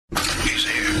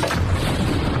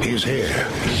is here.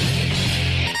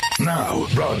 Now,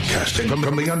 broadcasting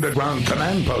from the underground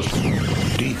command post,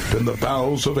 deep in the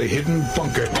bowels of a hidden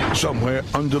bunker, somewhere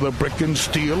under the brick and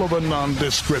steel of a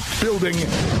nondescript building,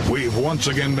 we've once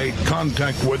again made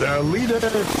contact with our leader,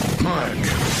 Mark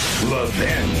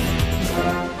Levin.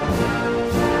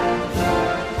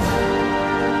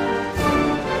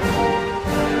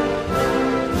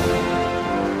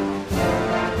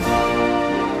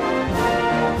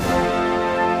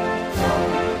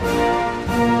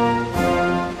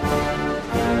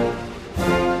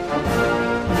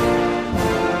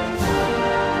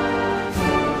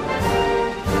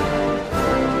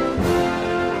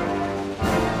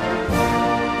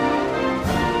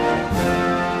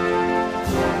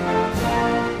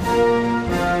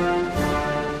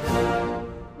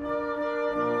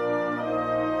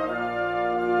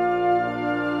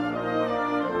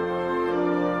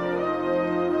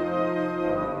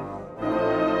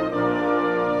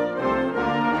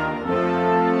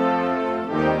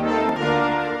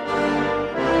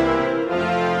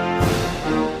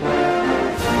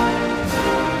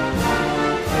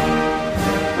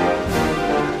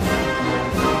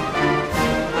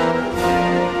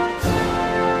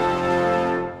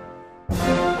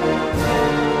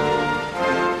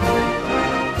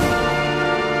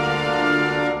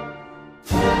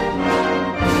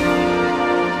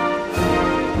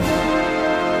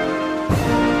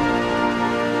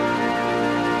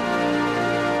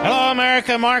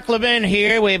 Mark Levin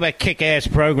here. We have a kick-ass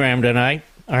program tonight.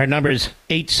 Our number is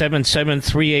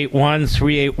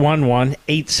 877-381-3811,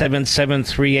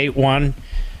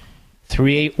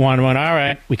 877-381-3811. All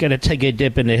right, we got to take a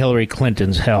dip into Hillary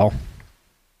Clinton's hell.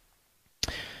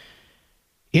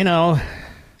 You know,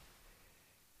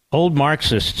 old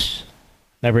Marxists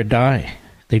never die.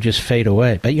 They just fade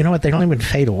away. But you know what? They don't even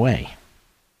fade away.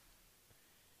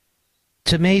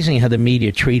 It's amazing how the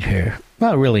media treat her.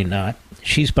 Well, really not.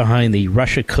 She's behind the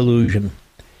Russia collusion,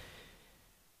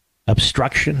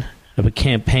 obstruction of a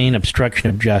campaign, obstruction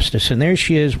of justice. And there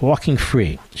she is walking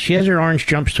free. She has her orange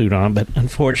jumpsuit on, but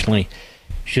unfortunately,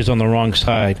 she's on the wrong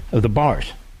side of the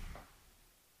bars.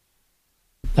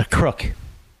 A crook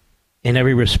in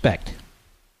every respect.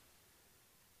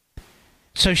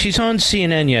 So she's on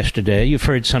CNN yesterday. You've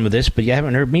heard some of this, but you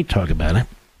haven't heard me talk about it.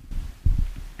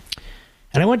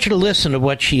 And I want you to listen to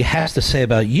what she has to say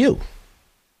about you.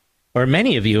 Or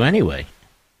many of you, anyway.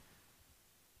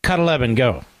 Cut 11,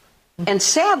 go. And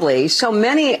sadly, so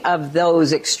many of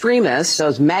those extremists,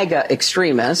 those MAGA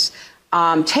extremists,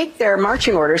 take their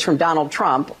marching orders from Donald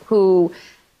Trump, who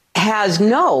has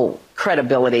no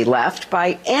credibility left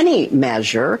by any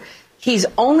measure. He's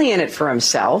only in it for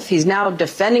himself. He's now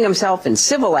defending himself in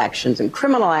civil actions and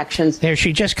criminal actions. There,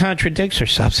 she just contradicts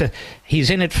herself. So he's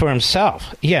in it for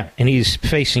himself. Yeah, and he's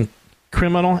facing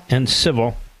criminal and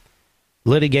civil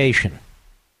litigation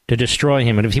to destroy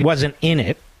him. And if he wasn't in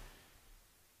it,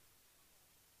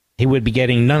 he would be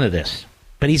getting none of this.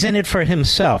 But he's in it for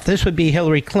himself. This would be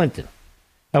Hillary Clinton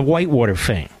of Whitewater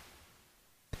fame.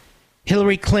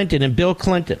 Hillary Clinton and Bill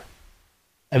Clinton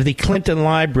of the Clinton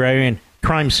Library and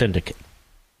Crime Syndicate,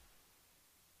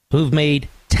 who've made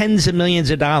tens of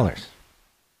millions of dollars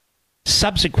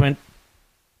subsequent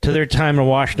to their time in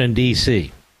Washington,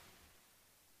 D.C.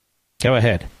 Go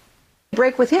ahead.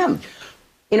 Break with him.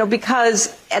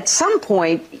 Because at some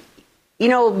point,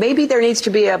 maybe there needs to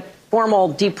be a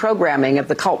formal deprogramming of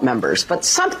the cult members, but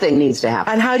something needs to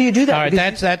happen. And how do you do that? All right,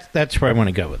 that's where I want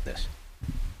to go with this.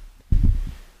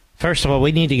 First of all,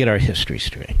 we need to get our history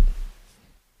straight.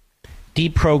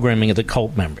 Deprogramming of the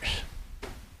cult members.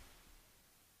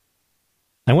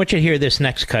 I want you to hear this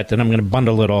next cut, then I'm going to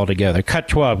bundle it all together. Cut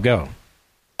 12, go.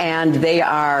 And they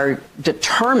are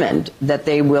determined that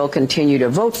they will continue to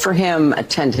vote for him,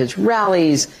 attend his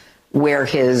rallies, wear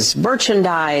his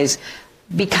merchandise,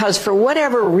 because for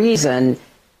whatever reason,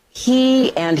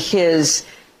 he and his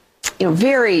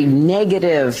very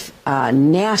negative,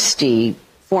 nasty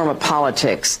form of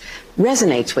politics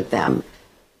resonates with them.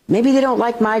 Maybe they don't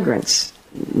like migrants.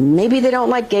 Maybe they don't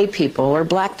like gay people or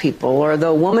black people or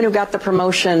the woman who got the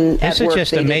promotion at work. This is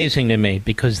just amazing to me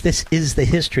because this is the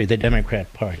history of the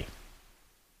Democrat Party.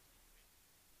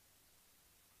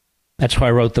 That's why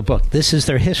I wrote the book. This is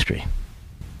their history.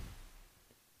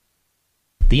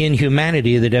 The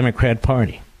inhumanity of the Democrat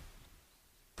Party.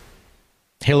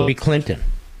 Hillary Clinton.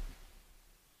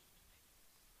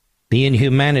 The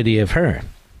inhumanity of her.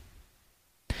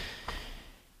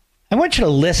 I want you to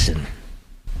listen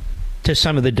to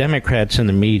some of the Democrats in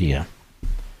the media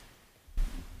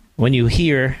when you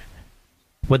hear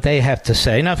what they have to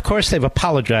say. Now, of course, they've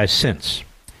apologized since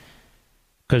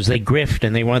because they grift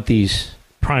and they want these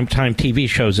primetime TV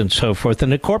shows and so forth,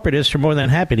 and the corporatists are more than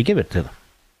happy to give it to them.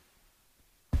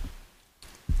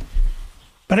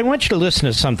 But I want you to listen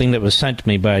to something that was sent to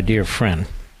me by a dear friend.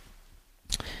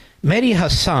 Mehdi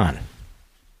Hassan.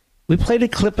 We played a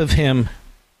clip of him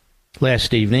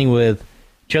last evening with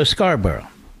Joe Scarborough,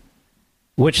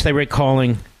 which they were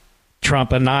calling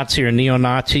Trump a Nazi or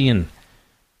neo-Nazi, and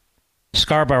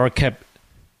Scarborough kept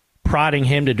prodding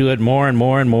him to do it more and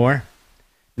more and more.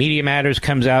 Media Matters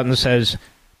comes out and says,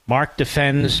 Mark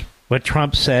defends what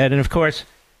Trump said, and of course,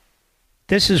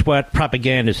 this is what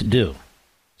propagandists do.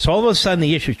 So all of a sudden,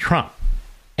 the issue is Trump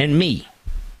and me.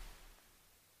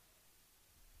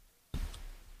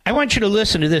 I want you to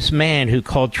listen to this man who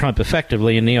called Trump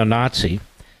effectively a neo-Nazi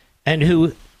and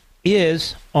who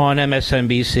is on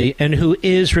MSNBC and who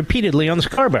is repeatedly on the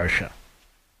Scarborough Show. I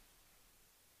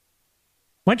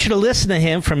want you to listen to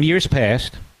him from years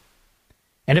past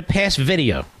and a past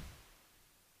video.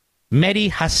 Mehdi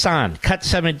Hassan, cut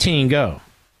 17, go.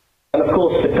 And of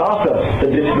course, the kafirs, the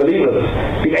disbelievers,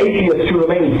 the atheists who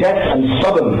remain deaf and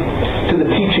stubborn to the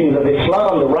teachings of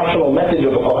Islam, the rational message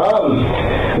of the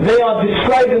Quran, they are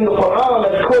described in the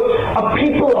Quran as, quote, a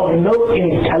people of no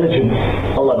intelligence.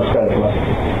 Allah describes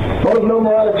them. Not of no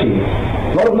morality,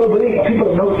 not of no belief, a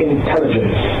people of no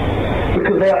intelligence.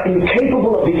 Because they are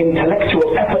incapable of the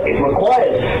intellectual effort it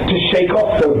requires to shake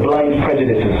off those blind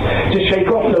prejudices, to shake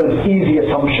off those easy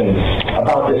assumptions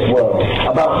about this world,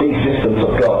 about the existence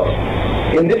of God.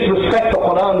 In this respect, the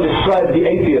Quran describes the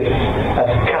atheists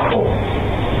as cattle,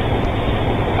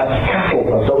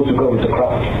 of those who go with the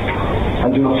crowd,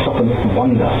 and do not stop and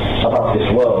wonder about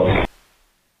this world.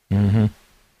 Mm-hmm.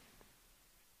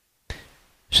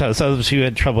 So those who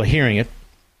had trouble hearing it,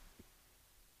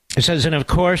 it says, and of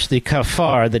course the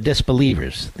kafar, the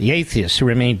disbelievers, the atheists who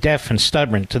remain deaf and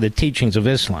stubborn to the teachings of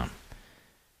Islam,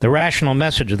 the rational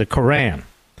message of the Quran.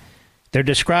 They're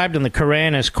described in the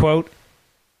Quran as, quote,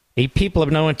 a people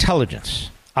of no intelligence.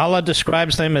 Allah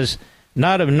describes them as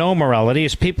not of no morality,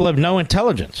 as people of no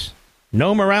intelligence.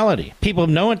 No morality, people of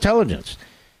no intelligence,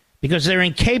 because they're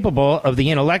incapable of the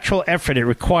intellectual effort it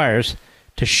requires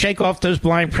to shake off those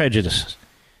blind prejudices,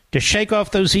 to shake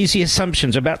off those easy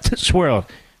assumptions about this world,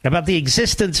 about the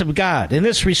existence of God. In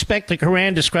this respect, the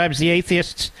Quran describes the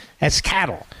atheists as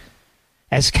cattle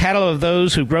of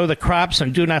those who grow the crops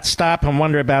and do not stop and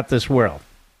wonder about this world.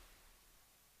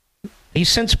 He's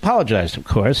since apologized, of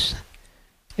course,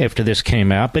 after this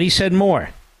came out, but he said more.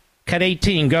 Cut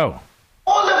 18, go.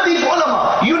 All of these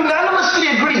ulama unanimously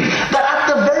agree that at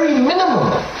the very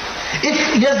minimum, if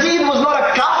Yazid was not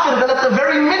a kafir, then at the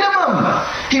very minimum,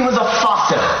 he was a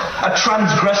fasir, a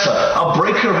transgressor, a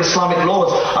breaker of Islamic laws,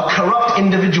 a corrupt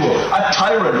individual, a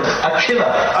tyrant, a killer,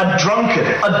 a drunkard,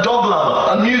 a dog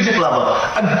lover, a music lover,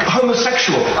 a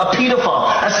homosexual, a pedophile,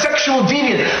 a sexual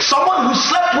deviant, someone who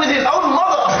slept with his own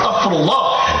mother,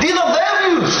 astaghfirullah. These are their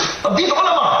views of these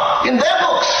ulama in their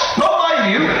books, not my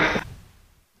view.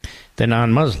 The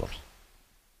non-Muslims.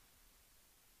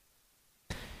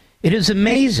 It is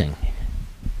amazing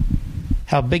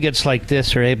how bigots like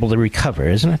this are able to recover,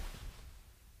 isn't it?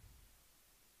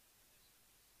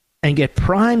 And get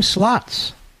prime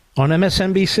slots on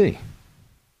MSNBC.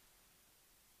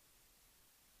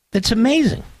 It's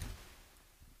amazing.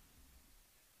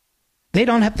 They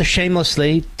don't have to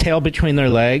shamelessly, tail between their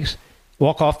legs,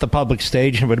 walk off the public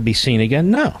stage and would be seen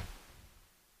again. No.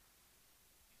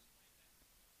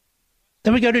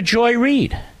 Then we go to Joy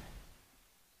Reid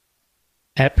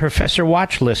at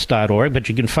professorwatchlist.org, but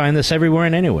you can find this everywhere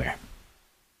and anywhere.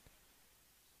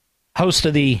 Host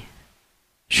of the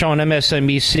show on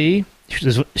MSNBC.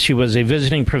 She was a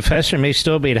visiting professor, may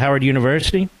still be at Howard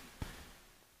University.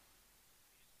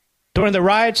 During the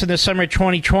riots in the summer of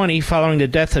 2020, following the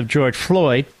death of George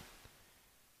Floyd,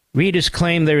 Reid has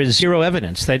claimed there is zero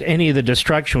evidence that any of the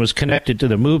destruction was connected to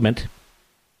the movement.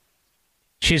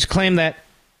 She has claimed that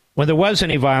when there was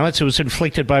any violence, it was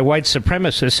inflicted by white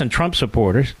supremacists and Trump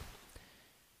supporters.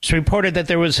 She reported that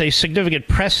there was a significant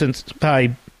presence by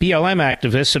BLM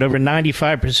activists at over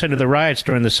 95% of the riots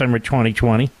during the summer of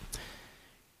 2020,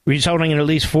 resulting in at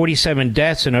least 47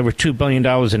 deaths and over $2 billion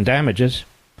in damages.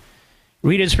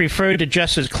 Reid has referred to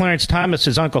Justice Clarence Thomas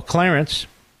as Uncle Clarence,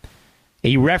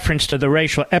 a reference to the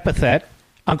racial epithet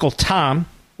Uncle Tom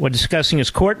when discussing his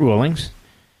court rulings.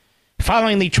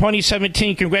 Following the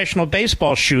 2017 congressional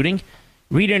baseball shooting,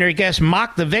 Reid and her guests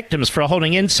mocked the victims for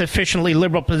holding insufficiently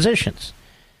liberal positions,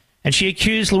 and she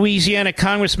accused Louisiana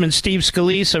Congressman Steve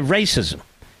Scalise of racism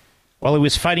while he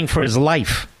was fighting for his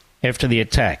life after the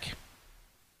attack.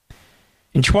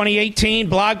 In 2018,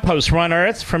 blog posts were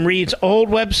unearthed from Reid's old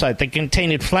website that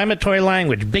contained inflammatory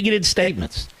language, bigoted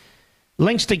statements,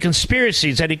 links to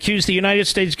conspiracies that accused the United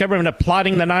States government of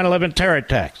plotting the 9/11 terror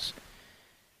attacks.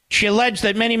 She alleged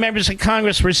that many members of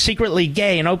Congress were secretly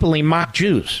gay and openly mocked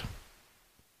Jews.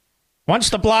 Once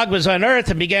the blog was unearthed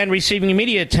and began receiving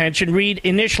media attention, Reid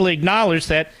initially acknowledged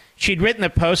that she'd written the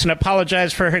post and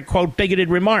apologized for her, quote, bigoted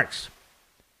remarks.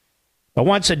 But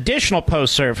once additional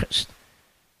posts surfaced,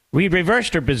 Reid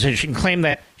reversed her position, claimed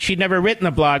that she'd never written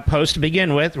the blog post to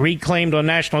begin with. Reid claimed on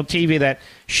national TV that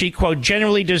she, quote,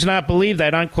 generally does not believe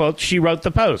that, unquote, she wrote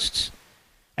the posts,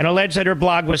 and alleged that her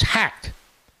blog was hacked.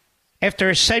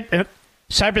 After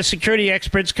cybersecurity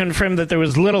experts confirmed that there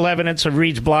was little evidence of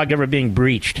Reid's blog ever being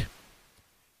breached.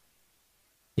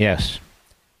 Yes.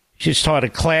 She's taught a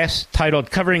class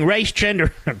titled Covering Race,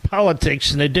 Gender, and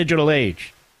Politics in the Digital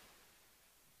Age,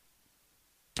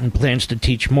 and plans to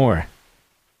teach more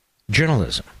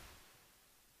journalism.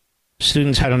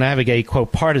 Students how to navigate,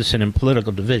 quote, partisan and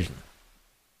political division.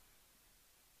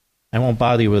 I won't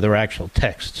bother you with her actual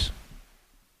texts.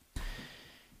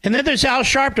 And then there's Al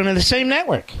Sharpton in the same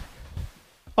network.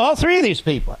 All three of these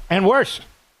people, and worse.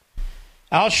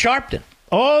 Al Sharpton.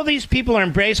 All these people are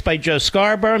embraced by Joe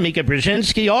Scarborough, Mika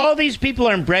Brzezinski. All these people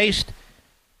are embraced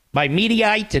by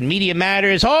Mediaite and Media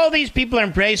Matters. All these people are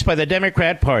embraced by the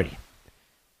Democrat Party.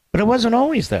 But it wasn't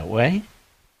always that way.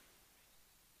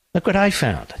 Look what I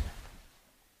found.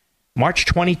 March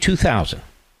 20, 2000.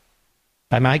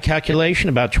 By my calculation,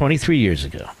 about 23 years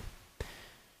ago.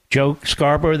 Joe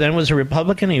Scarborough then was a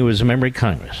Republican. He was a member of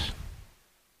Congress.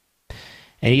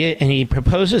 And he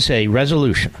proposes a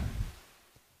resolution.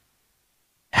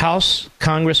 House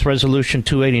Congress Resolution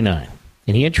 289.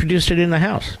 And he introduced it in the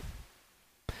House,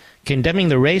 condemning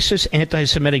the racist,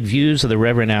 anti-Semitic views of the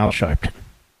Reverend Al Sharpton.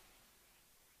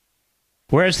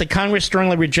 Whereas the Congress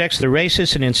strongly rejects the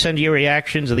racist and incendiary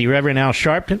actions of the Reverend Al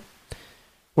Sharpton,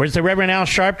 whereas the Reverend Al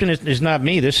Sharpton is not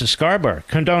me, this is Scarborough,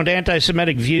 condoned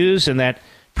anti-Semitic views, and that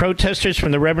protesters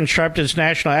from the Reverend Sharpton's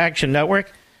National Action Network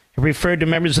have referred to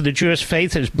members of the Jewish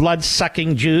faith as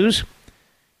blood-sucking Jews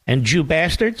and Jew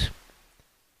bastards,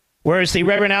 whereas the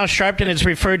Reverend Al Sharpton has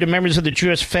referred to members of the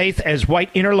Jewish faith as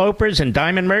white interlopers and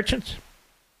diamond merchants,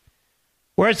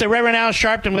 whereas the Reverend Al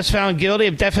Sharpton was found guilty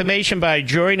of defamation by a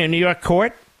jury in a New York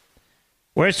court,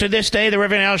 whereas to this day the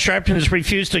Reverend Al Sharpton has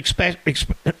refused to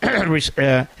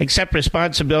accept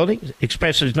responsibility,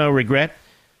 expresses no regret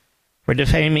for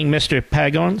defaming Mr.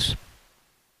 Pagons,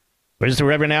 whereas the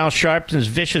Reverend Al Sharpton's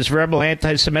vicious verbal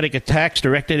anti-Semitic attacks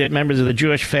directed at members of the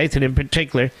Jewish faith, and in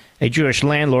particular a Jewish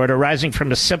landlord, arising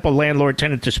from a simple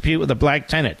landlord-tenant dispute with a black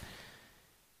tenant,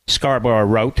 Scarborough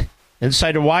wrote,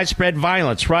 incited widespread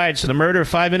violence, riots, and the murder of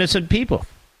 5 innocent people.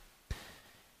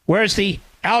 Whereas the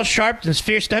Al Sharpton's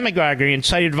fierce demagoguery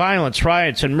incited violence,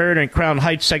 riots, and murder in Crown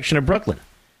Heights section of Brooklyn,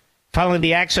 following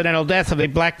the accidental death of a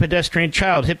black pedestrian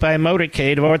child hit by a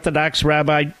motorcade of Orthodox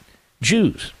rabbi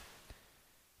Jews.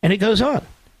 And it goes on.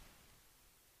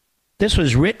 This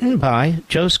was written by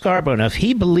Joe Scarborough. Now, if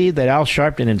he believed that Al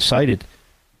Sharpton incited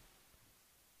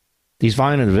these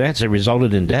violent events that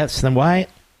resulted in deaths, then why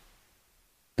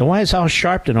is Al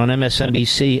Sharpton on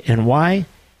MSNBC, and why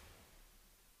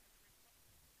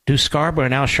do Scarborough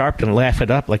and Al Sharpton laugh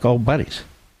it up like old buddies?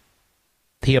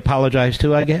 He apologized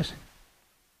too, I guess.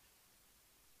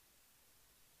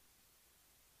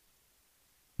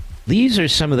 These are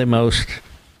some of the most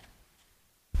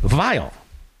vile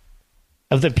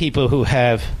of the people who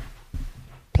have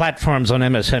platforms on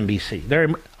MSNBC. There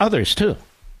are others too.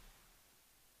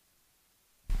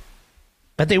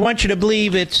 But they want you to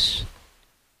believe it's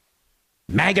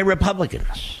MAGA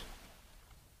Republicans,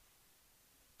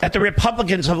 that the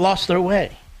Republicans have lost their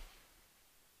way,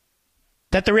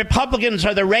 that the Republicans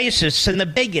are the racists and the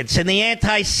bigots and the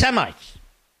anti-Semites.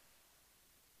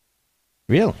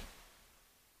 Really?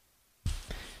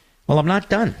 Well, I'm not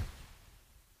done.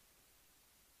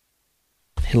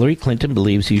 Hillary Clinton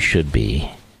believes you should be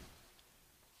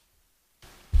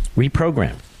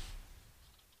reprogrammed.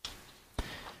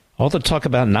 All the talk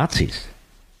about Nazis,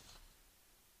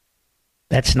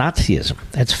 that's Nazism.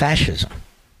 That's fascism.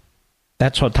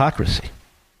 That's autocracy.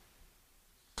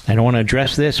 I don't want to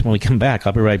address this when we come back.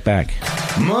 I'll be right back.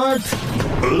 Mark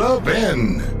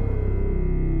Levin.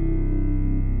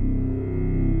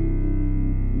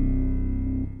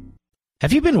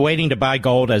 Have you been waiting to buy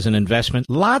gold as an investment?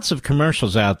 Lots of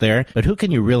commercials out there, but who can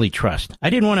you really trust?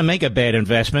 I didn't want to make a bad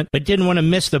investment, but didn't want to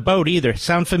miss the boat either.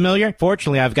 Sound familiar?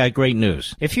 Fortunately, I've got great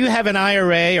news. If you have an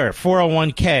IRA or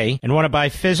 401k and want to buy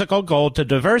physical gold to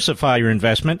diversify your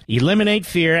investment, eliminate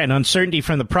fear and uncertainty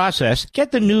from the process,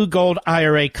 get the new Gold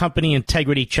IRA Company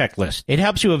Integrity Checklist. It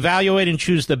helps you evaluate and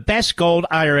choose the best gold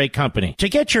IRA company. To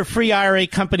get your free IRA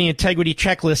Company Integrity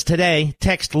Checklist today,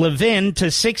 text Levin to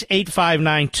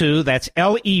 68592. That's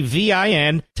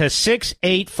Levin to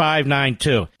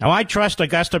 68592. Now, I trust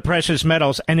Augusta Precious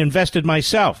Metals and invested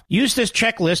myself. Use this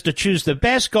checklist to choose the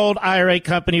best gold IRA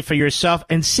company for yourself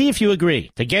and see if you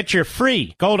agree. To get your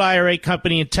free Gold IRA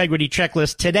Company Integrity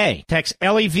Checklist today, text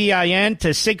Levin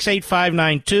to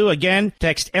 68592. Again,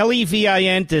 text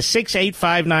Levin to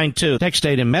 68592. Text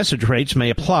date and message rates may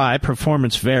apply.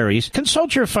 Performance varies.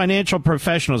 Consult your financial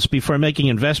professionals before making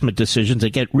investment decisions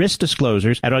and get risk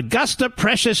disclosures at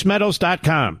AugustaPreciousMetals.com. The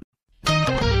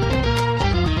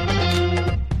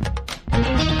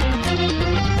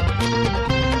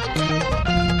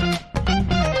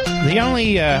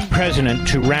only president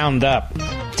to round up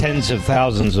tens of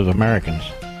thousands of Americans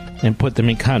and put them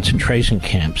in concentration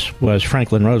camps was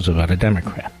Franklin Roosevelt, a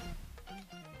Democrat.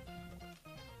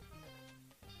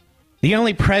 The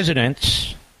only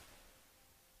presidents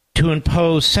to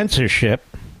impose censorship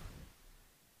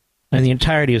on the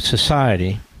entirety of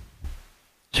society,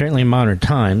 certainly in modern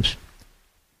times,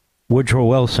 Woodrow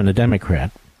Wilson, a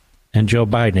Democrat, and Joe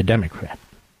Biden, a Democrat.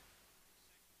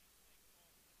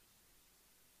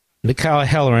 Mikhail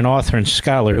Heller, an author and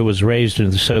scholar who was raised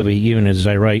in the Soviet Union, as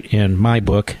I write in my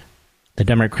book, The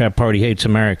Democrat Party Hates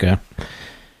America.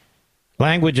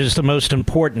 Language is the most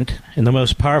important and the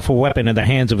most powerful weapon in the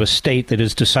hands of a state that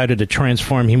has decided to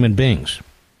transform human beings.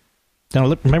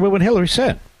 Now, remember what Hillary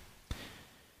said.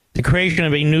 The creation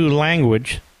of a new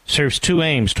language serves two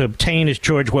aims: to obtain, as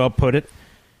George Well put it,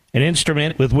 an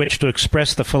instrument with which to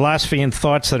express the philosophy and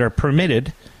thoughts that are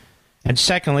permitted, and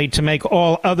secondly, to make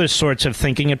all other sorts of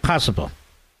thinking impossible.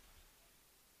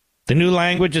 The new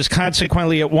language is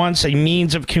consequently at once a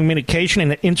means of communication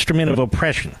and an instrument of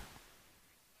oppression.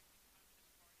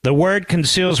 The word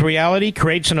conceals reality,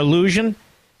 creates an illusion,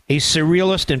 a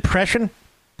surrealist impression,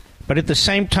 but at the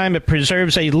same time it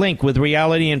preserves a link with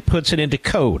reality and puts it into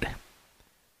code.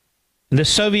 In the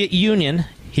Soviet Union,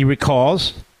 he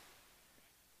recalls,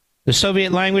 the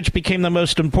Soviet language became the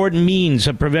most important means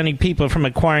of preventing people from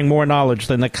acquiring more knowledge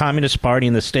than the Communist Party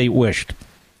and the state wished.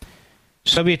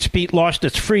 Soviet speech lost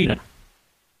its freedom.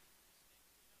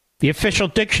 The official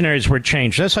dictionaries were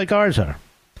changed, just like ours are,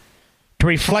 to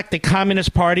reflect the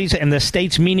Communist Party's and the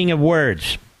state's meaning of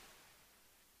words.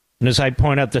 And as I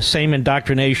point out, the same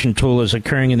indoctrination tool is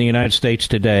occurring in the United States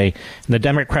today, and the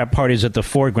Democrat Party is at the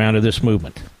foreground of this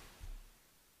movement.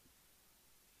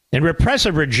 In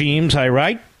repressive regimes, I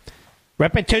write,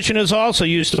 repetition is also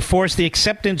used to force the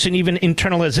acceptance and even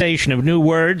internalization of new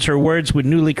words or words with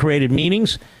newly created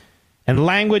meanings, and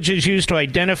language is used to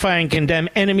identify and condemn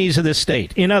enemies of the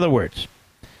state. In other words,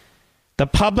 the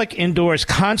public endures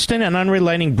constant and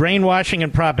unrelenting brainwashing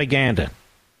and propaganda.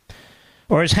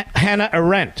 Or as Hannah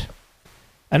Arendt,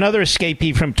 another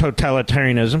escapee from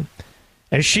totalitarianism,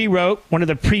 as she wrote, one of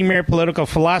the premier political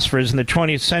philosophers in the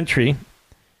 20th century,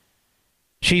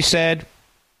 she said,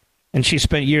 and she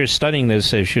spent years studying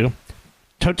this issue,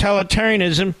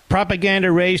 totalitarianism,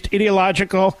 propaganda raised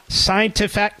ideological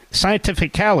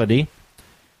scientificality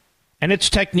and its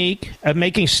technique of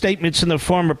making statements in the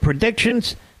form of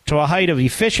predictions to a height of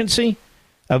efficiency,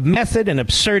 of method and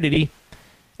absurdity,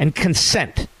 and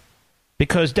consent.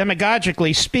 Because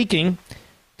demagogically speaking,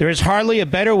 there is hardly a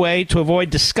better way to avoid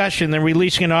discussion than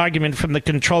releasing an argument from the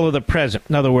control of the present.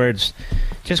 In other words,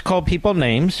 just call people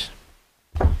names,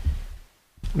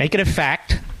 make it a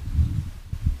fact,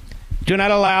 do not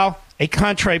allow a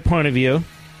contrary point of view.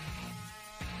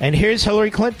 And here's Hillary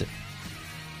Clinton.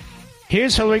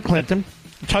 Here's Hillary Clinton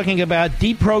talking about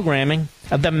deprogramming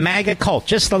of the MAGA cult,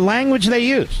 just the language they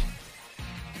use.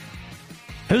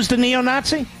 Who's the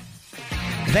neo-Nazi?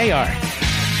 They are.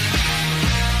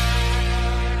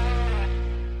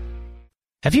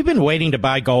 Have you been waiting to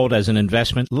buy gold as an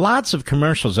investment? Lots of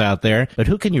commercials out there, but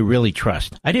who can you really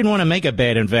trust? I didn't want to make a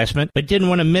bad investment, but didn't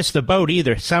want to miss the boat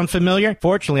either. Sound familiar?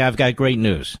 Fortunately, I've got great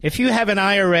news. If you have an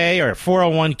IRA or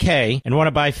 401k and want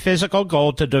to buy physical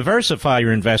gold to diversify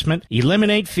your investment,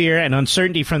 eliminate fear and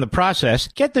uncertainty from the process,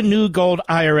 get the new Gold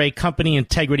IRA Company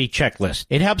Integrity Checklist.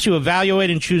 It helps you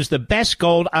evaluate and choose the best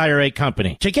gold IRA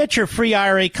company. To get your free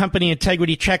IRA Company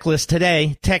Integrity Checklist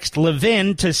today, text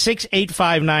Levin to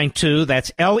 68592. That's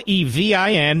Text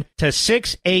LEVIN to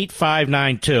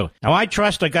 68592. Now, I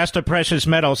trust Augusta Precious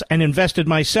Metals and invested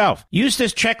myself. Use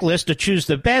this checklist to choose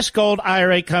the best gold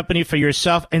IRA company for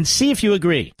yourself and see if you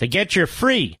agree. To get your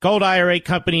free Gold IRA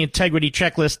Company Integrity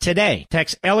Checklist today,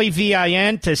 text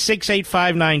LEVIN to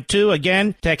 68592.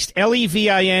 Again, text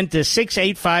LEVIN to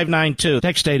 68592.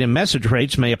 Text date and message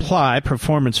rates may apply.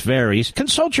 Performance varies.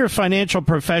 Consult your financial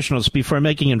professionals before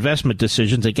making investment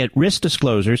decisions and get risk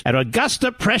disclosures at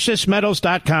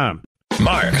AugustaPreciousMetals.com.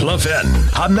 Mark Levin,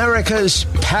 America's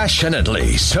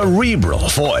passionately cerebral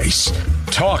voice.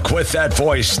 Talk with that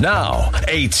voice now.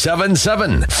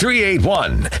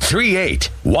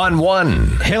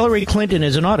 877-381-3811. Hillary Clinton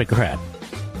is an autocrat.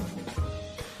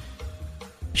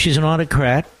 She's an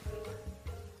autocrat,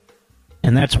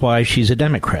 and that's why she's a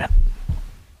Democrat.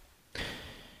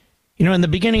 You know, in the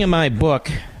beginning of my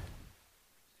book,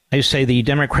 I say the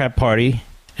Democrat Party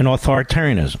and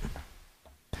authoritarianism.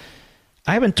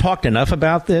 I haven't talked enough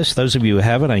about this. Those of you who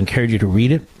haven't, I encourage you to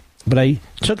read it. But I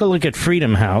took a look at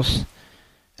Freedom House,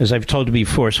 as I've told you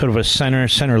before, sort of a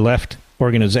center-left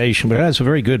organization, but it has a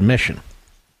very good mission.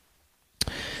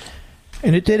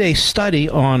 And it did a study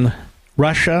on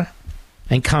Russia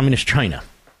and Communist China,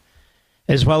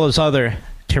 as well as other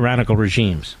tyrannical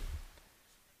regimes.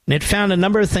 And it found a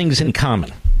number of things in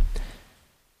common.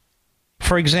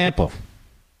 For example,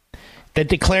 that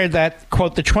declared that,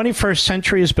 quote, the 21st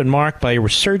century has been marked by a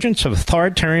resurgence of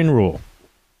authoritarian rule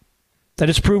that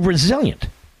has proved resilient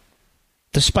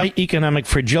despite economic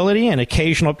fragility and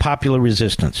occasional popular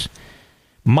resistance.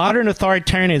 Modern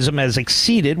authoritarianism has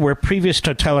exceeded where previous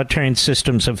totalitarian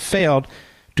systems have failed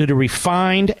due to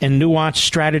refined and nuanced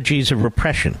strategies of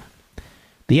repression,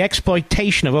 the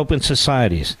exploitation of open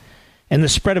societies, and the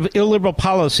spread of illiberal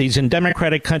policies in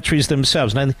democratic countries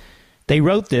themselves. Now, they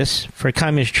wrote this for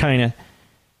Communist China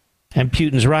and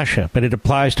Putin's Russia, but it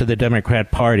applies to the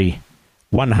Democrat Party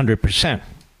 100%.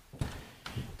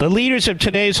 The leaders of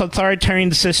today's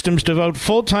authoritarian systems devote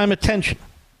full-time attention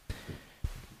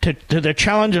to the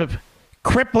challenge of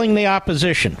crippling the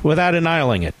opposition without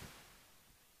annihilating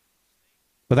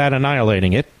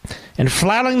it, and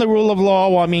flouting the rule of law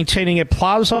while maintaining a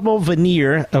plausible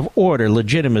veneer of order,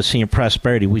 legitimacy, and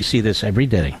prosperity. We see this every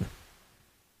day.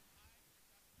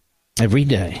 Every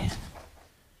day.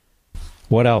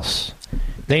 What else?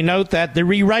 They note that the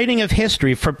rewriting of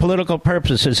history for political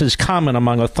purposes is common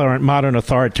among modern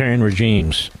authoritarian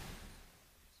regimes.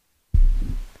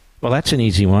 Well, that's an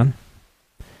easy one.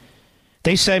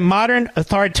 They say modern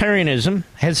authoritarianism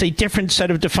has a different set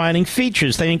of defining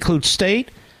features. They include state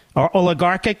or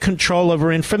oligarchic control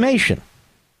over information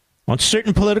on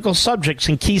certain political subjects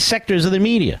in key sectors of the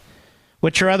media,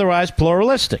 which are otherwise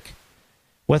pluralistic.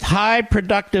 With high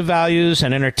productive values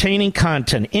and entertaining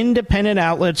content, independent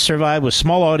outlets survive with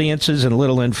small audiences and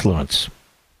little influence.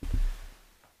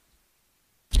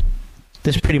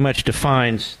 This pretty much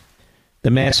defines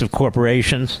the massive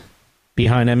corporations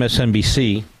behind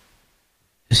MSNBC,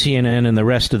 CNN, and the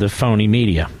rest of the phony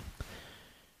media.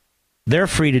 They're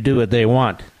free to do what they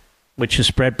want, which is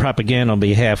spread propaganda on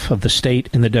behalf of the state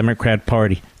and the Democrat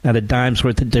Party. Not a dime's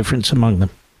worth of difference among them.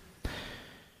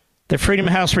 The Freedom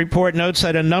House report notes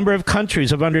that a number of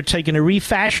countries have undertaken a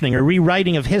refashioning or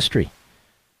rewriting of history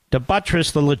to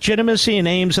buttress the legitimacy and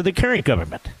aims of the current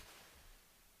government.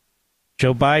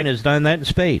 Joe Biden has done that in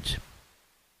spades.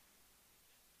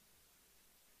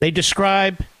 They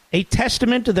describe a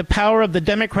testament to the power of the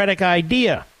democratic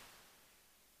idea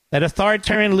that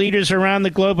authoritarian leaders around the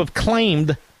globe have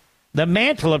claimed the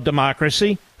mantle of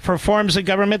democracy for forms of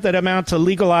government that amount to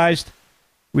legalized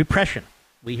repression.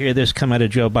 We hear this come out of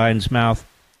Joe Biden's mouth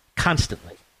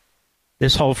constantly.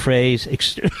 This whole phrase,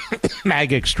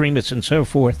 MAGA extremists and so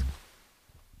forth.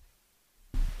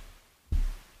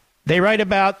 They write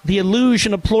about the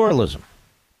illusion of pluralism.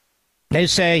 They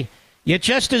say, yet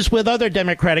just as with other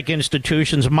democratic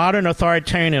institutions, modern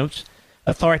authoritarians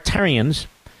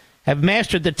have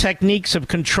mastered the techniques of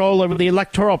control over the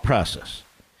electoral process,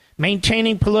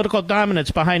 maintaining political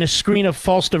dominance behind a screen of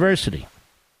false diversity.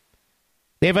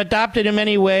 They have adopted in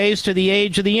many ways to the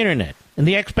age of the internet and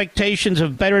the expectations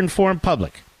of better informed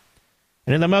public.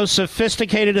 And in the most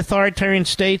sophisticated authoritarian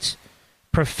states,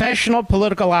 professional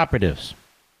political operatives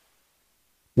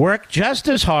work just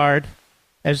as hard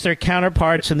as their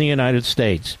counterparts in the United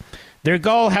States. Their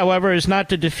goal, however, is not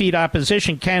to defeat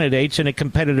opposition candidates in a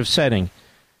competitive setting,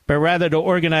 but rather to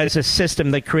organize a system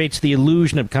that creates the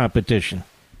illusion of competition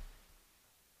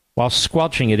while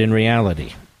squelching it in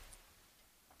reality.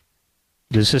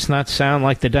 Does this not sound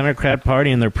like the Democrat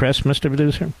Party and their press, Mr.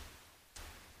 Producer?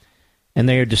 And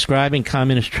they are describing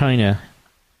communist China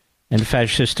and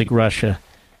fascistic Russia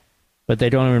but they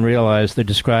don't even realize they're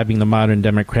describing the modern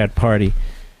Democrat Party.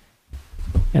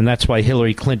 And that's why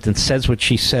Hillary Clinton says what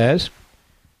she says.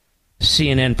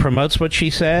 CNN promotes what she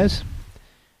says.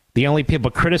 The only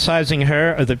people criticizing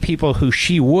her are the people who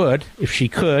she would, if she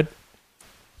could,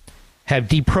 have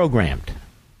deprogrammed.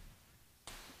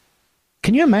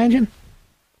 Can you imagine?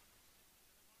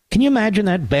 Can you imagine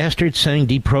that bastard saying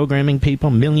deprogramming people,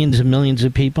 millions and millions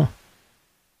of people?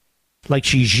 Like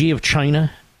she's Xi of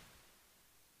China?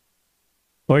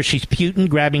 Or she's Putin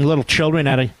grabbing little children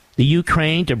out of the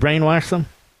Ukraine to brainwash them?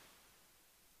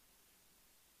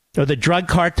 Or the drug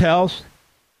cartels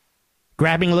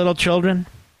grabbing little children?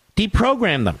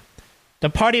 Deprogram them. The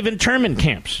party of internment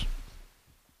camps.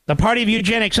 The party of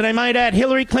eugenics. And I might add,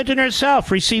 Hillary Clinton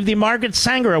herself received the Margaret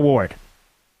Sanger Award.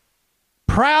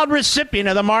 Proud recipient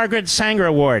of the Margaret Sanger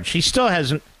Award. She still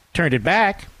hasn't turned it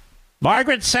back.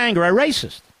 Margaret Sanger, a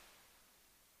racist.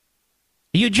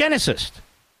 A eugenicist.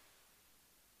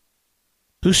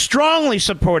 Who strongly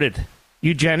supported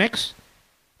eugenics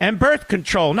and birth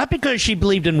control. Not because she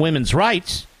believed in women's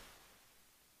rights,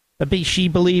 but because she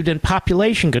believed in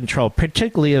population control,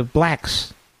 particularly of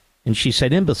blacks. And she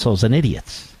said imbeciles and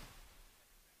idiots.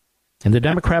 And the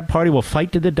Democrat Party will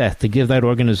fight to the death to give that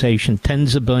organization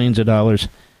tens of billions of dollars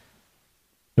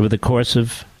over the course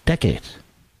of decades.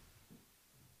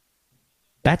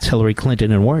 That's Hillary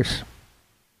Clinton and worse.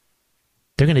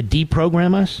 They're going to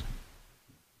deprogram us?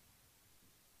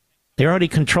 They already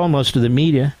control most of the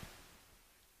media.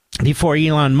 Before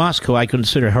Elon Musk, who I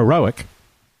consider heroic,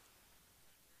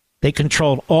 they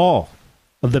controlled all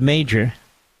of the major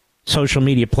social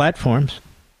media platforms.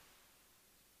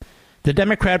 The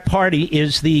Democrat Party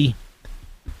is the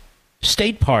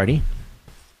state party.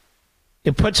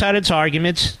 It puts out its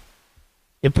arguments.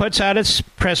 It puts out its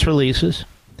press releases.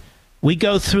 We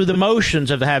go through the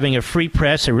motions of having a free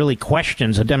press that really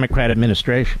questions a Democrat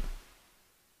administration.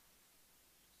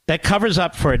 That covers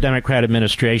up for a Democrat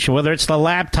administration, whether it's the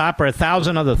laptop or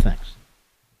 1,000 other things.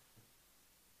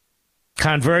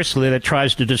 Conversely, that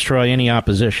tries to destroy any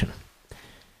opposition.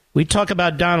 We talk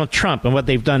about Donald Trump and what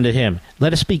they've done to him.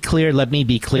 Let us be clear, let me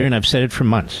be clear, and I've said it for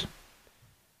months.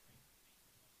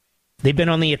 They've been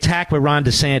on the attack with Ron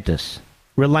DeSantis,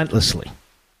 relentlessly.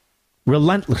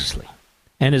 Relentlessly.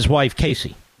 And his wife,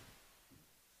 Casey.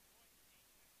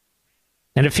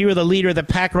 And if you were the leader of the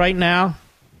pack right now,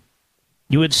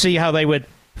 you would see how they would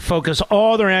focus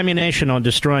all their ammunition on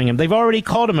destroying him. They've already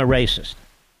called him a racist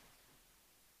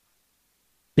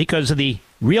because of the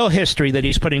real history that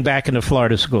he's putting back into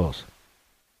Florida schools.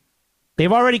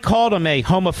 They've already called him a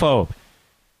homophobe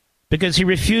because he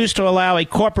refused to allow a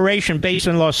corporation based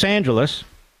in Los Angeles,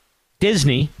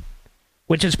 Disney,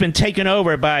 which has been taken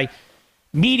over by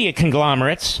media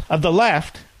conglomerates of the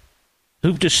left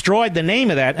who've destroyed the name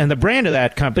of that and the brand of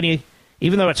that company.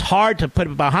 Even though it's hard to put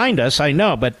it behind us, I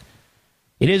know, but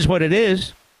it is what it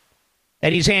is,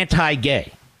 that he's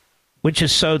anti-gay, which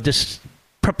is so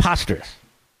preposterous.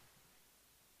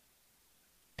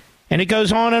 And it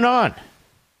goes on and on.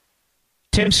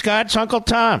 Tim Scott's Uncle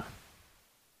Tom.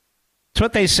 That's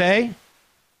what they say.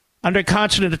 Under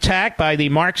constant attack by the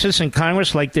Marxists in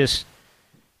Congress like this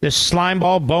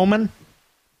slimeball Bowman.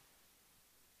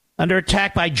 Under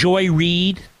attack by Joy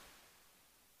Reid.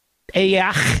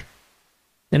 Ayach.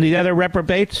 And the other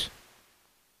reprobates?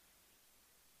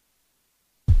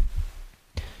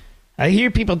 I hear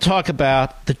people talk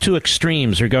about the two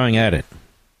extremes are going at it.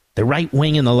 The right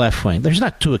wing and the left wing. There's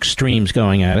not two extremes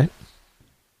going at it.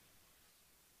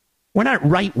 We're not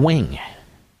right wing.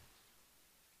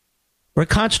 We're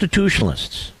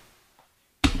constitutionalists.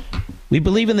 We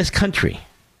believe in this country.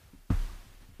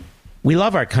 We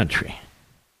love our country.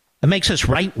 It makes us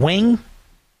right wing?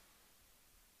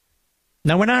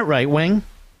 No, we're not right wing.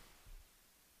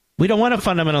 We don't want to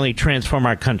fundamentally transform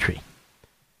our country.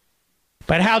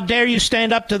 But how dare you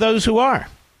stand up to those who are?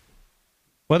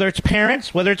 Whether it's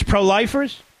parents, whether it's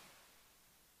pro-lifers,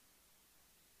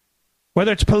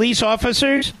 whether it's police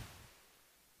officers,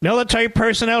 military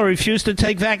personnel who refuse to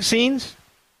take vaccines.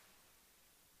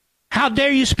 How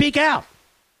dare you speak out?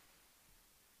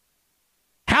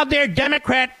 How dare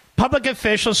Democrat public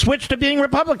officials switch to being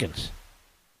Republicans?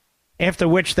 After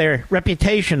which their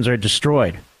reputations are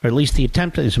destroyed, or at least the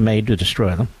attempt is made to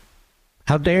destroy them.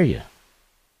 How dare you?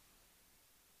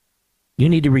 You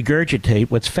need to regurgitate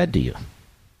what's fed to you.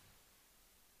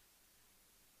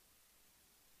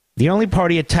 The only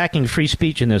party attacking free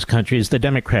speech in this country is the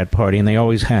Democrat Party, and they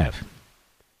always have.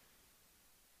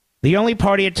 The only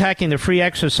party attacking the free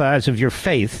exercise of your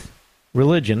faith,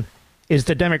 religion, is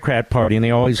the Democrat Party, and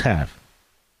they always have.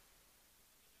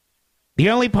 The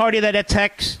only party that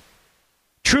attacks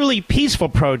truly peaceful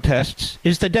protests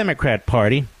is the Democrat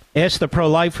Party. Ask the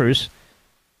pro-lifers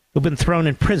who've been thrown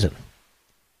in prison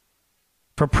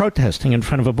for protesting in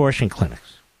front of abortion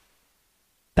clinics.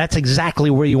 That's exactly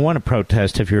where you want to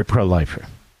protest if you're a pro-lifer.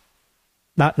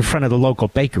 Not in front of the local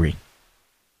bakery.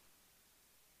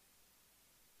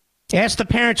 Ask the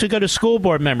parents who go to school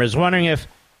board members wondering if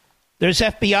there's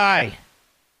FBI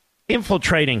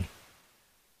infiltrating,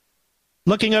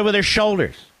 looking over their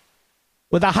shoulders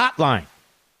with a hotline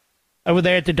over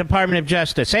there at the Department of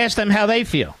Justice. Ask them how they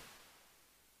feel.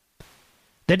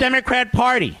 The Democrat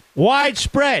Party,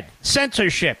 widespread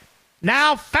censorship,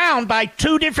 now found by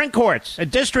 2 different courts, a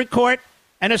district court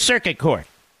and a circuit court,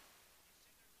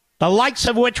 the likes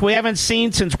of which we haven't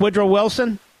seen since Woodrow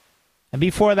Wilson, and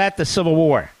before that, the Civil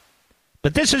War.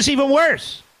 But this is even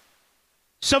worse.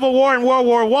 Civil War and World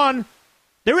War I,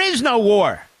 there is no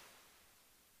war.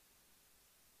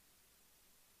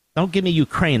 Don't give me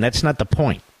Ukraine. That's not the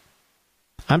point.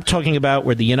 I'm talking about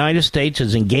where the United States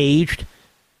is engaged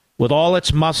with all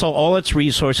its muscle, all its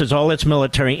resources, all its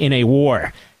military in a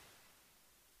war.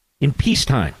 In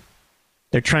peacetime,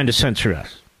 they're trying to censor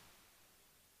us.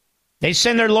 They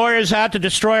send their lawyers out to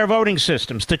destroy our voting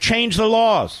systems, to change the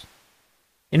laws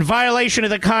in violation of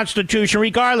the Constitution,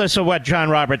 regardless of what John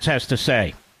Roberts has to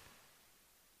say.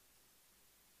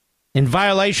 In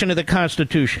violation of the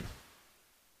Constitution.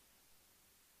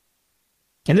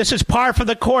 And this is par for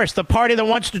the course. The party that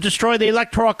wants to destroy the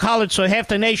Electoral College so half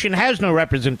the nation has no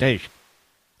representation.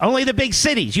 Only the big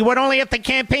cities. You would only have to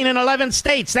campaign in 11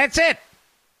 states. That's it.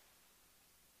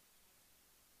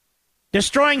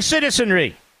 Destroying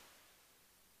citizenry.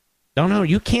 No,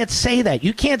 you can't say that.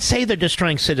 You can't say they're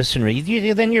destroying citizenry.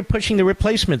 Then you're pushing the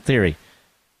replacement theory.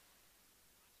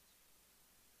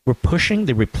 We're pushing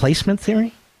the replacement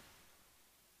theory?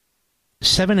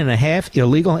 7.5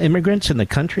 illegal immigrants in the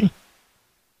country?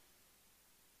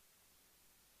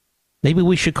 Maybe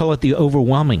we should call it the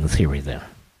overwhelming theory then.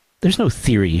 There's no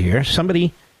theory here.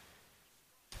 Somebody,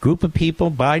 group of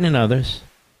people, Biden and others,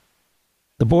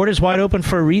 the border's wide open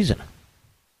for a reason.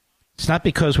 It's not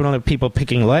because we don't have people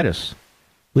picking lettuce.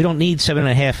 We don't need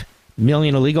 7.5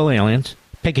 million illegal aliens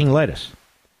picking lettuce.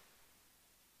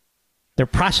 They're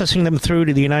processing them through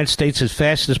to the United States as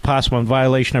fast as possible in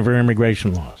violation of our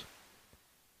immigration laws.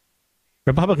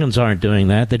 Republicans aren't doing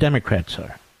that. The Democrats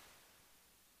are.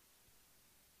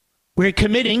 We're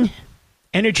committing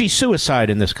energy suicide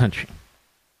in this country.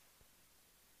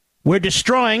 We're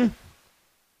destroying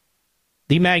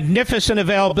the magnificent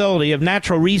availability of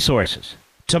natural resources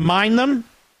to mine them,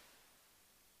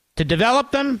 to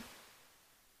develop them,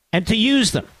 and to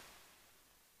use them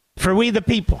for we the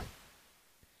people.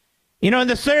 You know, in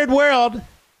the third world,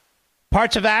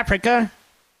 parts of Africa,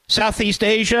 Southeast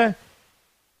Asia,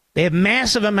 they have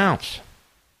massive amounts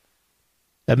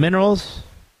of minerals,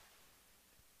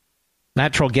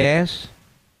 natural gas,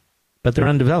 but they're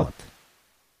undeveloped.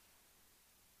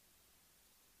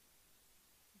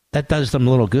 That does them a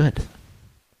little good.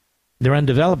 They're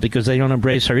undeveloped because they don't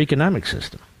embrace our economic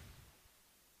system.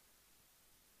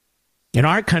 In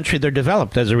our country, they're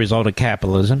developed as a result of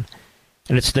capitalism,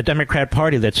 and it's the Democrat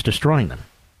Party that's destroying them.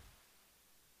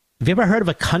 Have you ever heard of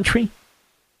a country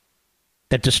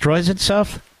that destroys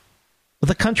itself? Well,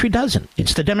 the country doesn't.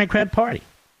 It's the Democrat Party.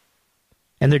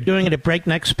 And they're doing it at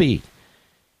breakneck speed.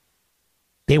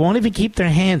 They won't even keep their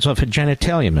hands off of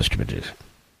genitalia, Mr. Producer.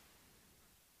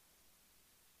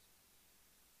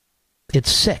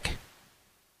 It's sick.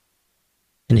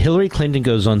 And Hillary Clinton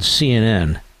goes on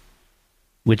CNN,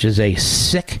 which is a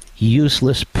sick,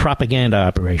 useless propaganda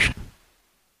operation,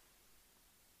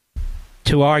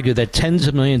 to argue that tens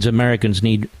of millions of Americans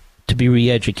need to be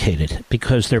re-educated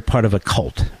because they're part of a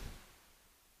cult.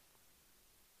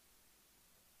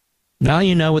 Now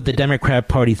you know what the Democrat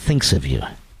Party thinks of you.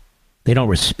 They don't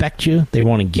respect you. They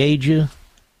won't engage you.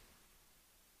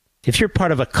 If you're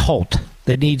part of a cult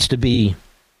that needs to be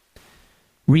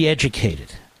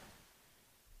re-educated,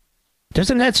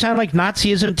 doesn't that sound like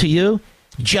Nazism to you?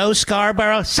 Joe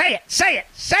Scarborough? Say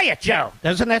it, Joe.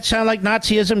 Doesn't that sound like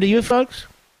Nazism to you folks?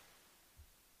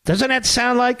 Doesn't that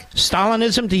sound like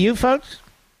Stalinism to you folks?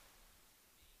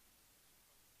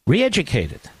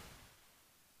 Re-educated.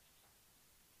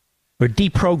 Or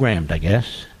deprogrammed, I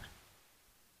guess.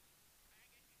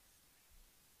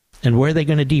 And where are they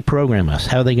going to deprogram us?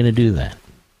 How are they going to do that?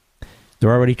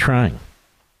 They're already trying.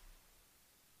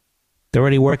 They're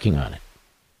already working on it.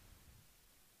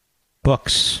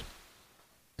 Books,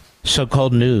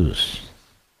 so-called news,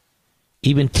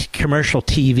 even commercial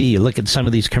TV. Look at some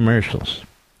of these commercials,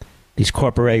 these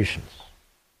corporations.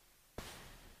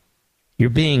 You're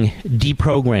being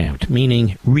deprogrammed,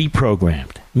 meaning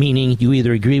reprogrammed, meaning you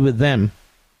either agree with them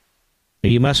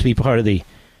You must be part of the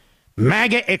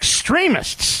MAGA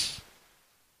extremists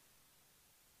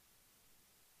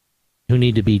who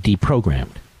need to be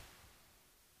deprogrammed.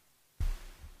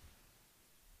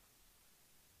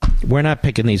 We're not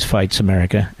picking these fights,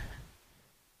 America.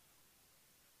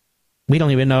 We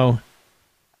don't even know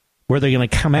where they're going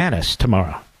to come at us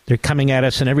tomorrow. They're coming at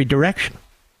us in every direction.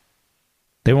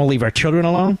 They won't leave our children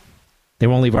alone. They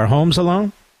won't leave our homes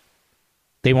alone.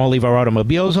 They won't leave our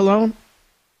automobiles alone.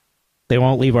 They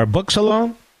won't leave our books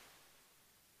alone.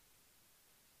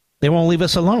 They won't leave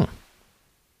us alone.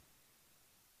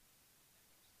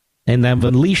 And they've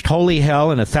unleashed holy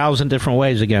hell in 1,000 different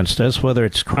ways against us, whether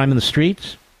it's crime in the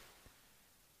streets,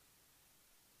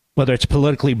 whether it's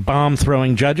politically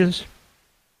bomb-throwing judges,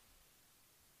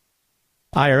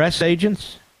 IRS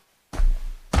agents,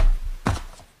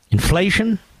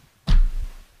 inflation,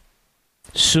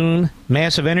 soon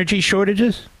massive energy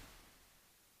shortages.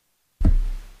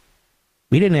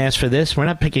 We didn't ask for this. We're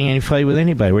not picking any fight with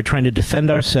anybody. We're trying to defend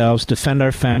ourselves, defend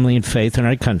our family and faith in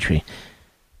our country,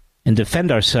 and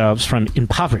defend ourselves from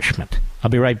impoverishment. I'll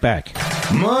be right back.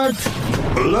 Mark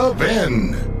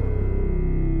Levin.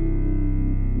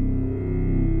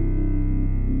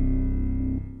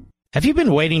 Have you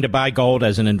been waiting to buy gold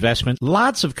as an investment?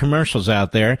 Lots of commercials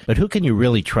out there, but who can you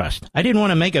really trust? I didn't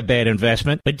want to make a bad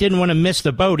investment, but didn't want to miss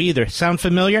the boat either. Sound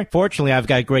familiar? Fortunately, I've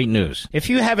got great news. If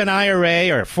you have an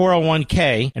IRA or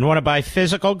 401k and want to buy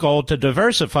physical gold to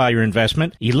diversify your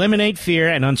investment, eliminate fear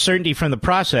and uncertainty from the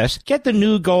process, get the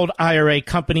new Gold IRA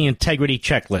Company Integrity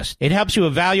Checklist. It helps you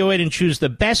evaluate and choose the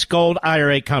best gold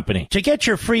IRA company. To get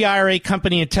your free IRA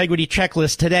Company Integrity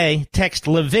Checklist today, text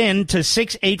Levin to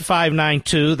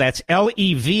 68592. That's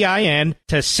Levin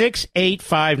to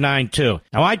 68592.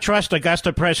 Now, I trust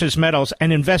Augusta Precious Metals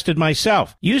and invested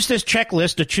myself. Use this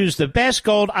checklist to choose the best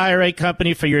gold IRA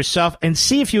company for yourself and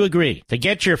see if you agree. To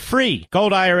get your free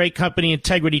Gold IRA Company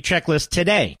Integrity Checklist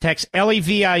today, text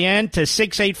Levin to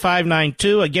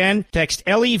 68592. Again, text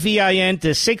Levin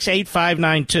to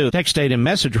 68592. Text date and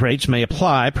message rates may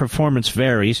apply. Performance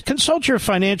varies. Consult your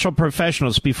financial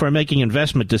professionals before making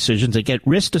investment decisions and get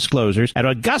risk disclosures at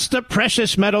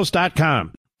AugustaPreciousMetals.com.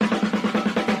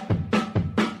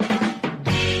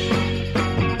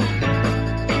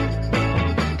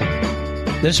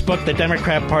 This book, The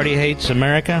Democrat Party Hates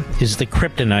America, is the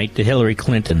kryptonite to Hillary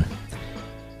Clinton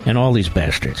and all these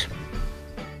bastards.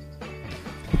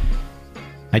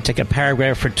 I take a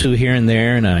paragraph or two here and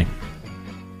there and I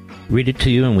read it to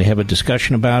you and we have a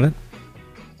discussion about it.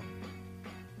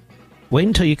 Wait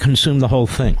until you consume the whole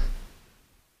thing.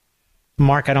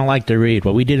 Mark, I don't like to read.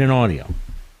 Well, we did an audio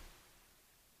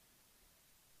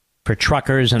for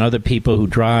truckers and other people who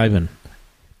drive, and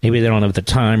maybe they don't have the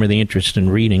time or the interest in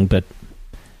reading, but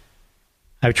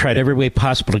I've tried every way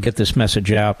possible to get this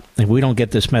message out. If we don't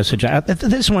get this message out, this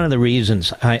is one of the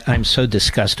reasons I'm so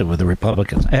disgusted with the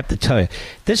Republicans. I have to tell you,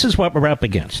 this is what we're up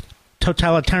against.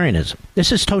 Totalitarianism.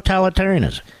 This is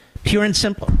totalitarianism. Pure and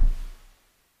simple.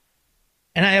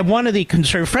 And I have one of the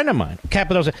conservative friend of mine,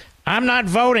 Capitol, said, I'm not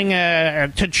voting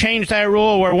to change that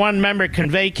rule where one member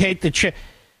can vacate the chair.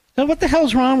 So what the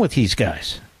hell's wrong with these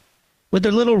guys? With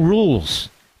their little rules.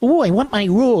 Oh, I want my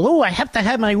rule. Oh, I have to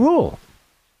have my rule.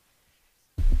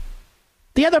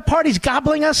 The other party's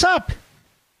gobbling us up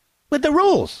with the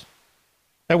rules.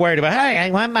 They're worried about, hey, I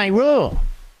want my rule.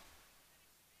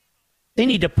 They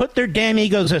need to put their damn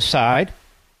egos aside.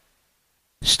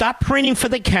 Stop printing for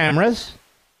the cameras.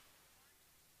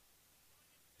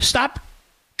 Stop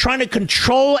trying to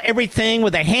control everything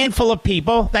with a handful of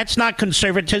people. That's not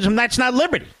conservatism. That's not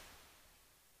liberty.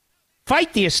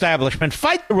 Fight the establishment.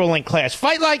 Fight the ruling class.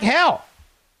 Fight like hell.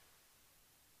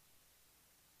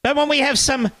 But when we have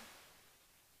some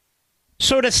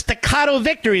sort of staccato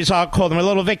victories, I'll call them, a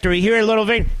little victory here, a little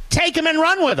victory, take them and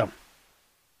run with them.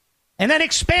 And then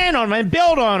expand on them and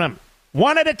build on them.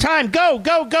 One at a time. Go,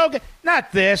 go, go, go.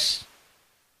 Not this.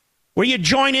 Where you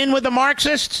join in with the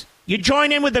Marxists. You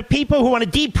join in with the people who want to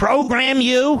deprogram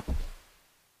you.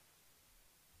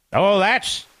 Oh,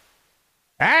 that's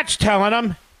telling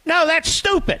them. No, that's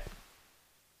stupid.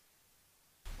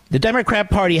 The Democrat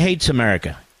Party hates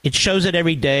America. It shows it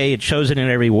every day. It shows it in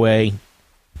every way.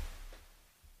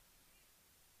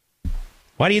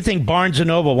 Why do you think Barnes &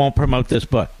 Noble won't promote this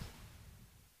book?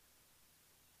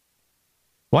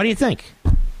 Why do you think?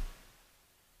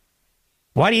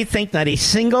 Why do you think not a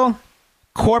single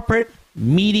corporate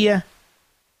media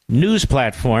news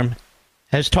platform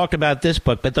has talked about this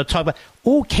book, but they'll talk about,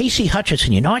 oh, Casey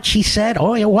Hutchinson, you know what she said?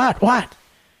 Oh, yeah, what?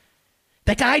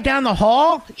 The guy down the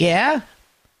hall? Yeah.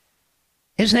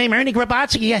 His name, Ernie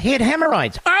Grabatsky, yeah, he had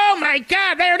hemorrhoids. Oh, my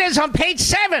God, there it is on page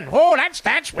 7. Oh,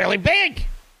 that's really big.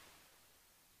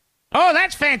 Oh,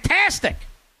 that's fantastic.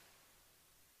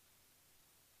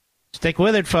 Stick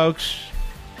with it, folks.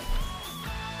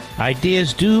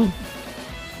 Ideas do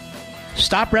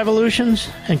stop revolutions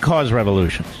and cause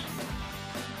revolutions.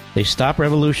 They stop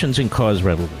revolutions and cause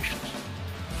revolutions.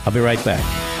 I'll be right back.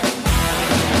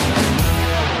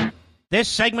 This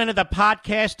segment of the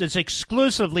podcast is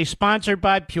exclusively sponsored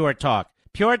by Pure Talk.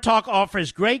 Pure Talk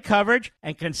offers great coverage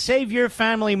and can save your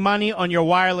family money on your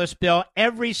wireless bill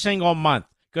every single month.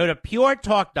 Go to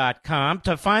puretalk.com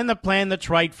to find the plan that's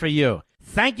right for you.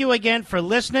 Thank you again for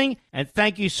listening, and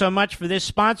thank you so much for this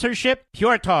sponsorship,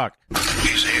 Pure Talk.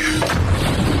 He's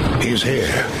here. He's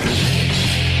here.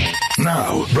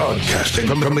 Now, broadcasting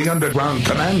from the underground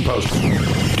command post,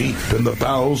 deep in the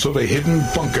bowels of a hidden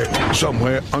bunker,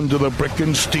 somewhere under the brick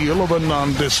and steel of a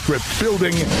nondescript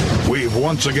building, we've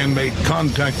once again made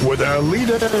contact with our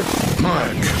leader,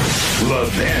 Mark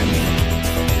Levin.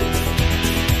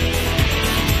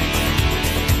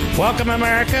 Welcome,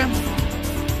 America.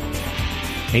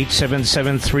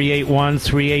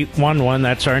 877-381-3811.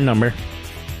 That's our number.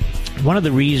 One of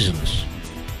the reasons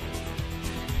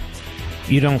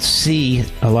you don't see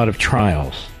a lot of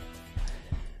trials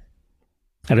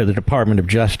out of the Department of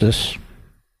Justice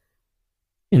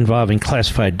involving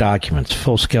classified documents,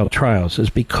 full-scale trials, is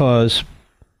because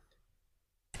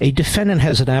a defendant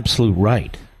has an absolute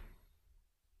right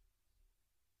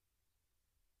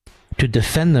to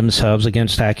defend themselves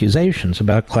against accusations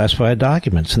about classified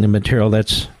documents and the material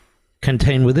that's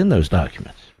contained within those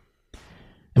documents.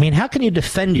 I mean, how can you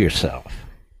defend yourself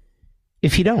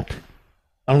if you don't?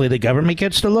 Only the government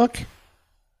gets to look?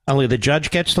 Only the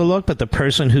judge gets to look, but the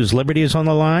person whose liberty is on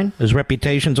the line, whose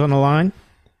reputation's on the line,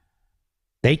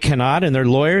 they cannot, and their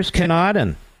lawyers cannot,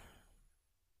 and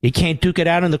you can't duke it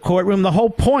out in the courtroom. The whole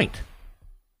point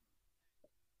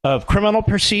of criminal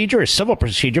procedure or civil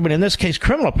procedure, but in this case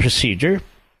criminal procedure,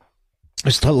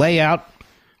 is to lay out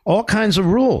all kinds of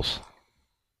rules.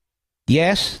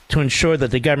 Yes, to ensure that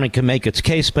the government can make its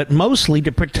case, but mostly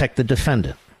to protect the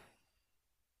defendant.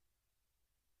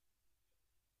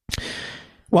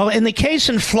 Well, in the case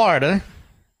in Florida,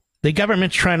 the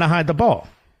government's trying to hide the ball.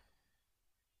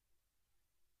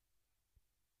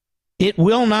 It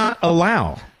will not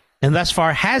allow, and thus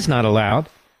far has not allowed,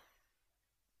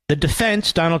 the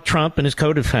defense, Donald Trump and his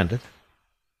co-defendant,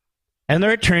 and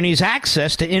their attorneys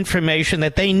access to information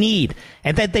that they need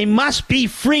and that they must be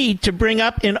free to bring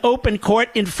up in open court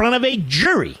in front of a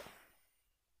jury.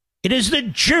 It is the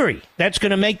jury that's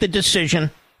going to make the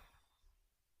decision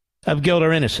of guilt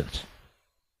or innocence.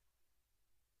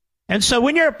 And so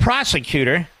when you're a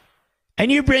prosecutor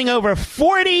and you bring over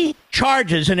 40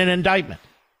 charges in an indictment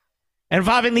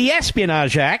involving the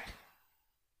Espionage Act,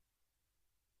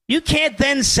 you can't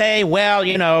then say, well,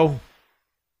 you know,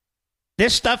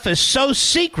 this stuff is so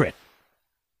secret.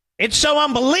 It's so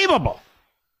unbelievable.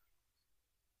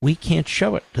 We can't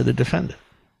show it to the defendant.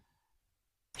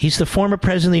 He's the former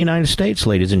president of the United States,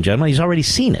 ladies and gentlemen. He's already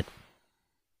seen it.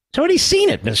 He's already seen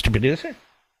it, Mr. Producer.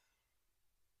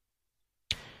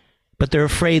 But they're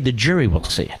afraid the jury will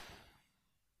see it.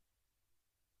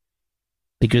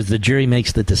 Because the jury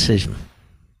makes the decision.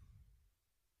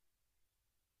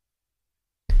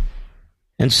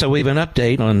 And so we have an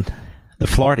update on the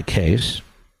Florida case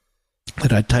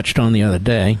that I touched on the other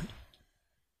day.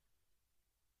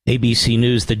 ABC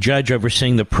News, the judge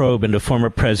overseeing the probe into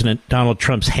former President Donald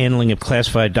Trump's handling of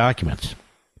classified documents,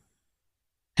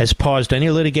 has paused any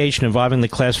litigation involving the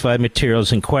classified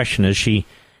materials in question as she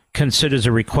considers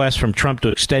a request from Trump to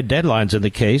extend deadlines in the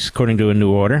case, according to a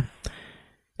new order.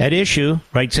 At issue,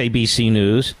 writes ABC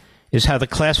News, is how the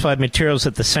classified materials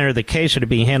at the center of the case are to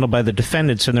be handled by the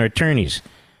defendants and their attorneys,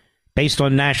 based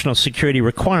on national security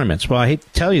requirements. Well, I hate to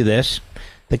tell you this,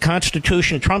 the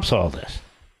Constitution trumps all this.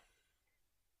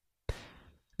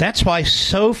 That's why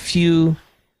so few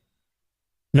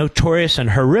notorious and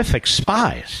horrific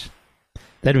spies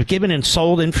that have given and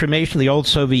sold information to the old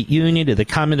Soviet Union, to the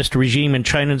communist regime in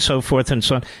China and so forth and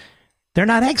so on, they're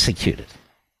not executed.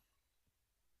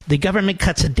 The government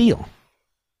cuts a deal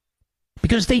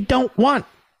because they don't want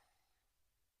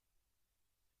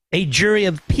a jury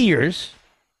of peers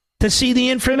to see the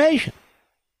information.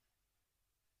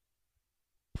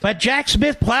 But Jack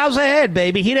Smith plows ahead,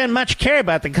 baby. He doesn't much care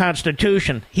about the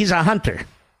Constitution. He's a hunter.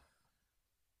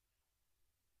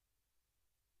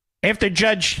 After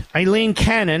Judge Eileen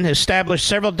Cannon established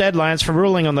several deadlines for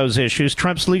ruling on those issues,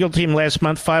 Trump's legal team last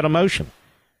month filed a motion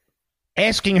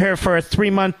asking her for a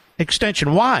 3-month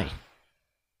extension. Why?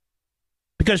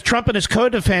 Because Trump and his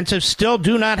co-defensives still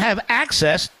do not have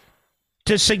access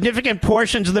to significant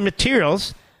portions of the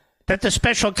materials that the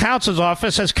special counsel's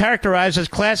office has characterized as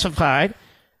classified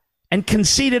and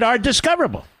conceded are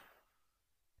discoverable.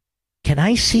 Can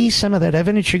I see some of that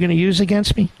evidence you're going to use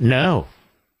against me? No.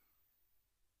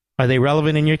 Are they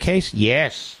relevant in your case?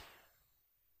 Yes.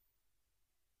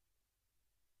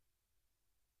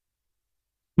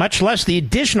 Much less the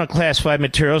additional classified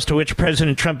materials to which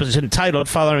President Trump is entitled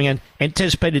following an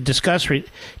anticipated discovery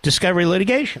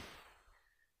litigation.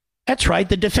 That's right.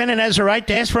 The defendant has a right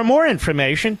to ask for more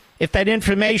information if that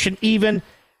information even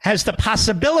has the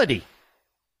possibility,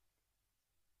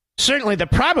 certainly the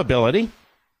probability,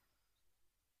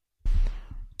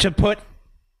 to put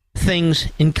things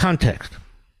in context.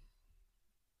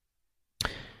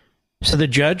 So the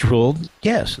judge ruled,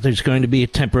 yes, there's going to be a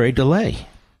temporary delay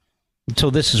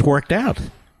until this is worked out.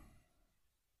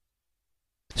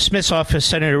 Smith's office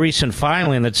said in a recent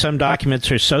filing that some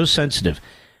documents are so sensitive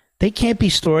they can't be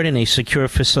stored in a secure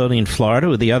facility in Florida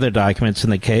with the other documents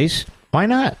in the case. Why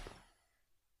not?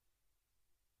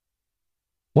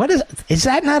 Is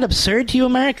that not absurd to you,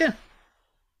 America?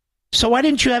 So why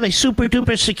didn't you have a super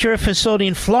duper secure facility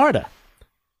in Florida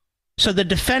so the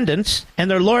defendants and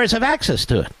their lawyers have access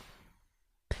to it?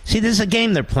 See, this is a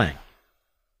game they're playing.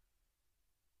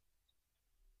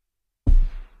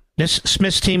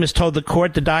 Smith's team has told the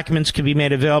court the documents can be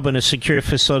made available in a secure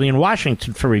facility in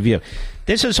Washington for review.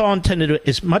 This is all intended to,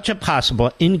 as much as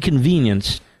possible,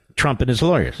 inconvenience Trump and his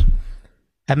lawyers.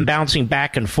 Have them bouncing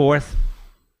back and forth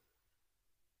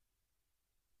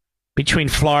between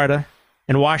Florida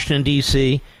and Washington,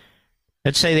 D.C.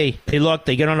 Let's say they look,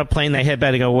 they get on a plane, they head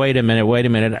back, they go, wait a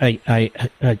minute,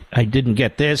 I didn't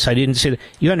get this, I didn't see that.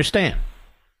 You understand?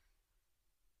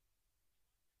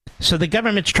 So the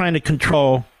government's trying to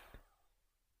control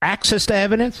access to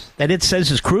evidence that it says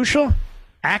is crucial,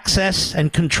 access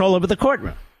and control over the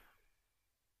courtroom.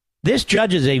 This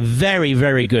judge is a very,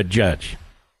 very good judge.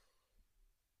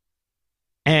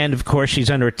 And, of course, she's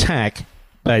under attack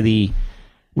by the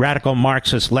radical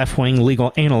Marxist left-wing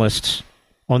legal analysts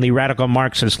on the radical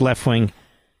Marxist left-wing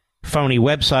phony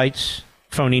websites,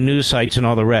 phony news sites, and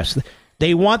all the rest.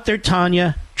 They want their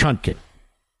Tanya Chutkan.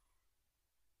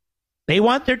 They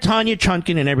want their Tanya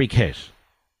Chutkan in every case.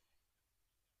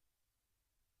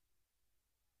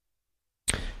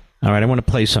 All right, I want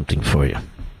to play something for you.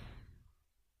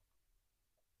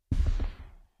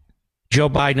 Joe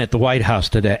Biden at the White House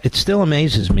today. It still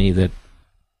amazes me that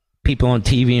people on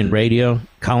TV and radio,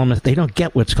 columnists, they don't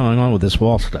get what's going on with this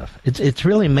wall stuff. It's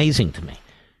really amazing to me.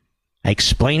 I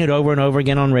explain it over and over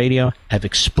again on radio. I've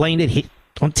explained it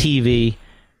on TV.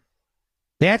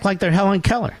 They act like they're Helen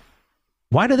Keller.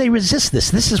 Why do they resist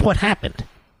this? This is what happened.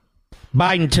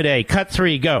 Biden today, cut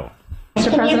 3, go.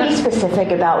 Can you be specific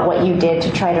about what you did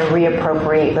to try to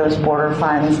reappropriate those border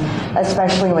funds,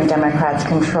 especially when Democrats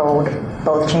controlled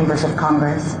both chambers of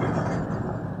Congress?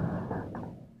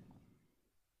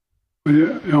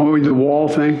 The wall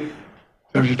thing? Is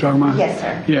that what you're talking about? Yes,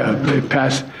 sir. Yeah, they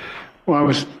passed. Well, I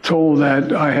was told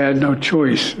that I had no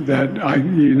choice, that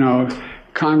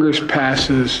Congress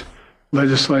passes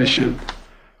legislation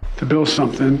to build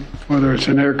something, whether it's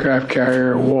an aircraft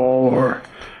carrier, a wall, or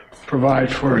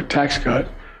provide for a tax cut.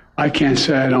 I can't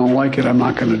say I don't like it, I'm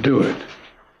not going to do it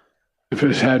if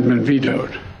it hadn't been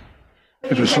vetoed,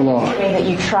 if it's a law. That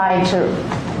you tried to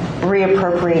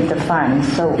reappropriate the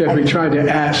funds. So yeah, we tried to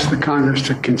ask the Congress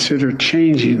to consider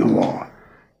changing the law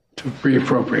to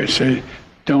reappropriate. Say,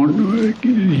 don't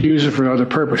use it for other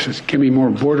purposes. Give me more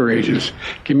border agents.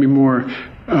 Give me more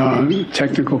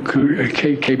technical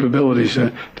capabilities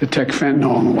to detect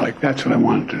fentanyl and the like. That's what I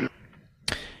wanted to do.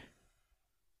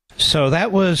 So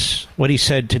that was what he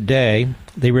said today.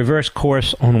 They reversed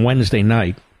course on Wednesday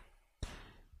night.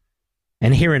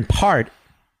 And here in part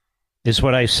is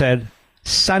what I said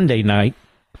Sunday night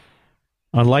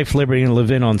on Life, Liberty, and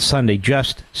Levin on Sunday,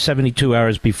 just 72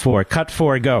 hours before. Cut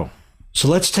 4, go. So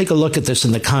let's take a look at this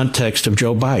in the context of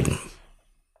Joe Biden.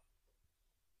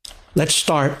 Let's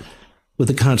start with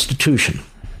the Constitution.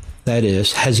 That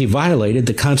is, has he violated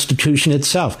the Constitution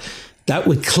itself? That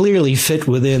would clearly fit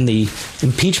within the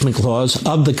impeachment clause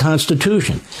of the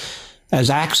Constitution as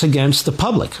acts against the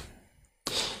public.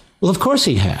 Well, of course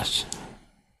he has.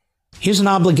 He has an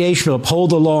obligation to uphold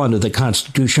the law under the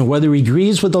Constitution, whether he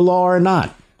agrees with the law or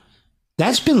not.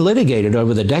 That's been litigated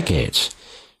over the decades.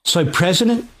 So a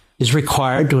president is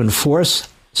required to enforce,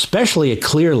 especially a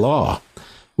clear law,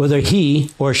 whether he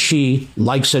or she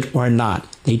likes it or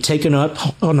not. They take an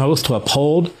oath to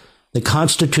uphold the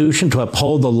Constitution, to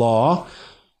uphold the law.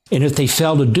 And if they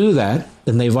fail to do that,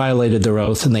 then they violated their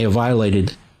oath and they have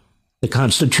violated the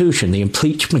Constitution. The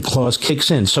impeachment clause kicks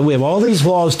in. So we have all these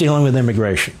laws dealing with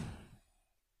immigration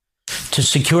to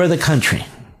secure the country,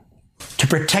 to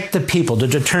protect the people, to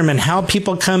determine how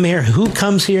people come here, who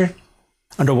comes here,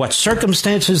 under what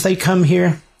circumstances they come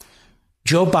here.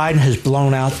 Joe Biden has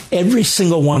blown out every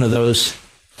single one of those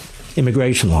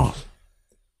immigration laws.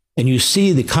 And you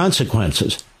see the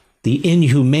consequences, the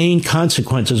inhumane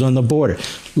consequences on the border.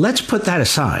 Let's put that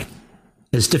aside,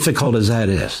 as difficult as that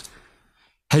is.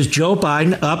 Has Joe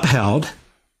Biden upheld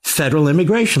federal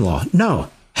immigration law? No.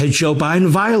 Has Joe Biden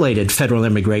violated federal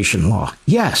immigration law?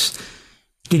 Yes.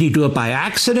 Did he do it by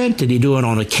accident? Did he do it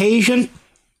on occasion?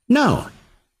 No.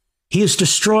 He has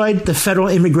destroyed the federal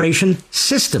immigration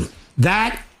system.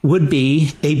 That would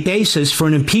be a basis for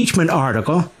an impeachment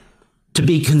article to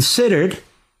be considered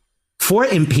for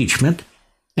impeachment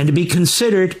and to be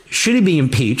considered, should he be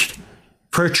impeached,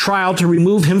 for a trial to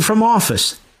remove him from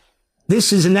office.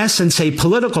 This is in essence a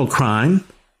political crime,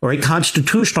 or a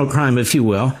constitutional crime, if you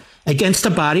will, against a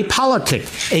body politic.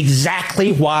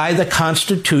 Exactly why the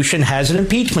Constitution has an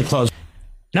impeachment clause.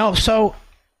 No, so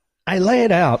I lay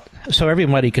it out so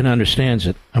everybody can understand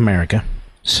it, America.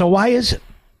 So why is it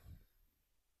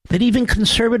that even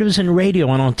conservatives in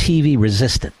radio and on TV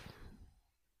resist it?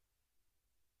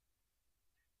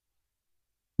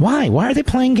 Why? Why are they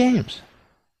playing games?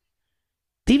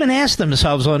 They even ask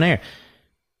themselves on air,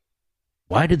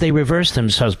 why did they reverse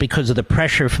themselves? Because of the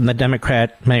pressure from the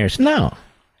Democrat mayors? No.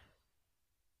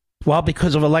 Well,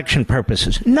 because of election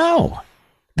purposes? No.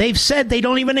 They've said they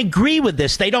don't even agree with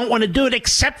this. They don't want to do it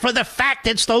except for the fact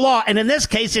it's the law. And in this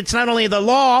case, it's not only the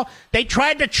law, they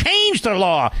tried to change the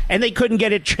law, and they couldn't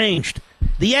get it changed.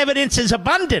 The evidence is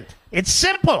abundant. It's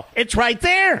simple. It's right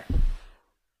there.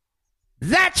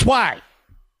 That's why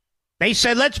they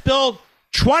said, let's build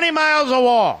 20 miles of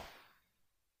wall.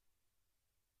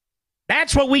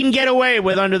 That's what we can get away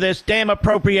with under this damn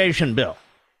appropriation bill.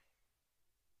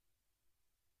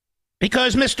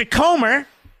 Because Mr. Comer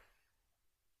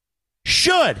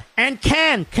should and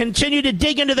can continue to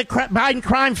dig into the Biden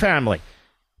crime family.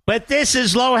 But this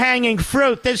is low-hanging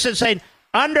fruit. This is an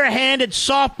underhanded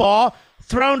softball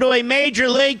thrown to a Major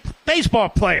League Baseball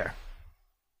player.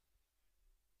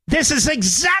 This is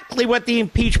exactly what the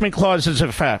impeachment clause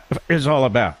is all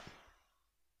about.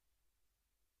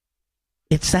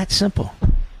 It's that simple.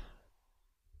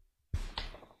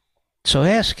 So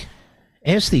ask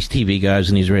these TV guys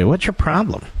and these radio, what's your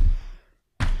problem?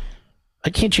 Why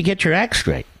can't you get your act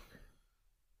straight?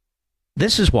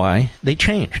 This is why they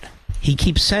changed. He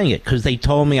keeps saying it because they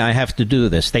told me I have to do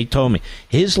this. They told me.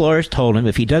 His lawyers told him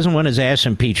if he doesn't want his ass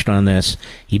impeached on this,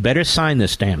 he better sign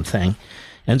this damn thing.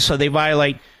 And so they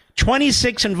violate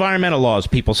 26 environmental laws,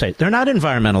 people say. They're not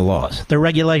environmental laws. They're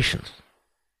regulations.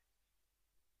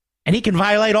 And he can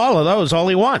violate all of those all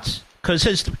he wants because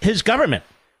his government,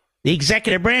 the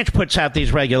executive branch, puts out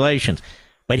these regulations.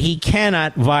 But he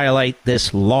cannot violate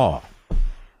this law.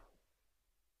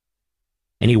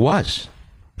 And he was.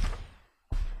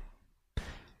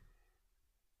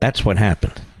 That's what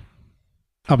happened.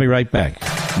 I'll be right back.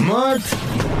 Mark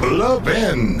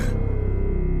Levin.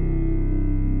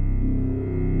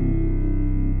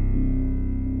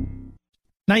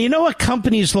 Now, you know what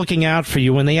company's looking out for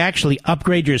you when they actually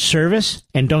upgrade your service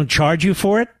and don't charge you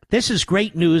for it? This is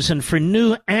great news, and for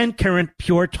new and current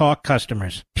Pure Talk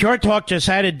customers. Pure Talk just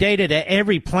added data to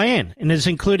every plan and is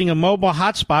including a mobile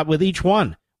hotspot with each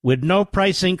one, with no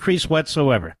price increase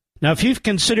whatsoever. Now, if you've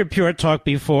considered Pure Talk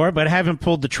before but haven't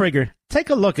pulled the trigger, take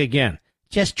a look again.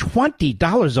 Just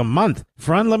 $20 a month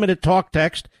for unlimited talk,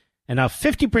 text, and now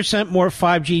 50% more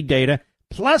 5G data,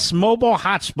 plus mobile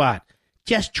hotspot.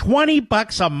 Just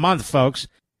 $20 a month, folks.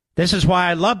 This is why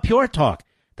I love Pure Talk,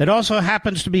 that also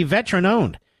happens to be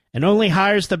veteran-owned and only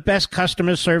hires the best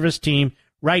customer service team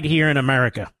right here in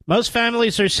America. Most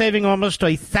families are saving almost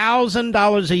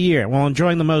 $1,000 a year while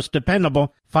enjoying the most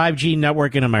dependable 5G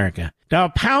network in America. Dial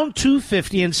pound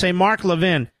 250 and say Mark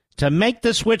Levin to make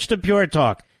the switch to Pure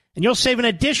Talk, and you'll save an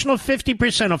additional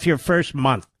 50% off your first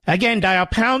month. Again, dial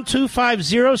pound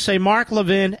 250, say Mark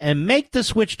Levin, and make the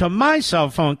switch to my cell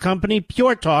phone company,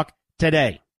 Pure Talk,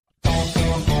 today.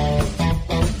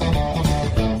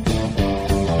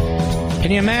 Can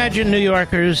you imagine, New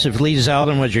Yorkers, if Lee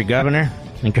Zeldin was your governor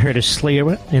and Curtis Lee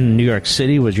in New York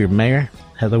City was your mayor,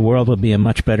 how the world would be a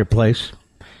much better place?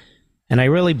 And I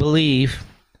really believe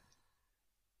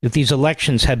if these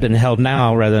elections had been held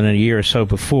now rather than a year or so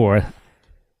before,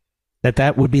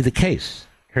 that would be the case.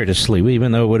 Curtis Lee,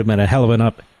 even though it would have been a hell of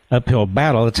an uphill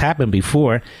battle. It's happened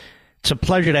before. It's a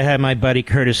pleasure to have my buddy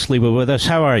Curtis Lee with us.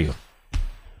 How are you?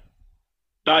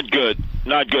 Not good,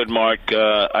 Mark.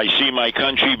 I see my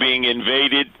country being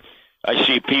invaded. I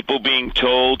see people being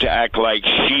told to act like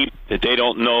sheep, that they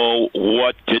don't know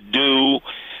what to do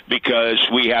because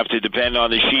we have to depend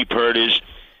on the sheep herders.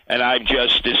 And I've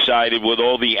just decided, with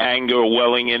all the anger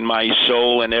welling in my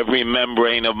soul and every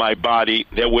membrane of my body,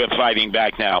 that we're fighting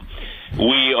back now.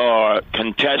 We are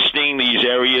contesting these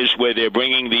areas where they're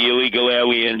bringing the illegal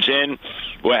aliens in.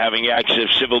 We're having acts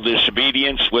of civil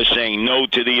disobedience. We're saying no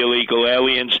to the illegal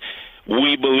aliens.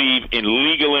 We believe in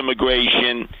legal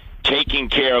immigration, taking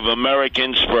care of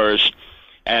Americans first.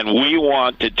 And we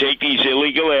want to take these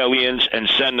illegal aliens and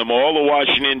send them all to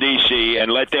Washington, D.C.,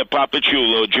 and let their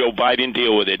papachulo, Joe Biden,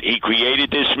 deal with it. He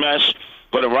created this mess,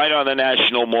 put it right on the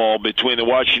National Mall between the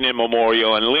Washington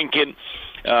Memorial and Lincoln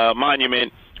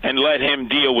Monument, and let him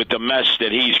deal with the mess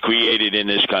that he's created in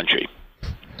this country.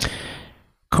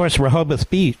 Of course, Rehoboth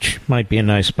Beach might be a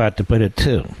nice spot to put it,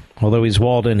 too. Although he's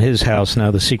walled in his house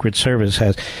now, the Secret Service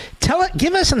has.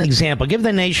 Give us an example. Give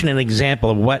the nation an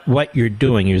example of what you're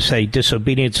doing. You say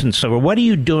disobedience and so forth. What are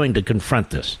you doing to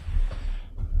confront this?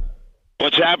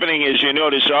 What's happening is, you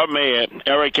notice our mayor,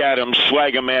 Eric Adams,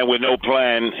 swagger man with no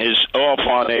plan, is off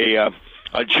on a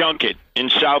junket in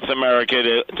South America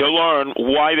to learn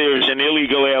why there's an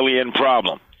illegal alien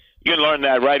problem. You can learn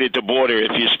that right at the border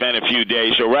if you spend a few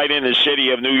days, or right in the city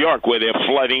of New York where they're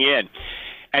flooding in.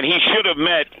 And he should have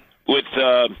met with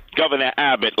Governor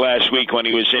Abbott last week when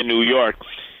he was in New York.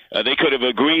 They could have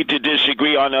agreed to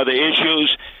disagree on other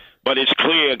issues, but it's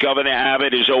clear Governor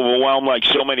Abbott is overwhelmed like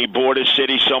so many border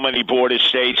cities, so many border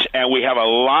states, and we have a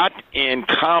lot in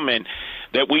common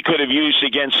that we could have used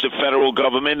against the federal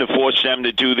government to force them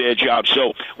to do their job.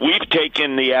 So we've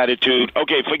taken the attitude,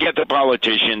 okay, forget the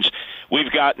politicians.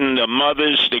 We've gotten the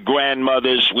mothers, the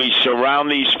grandmothers. We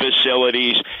surround these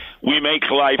facilities. We make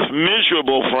life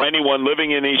miserable for anyone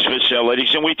living in these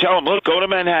facilities, and we tell them, look, go to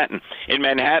Manhattan. In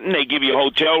Manhattan, they give you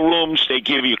hotel rooms, they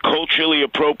give you culturally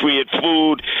appropriate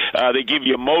food, they give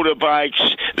you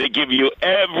motorbikes, they give you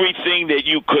everything that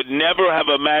you could never have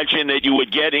imagined that you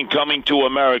would get in coming to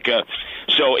America.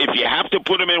 So if you have to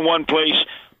put them in one place,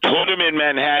 put them in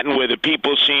Manhattan where the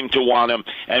people seem to want them,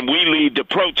 and we lead the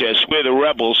protests. We're the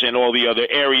rebels in all the other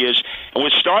areas, and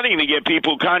we're starting to get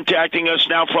people contacting us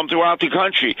now from throughout the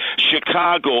country.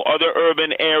 Chicago, other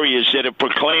urban areas that have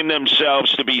proclaimed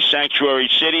themselves to be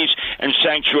sanctuary cities and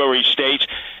sanctuary states.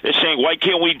 They're saying, why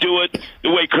can't we do it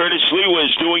the way Curtis Lewa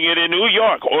is doing it in New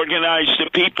York? Organize the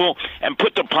people and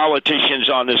put the politicians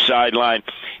on the sideline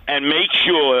and make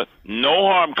sure no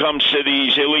harm comes to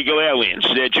these illegal aliens.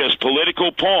 They're just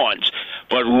political pawns,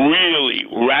 but really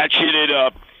ratchet it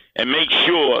up and make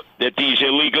sure that these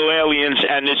illegal aliens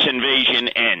and this invasion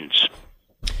ends.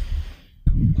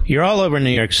 You're all over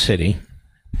New York City,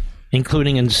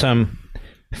 including in some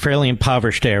fairly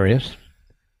impoverished areas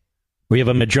where you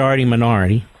have a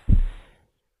majority-minority.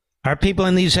 Are people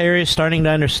in these areas starting to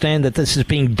understand that this is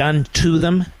being done to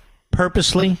them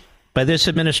purposely by this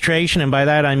administration? And by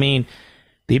that, I mean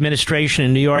the administration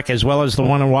in New York as well as the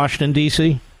one in Washington,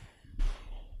 D.C.?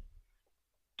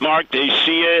 Mark, they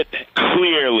see it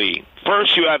clearly.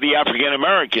 First, you have the African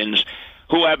Americans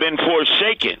who have been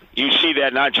forsaken. You see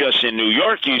that not just in New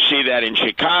York, you see that in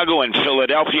Chicago and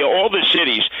Philadelphia, all the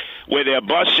cities where they're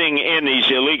busing in these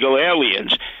illegal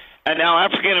aliens. And now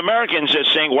African Americans are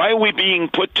saying, why are we being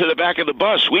put to the back of the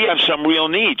bus? We have some real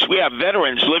needs. We have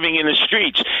veterans living in the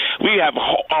streets. We have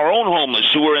our own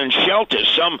homeless who are in shelters.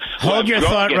 Some hold your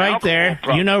thought right there.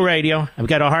 Problems. You know radio. I've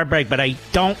got a hard break, but I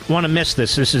don't want to miss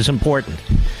this. This is important.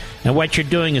 And what you're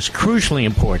doing is crucially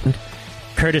important.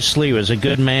 Curtis Lee is a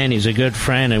good man. He's a good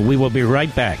friend, and we will be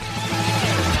right back.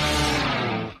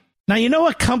 Now, you know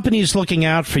a company's looking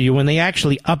out for you when they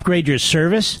actually upgrade your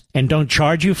service and don't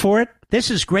charge you for it? This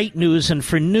is great news, and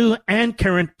for new and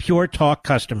current Pure Talk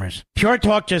customers. Pure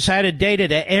Talk just added data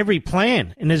to every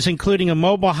plan and is including a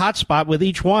mobile hotspot with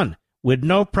each one, with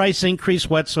no price increase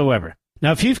whatsoever.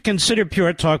 Now, if you've considered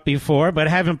Pure Talk before but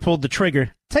haven't pulled the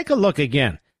trigger, take a look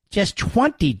again. Just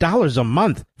 $20 a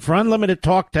month for unlimited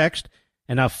talk, text,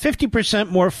 and now 50%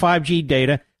 more 5G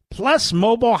data, plus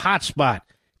mobile hotspot.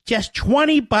 Just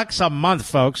 $20 a month,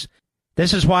 folks.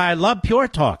 This is why I love Pure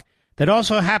Talk, that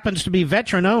also happens to be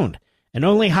veteran-owned and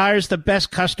only hires the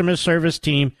best customer service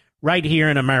team right here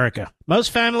in America.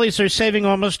 Most families are saving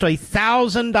almost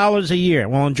 $1,000 a year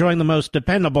while enjoying the most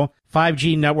dependable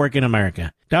 5G network in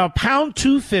America. Dial pound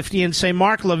 250 and say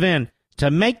Mark Levin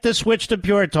to make the switch to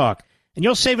Pure Talk, and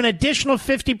you'll save an additional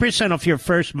 50% off your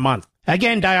first month.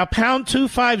 Again, dial pound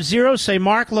 250, say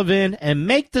Mark Levin, and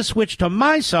make the switch to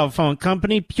my cell phone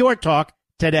company, Pure Talk,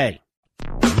 today.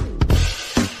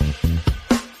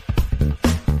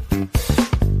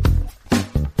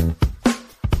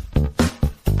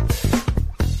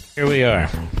 Here we are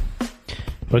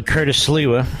with Curtis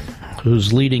Lewa,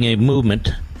 who's leading a movement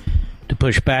to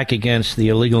push back against the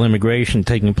illegal immigration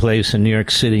taking place in New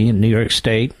York City and New York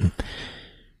State,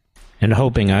 and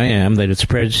hoping I am that it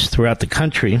spreads throughout the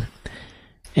country.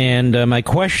 And my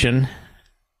question,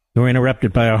 we were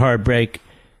interrupted by a hard break,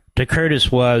 to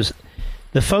Curtis was,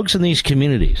 the folks in these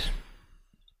communities,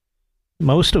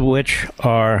 most of which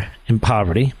are in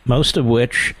poverty, most of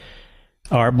which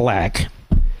are black,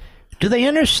 do they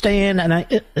understand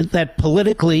that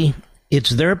politically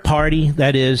it's their party,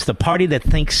 that is, the party that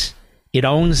thinks it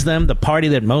owns them, the party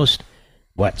that most,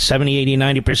 70, 80,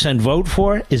 90% vote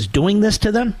for, is doing this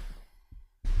to them?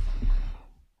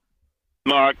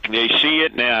 Mark, they see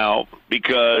it now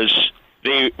because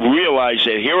they realize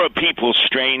that here are people,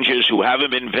 strangers, who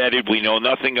haven't been vetted. We know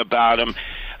nothing about them.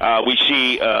 We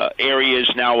see areas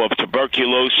now of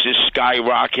tuberculosis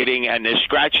skyrocketing, and they're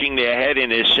scratching their head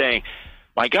and they're saying,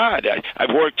 my God,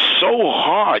 I've worked so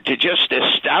hard to just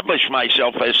establish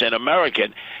myself as an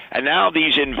American, and now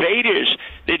these invaders,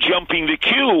 they're jumping the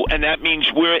queue, and that means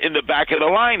we're in the back of the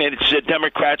line, and it's the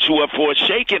Democrats who have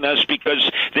forsaken us because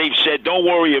they've said, don't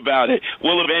worry about it,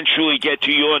 we'll eventually get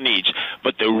to your needs.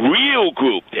 But the real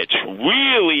group that's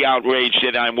really outraged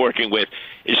that I'm working with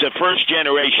is the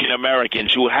first-generation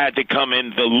Americans who had to come in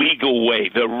the legal way,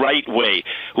 the right way,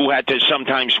 who had to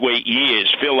sometimes wait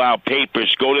years, fill out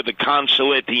papers, go to the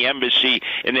consulate, the embassy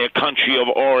in their country of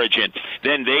origin.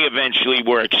 Then they eventually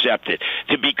were accepted.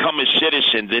 To become a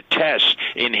citizen, the test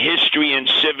in history and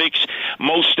civics,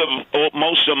 most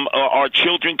of our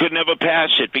children could never pass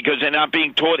it because they're not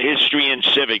being taught history and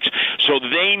civics. So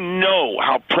they know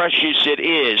how precious it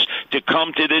is to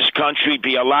come to this country,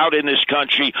 be allowed in this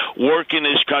country, work in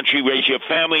this country, raise your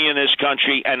family in this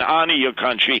country, and honor your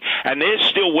country. And they're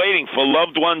still waiting for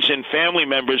loved ones and family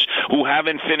members who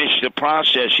haven't finished the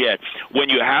process yet. When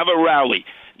you have a rally,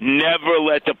 never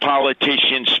let the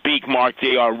politicians speak, Mark.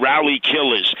 They are rally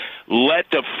killers. Let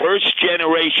the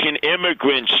first-generation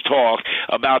immigrants talk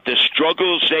about the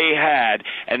struggles they had,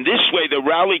 and this way the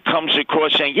rally comes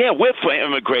across saying, yeah, we're for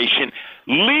immigration,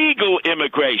 legal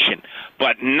immigration,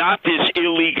 but not this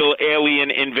illegal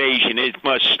alien invasion. It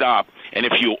must stop. And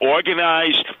if you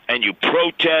organize and you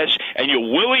protest and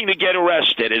you're willing to get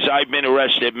arrested, as I've been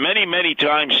arrested many, many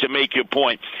times to make your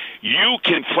point, you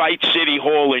can fight City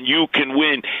Hall and you can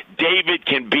win. David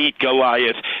can beat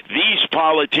Goliath. These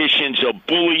politicians are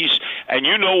bullies. And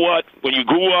you know what? When you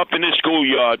grew up in the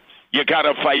schoolyard, you got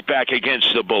to fight back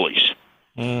against the bullies.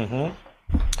 Mm-hmm.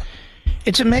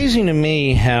 It's amazing to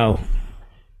me how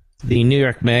the New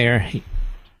York mayor,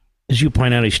 as you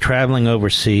point out, he's traveling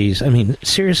overseas. I mean,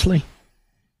 seriously?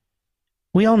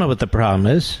 We all know what the problem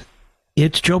is.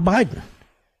 It's Joe Biden.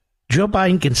 Joe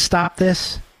Biden can stop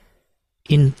this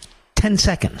in 10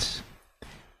 seconds.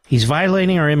 He's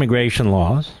violating our immigration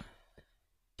laws.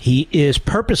 He is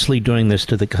purposely doing this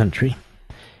to the country.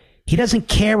 He doesn't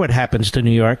care what happens to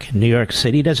New York, New York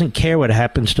City. He doesn't care what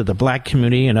happens to the black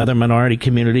community and other minority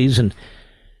communities and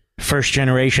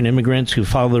first-generation immigrants who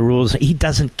follow the rules. He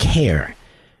doesn't care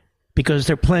because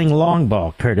they're playing long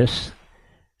ball, Curtis.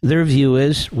 Their view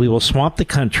is we will swamp the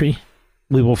country.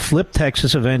 We will flip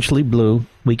Texas eventually blue.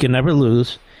 We can never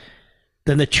lose.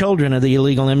 Then the children of the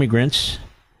illegal immigrants,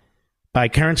 by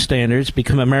current standards,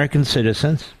 become American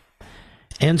citizens.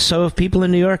 And so if people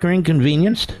in New York are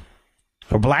inconvenienced,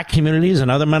 or black communities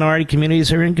and other minority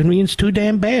communities are inconvenienced, too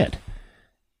damn bad.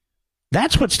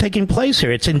 That's what's taking place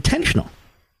here. It's intentional.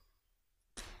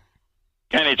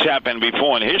 And it's happened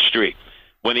before in history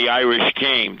when the Irish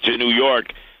came to New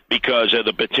York because of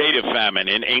the potato famine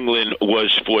and England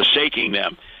was forsaking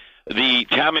them. The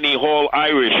Tammany Hall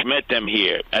Irish met them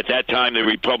here. At that time, the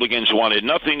Republicans wanted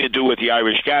nothing to do with the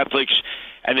Irish Catholics,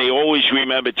 and they always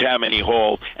remember Tammany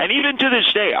Hall. And even to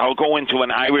this day, I'll go into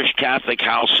an Irish Catholic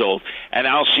household, and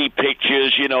I'll see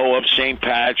pictures, of St.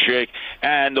 Patrick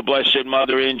and the Blessed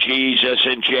Mother and Jesus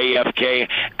and JFK,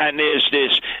 and there's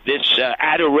this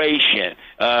adoration.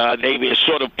 They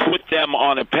sort of put them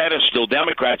on a pedestal,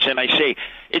 Democrats, and I say,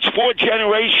 it's 4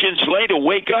 generations later.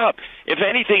 Wake up. If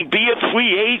anything, be a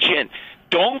free agent.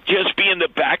 Don't just be in the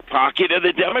back pocket of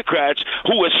the Democrats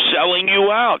who are selling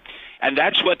you out. And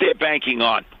that's what they're banking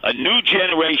on. A new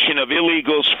generation of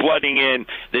illegals flooding in.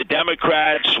 The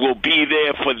Democrats will be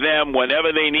there for them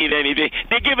whenever they need anything.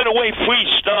 They're giving away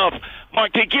free stuff.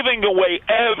 Mark, they're giving away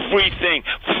everything.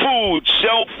 Food,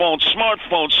 cell phones,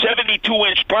 smartphones,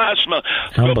 72-inch plasma,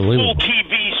 the full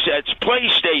TV sets,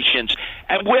 PlayStations,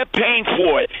 and we're paying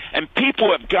for it. And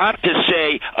people have got to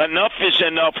say, enough is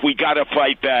enough. We got to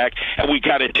fight back, and we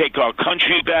got to take our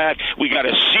country back. We got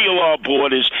to seal our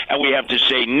borders, and we have to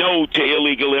say no to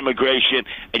illegal immigration.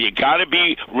 And you got to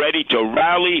be ready to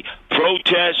rally,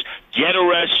 protest, get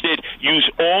arrested, use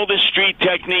all the street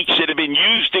techniques that have been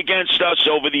used against us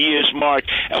over the years, Mark,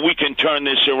 and we can turn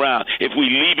this around if we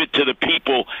leave it to the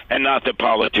people and not the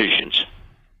politicians.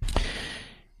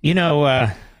 You know,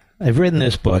 I've written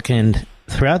this book, and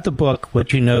throughout the book,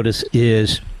 what you notice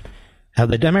is how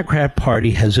the Democrat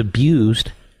Party has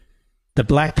abused the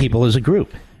black people as a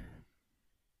group.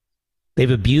 They've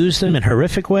abused them in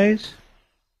horrific ways.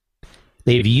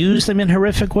 They've used them in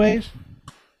horrific ways.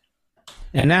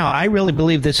 And now I really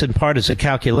believe this in part is a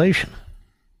calculation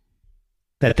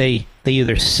that they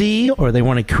either see or they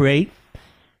want to create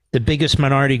the biggest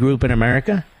minority group in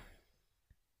America.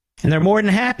 And they're more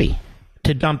than happy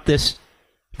to dump this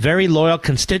very loyal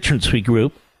constituency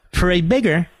group for a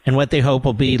bigger and what they hope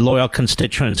will be loyal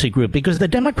constituency group, because the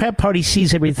Democrat Party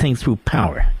sees everything through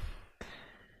power.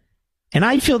 And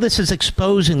I feel this is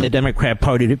exposing the Democrat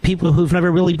Party to people who've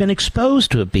never really been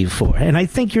exposed to it before. And I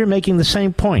think you're making the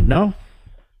same point, no?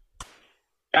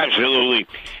 Absolutely.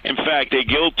 In fact, they're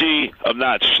guilty of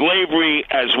not slavery,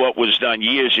 as what was done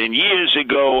years and years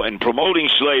ago, and promoting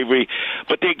slavery,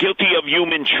 but they're guilty of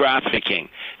human trafficking.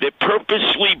 They're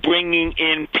purposely bringing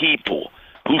in people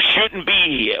who shouldn't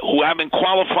be here, who haven't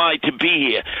qualified to be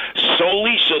here,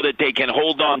 solely so that they can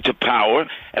hold on to power.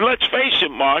 And let's face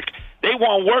it, Mark, they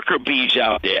want worker bees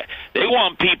out there. They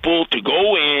want people to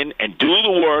go in and do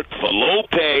the work for low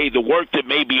pay, the work that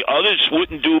maybe others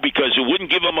wouldn't do because it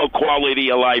wouldn't give them a quality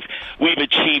of life. We've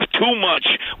achieved too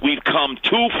much. We've come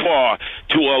too far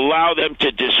to allow them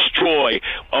to destroy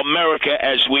America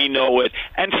as we know it.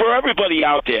 And for everybody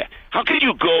out there, how can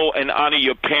you go and honor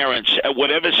your parents at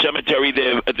whatever cemetery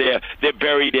they're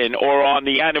buried in, or on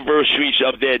the anniversaries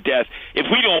of their death, if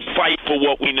we don't fight for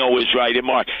what we know is right? And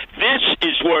Mark, this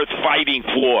is worth fighting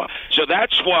for. So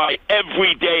that's why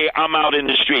every day I'm out in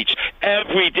the streets.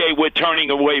 Every day we're turning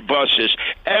away buses.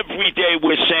 Every day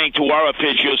we're saying to our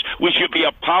officials we should be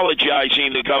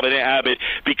apologizing to Governor Abbott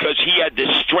because he had the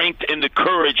strength and the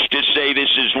courage to say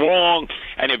this is wrong.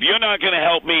 And if you're not going to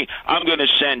help me, I'm going to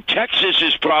send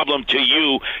Texas's problem to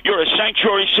you. You're a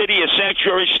sanctuary city, a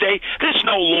sanctuary state. There's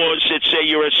no laws that say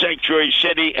you're a sanctuary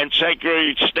city and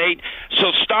sanctuary state.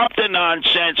 So stop the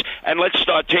nonsense and let's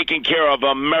start taking care of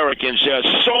Americans. There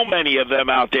are so many of them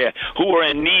out there who are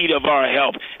in need of our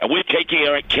help, and we're taking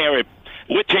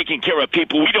care of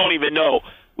people we don't even know.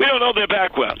 We don't know their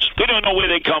backgrounds. We don't know where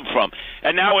they come from.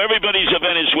 And now everybody's a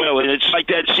Venezuelan. It's like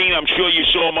that scene I'm sure you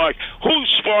saw, Mark. Who's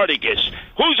Spartacus?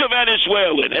 Who's a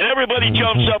Venezuelan? And everybody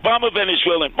jumps up, I'm a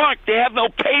Venezuelan. Mark, they have no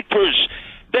papers.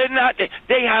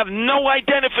 They have no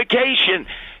identification.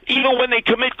 Even when they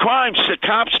commit crimes, the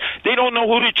cops, they don't know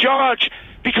who to charge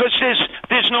because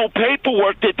there's no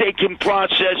paperwork that they can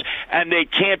process, and they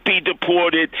can't be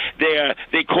deported.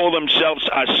 They call themselves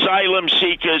asylum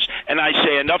seekers, and I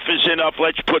say enough is enough.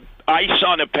 Let's put ICE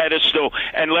on a pedestal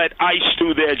and let ICE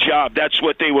do their job. That's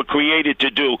what they were created to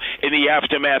do in the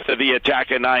aftermath of the attack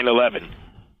of 9/11.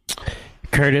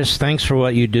 Curtis, thanks for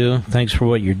what you do. Thanks for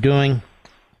what you're doing.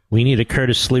 We need a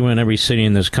Curtis Sliwa in every city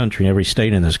in this country, every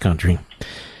state in this country.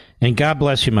 And God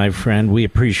bless you, my friend. We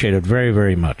appreciate it very,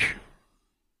 very much.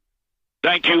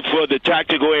 Thank you for the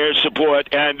tactical air support,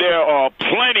 and there are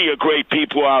plenty of great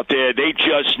people out there. They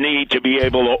just need to be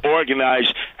able to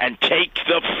organize and take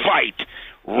the fight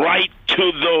right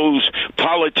to those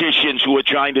politicians who are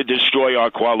trying to destroy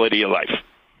our quality of life.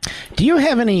 Do you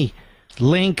have any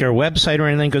link or website or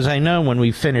anything? Because I know when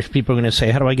we finish, people are going to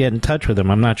say, how do I get in touch with them?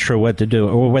 I'm not sure what to do.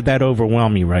 Or would that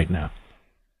overwhelm you right now?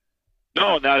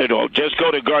 No, not at all. Just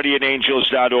go to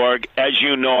guardianangels.org. As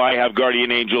you know, I have guardian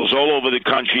angels all over the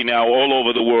country now, all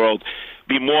over the world.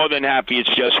 Be more than happy.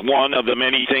 It's just one of the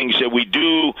many things that we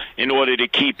do in order to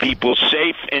keep people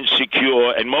safe and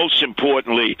secure, and most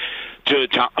importantly,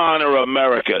 to honor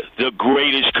America, the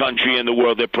greatest country in the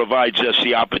world that provides us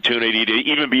the opportunity to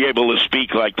even be able to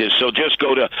speak like this. So just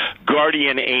go to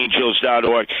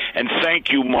guardianangels.org. And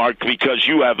thank you, Mark, because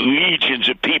you have legions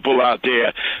of people out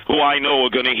there who I know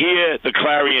are going to hear the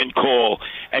clarion call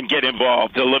and get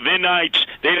involved. The Levinites,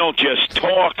 they don't just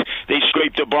talk. They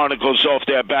scrape the barnacles off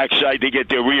their backside. They get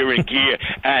their rear in gear,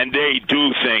 and they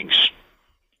do things.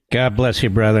 God bless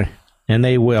you, brother. And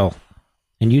they will.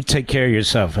 And you take care of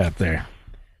yourself out there.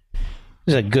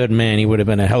 He's a good man. He would have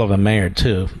been a hell of a mayor,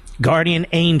 too.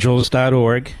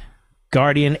 GuardianAngels.org.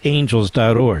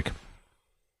 GuardianAngels.org.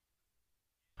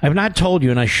 I've not told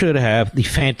you, and I should have, the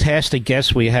fantastic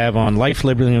guests we have on Life,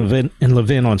 Liberty, and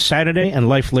Levin on Saturday and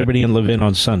Life, Liberty, and Levin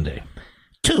on Sunday.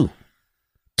 Two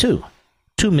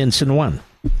mints in one.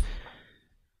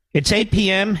 It's 8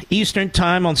 p.m. Eastern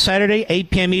Time on Saturday, 8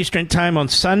 p.m. Eastern Time on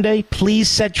Sunday. Please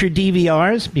set your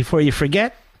DVRs before you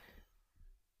forget.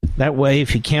 That way,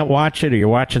 if you can't watch it or you're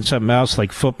watching something else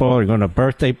like football or going to a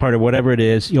birthday party or whatever it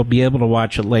is, you'll be able to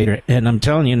watch it later. And I'm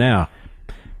telling you now,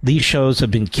 these shows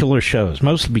have been killer shows,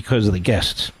 mostly because of the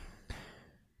guests.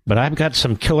 But I've got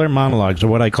some killer monologues, or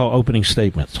what I call opening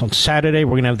statements. On Saturday,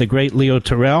 we're going to have the great Leo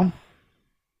Terrell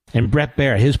and Brett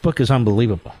Baer. His book is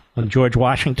unbelievable on George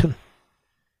Washington.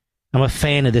 I'm a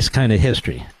fan of this kind of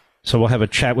history. So we'll have a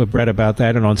chat with Brett about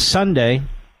that. And on Sunday,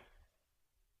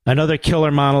 another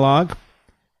killer monologue.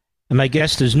 And my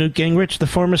guest is Newt Gingrich, the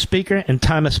former speaker, and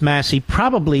Thomas Massie,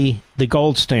 probably the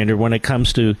gold standard when it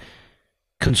comes to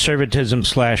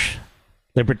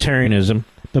conservatism/libertarianism,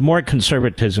 but more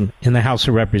conservatism in the House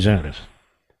of Representatives.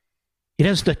 He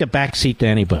doesn't take a backseat to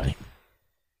anybody.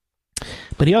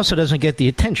 But he also doesn't get the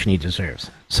attention he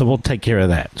deserves. So we'll take care of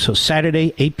that. So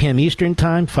Saturday, 8 p.m. Eastern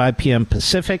Time, 5 p.m.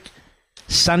 Pacific.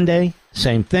 Sunday,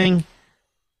 same thing.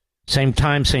 Same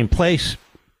time, same place.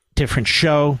 Different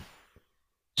show.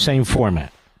 Same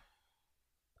format.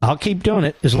 I'll keep doing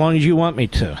it as long as you want me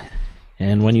to.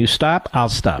 And when you stop, I'll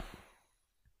stop.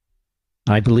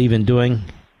 I believe in doing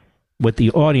what the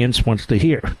audience wants to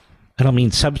hear. I don't mean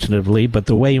substantively, but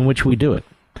the way in which we do it.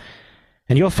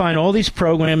 And you'll find all these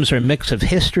programs are a mix of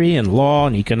history and law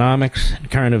and economics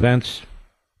and current events.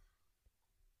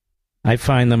 I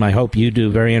find them, I hope you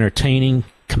do, very entertaining,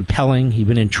 compelling,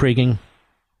 even intriguing.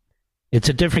 It's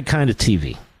a different kind of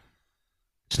TV.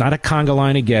 It's not a conga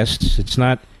line of guests. It's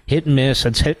not hit and miss.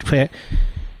 It's a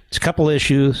couple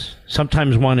issues,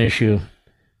 sometimes one issue,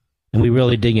 and we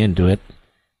really dig into it.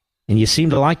 And you seem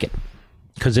to like it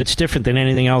because it's different than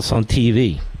anything else on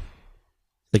TV.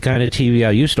 The kind of TV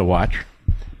I used to watch,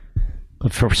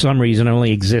 but for some reason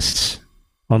only exists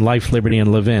on Life, Liberty,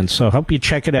 and Levin. So I hope you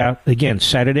check it out. Again,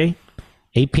 Saturday,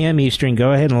 8 p.m. Eastern.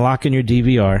 Go ahead and lock in your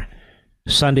DVR.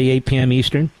 Sunday, 8 p.m.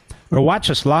 Eastern. Or watch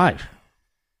us live.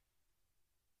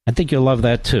 I think you'll love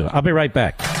that, too. I'll be right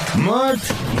back. Mark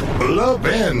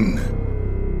Levin.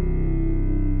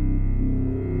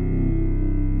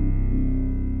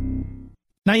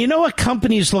 Now, you know a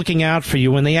company's looking out for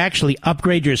you when they actually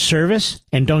upgrade your service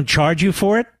and don't charge you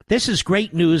for it? This is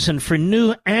great news, and for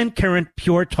new and current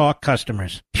Pure Talk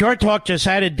customers. Pure Talk just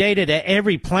added data to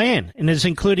every plan and is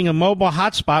including a mobile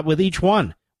hotspot with each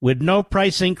one, with no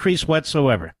price increase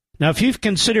whatsoever. Now, if you've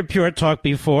considered Pure Talk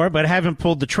before but haven't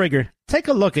pulled the trigger, take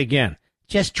a look again.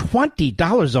 Just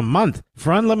 $20 a month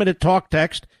for unlimited talk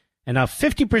text and now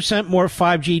 50% more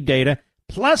 5G data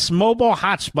plus mobile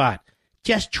hotspot.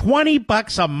 Just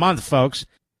 $20 a month, folks.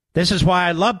 This is why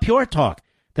I love Pure Talk,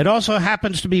 that also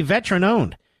happens to be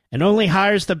veteran-owned and only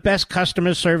hires the best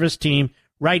customer service team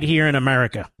right here in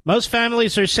America. Most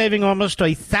families are saving almost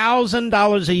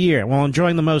 $1,000 a year while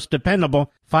enjoying the most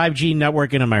dependable 5G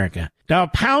network in America. Dial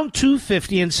pound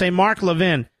 250 and say Mark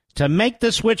Levin to make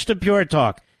the switch to Pure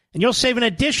Talk, and you'll save an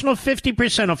additional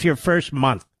 50% off your first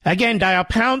month. Again, dial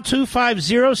pound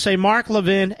 250, say Mark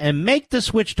Levin, and make the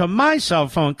switch to my cell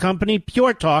phone company,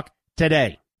 Pure Talk,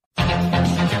 today.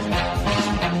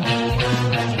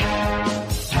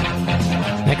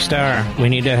 Next hour, we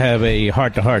need to have a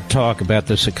heart-to-heart talk about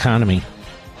this economy.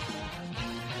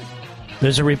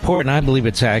 There's a report, and I believe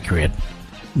it's accurate.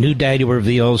 New data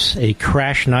reveals a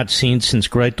crash not seen since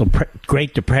Great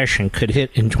Depression could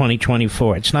hit in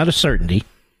 2024. It's not a certainty,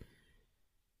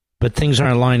 but things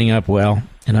aren't lining up well,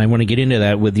 and I want to get into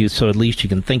that with you so at least you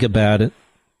can think about it,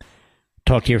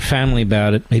 talk to your family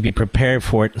about it, maybe prepare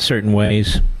for it in certain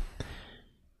ways.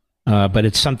 But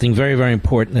it's something very, very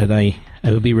important that I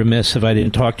would be remiss if I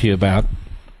didn't talk to you about.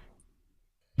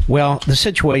 Well, the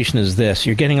situation is this.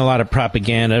 You're getting a lot of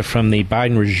propaganda from the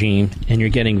Biden regime, and you're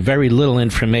getting very little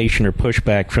information or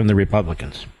pushback from the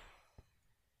Republicans.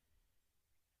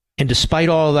 And despite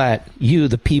all that, you,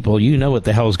 the people, you know what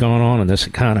the hell's going on in this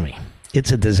economy.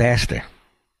 It's a disaster.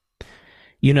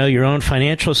 You know your own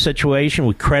financial situation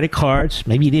with credit cards.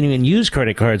 Maybe you didn't even use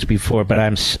credit cards before, but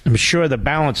I'm sure the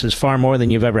balance is far more than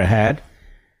you've ever had.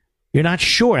 You're not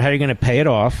sure how you're going to pay it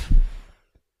off.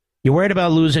 You're worried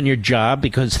about losing your job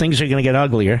because things are going to get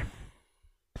uglier.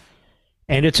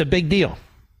 And it's a big deal.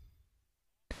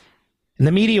 And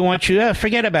the media wants you to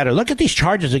forget about it. Look at these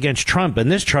charges against Trump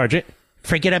and this charge.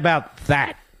 Forget about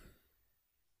that.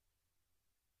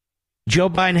 Joe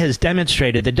Biden has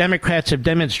demonstrated, the Democrats have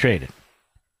demonstrated,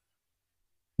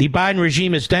 the Biden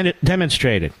regime has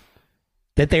demonstrated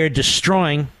that they are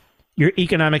destroying your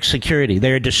economic security.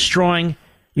 They are destroying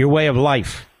your way of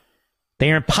life.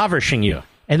 They are impoverishing you,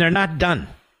 and they're not done.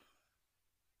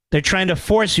 They're trying to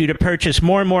force you to purchase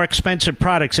more and more expensive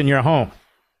products in your home.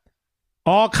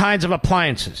 All kinds of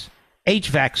appliances,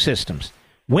 HVAC systems,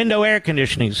 window air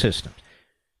conditioning systems.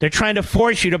 They're trying to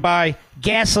force you to buy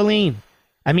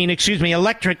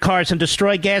electric cars and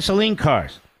destroy gasoline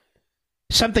cars.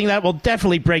 Something that will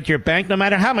definitely break your bank no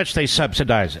matter how much they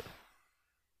subsidize it.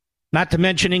 Not to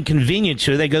mention inconvenience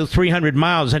you. They go 300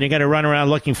 miles and you got to run around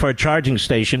looking for a charging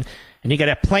station and you got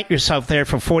to plant yourself there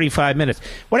for 45 minutes.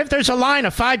 What if there's a line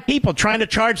of 5 people trying to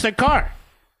charge their car?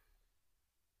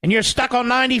 And you're stuck on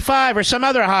 95 or some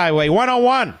other highway,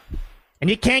 101, and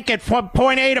you can't get from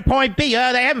point A to point B.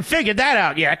 They haven't figured that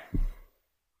out yet.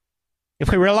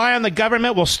 If we rely on the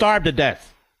government, we'll starve to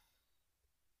death.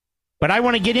 But I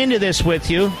want to get into this with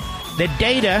you, the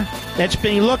data that's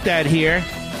being looked at here,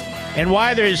 and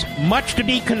why there's much to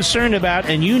be concerned about,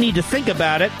 and you need to think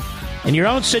about it in your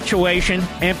own situation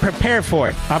and prepare for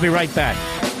it. I'll be right back.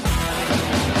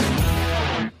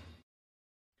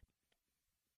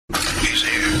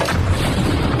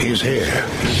 He's here.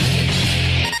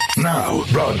 Now,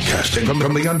 broadcasting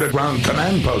from the underground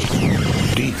command post,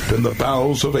 deep in the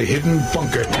bowels of a hidden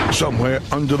bunker, somewhere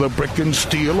under the brick and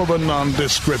steel of a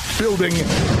nondescript building,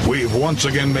 we've once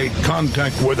again made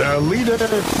contact with our leader,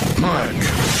 Mark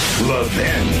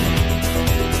Levin.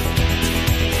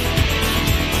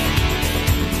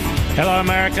 Hello,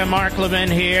 America. Mark Levin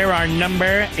here. Our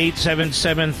number,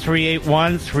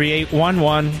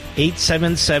 877-381-3811,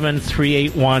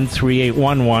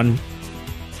 877-381-3811.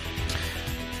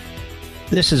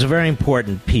 This is a very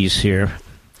important piece here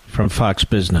from Fox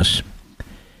Business.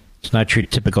 It's not your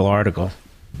typical article.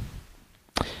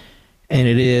 And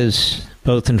it is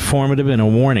both informative and a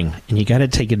warning, and you got to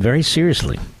take it very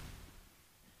seriously.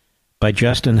 By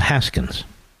Justin Haskins.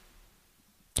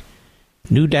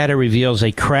 New data reveals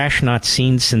a crash not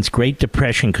seen since Great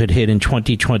Depression could hit in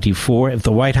 2024. If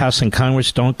the White House and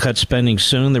Congress don't cut spending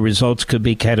soon, the results could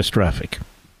be catastrophic.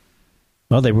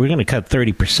 Well, they were going to cut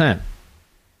 30%.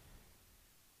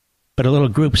 But a little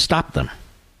group stopped them.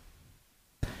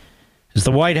 As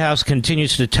the White House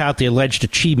continues to tout the alleged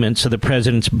achievements of the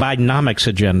president's Bidenomics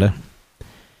agenda,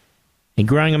 a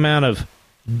growing amount of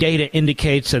data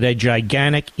indicates that a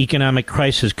gigantic economic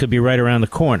crisis could be right around the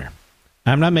corner.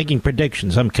 I'm not making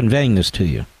predictions. I'm conveying this to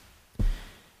you.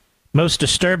 Most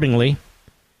disturbingly,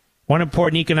 one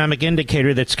important economic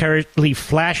indicator that's currently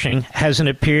flashing hasn't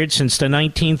appeared since the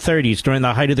 1930s during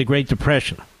the height of the Great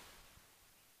Depression.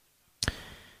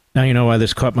 Now you know why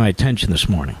this caught my attention this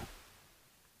morning.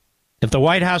 If the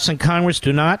White House and Congress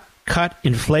do not cut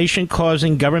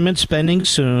inflation-causing government spending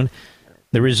soon,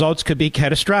 the results could be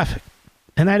catastrophic.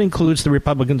 And that includes the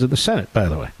Republicans in the Senate, by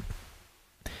the way.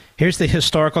 Here's the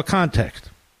historical context.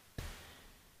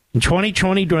 In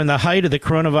 2020, during the height of the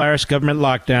coronavirus government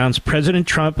lockdowns, President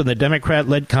Trump and the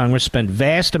Democrat-led Congress spent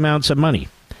vast amounts of money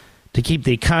to keep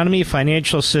the economy,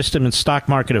 financial system, and stock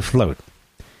market afloat.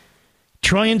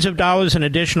 Trillions of dollars in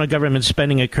additional government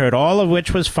spending occurred, all of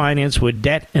which was financed with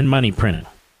debt and money printing.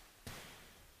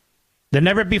 The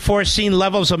never-before-seen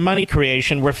levels of money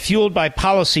creation were fueled by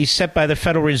policies set by the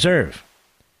Federal Reserve,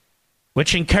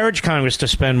 which encouraged Congress to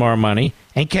spend more money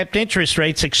and kept interest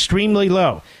rates extremely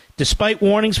low, despite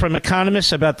warnings from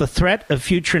economists about the threat of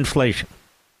future inflation.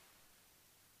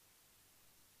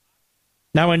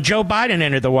 Now, when Joe Biden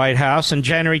entered the White House in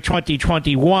January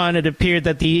 2021, it appeared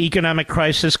that the economic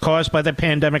crisis caused by the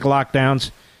pandemic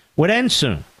lockdowns would end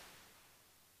soon.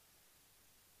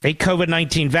 A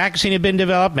COVID-19 vaccine had been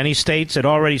developed. Many states had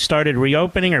already started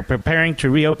reopening or preparing to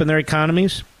reopen their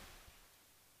economies.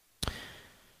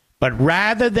 But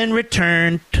rather than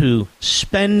return to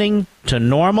spending to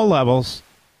normal levels,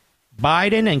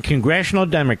 Biden and congressional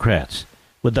Democrats,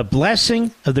 with the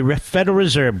blessing of the Federal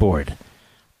Reserve Board,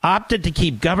 opted to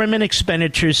keep government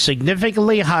expenditures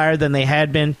significantly higher than they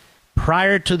had been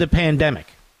prior to the pandemic.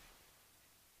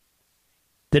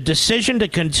 The decision to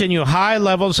continue high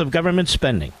levels of government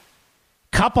spending,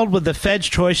 coupled with the Fed's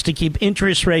choice to keep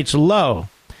interest rates low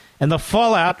and the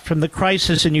fallout from the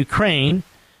crisis in Ukraine,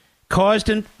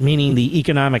 meaning the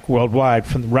economic worldwide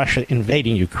from Russia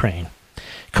invading Ukraine,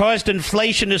 caused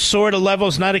inflation to soar to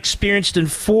levels not experienced in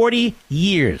 40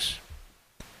 years.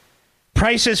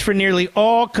 Prices for nearly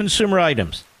all consumer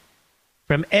items,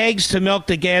 from eggs to milk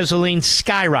to gasoline,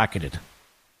 skyrocketed.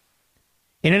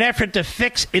 In an effort to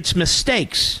fix its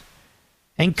mistakes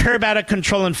and curb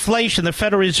out-of-control inflation, the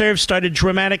Federal Reserve started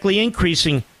dramatically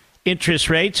increasing interest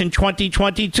rates in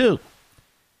 2022,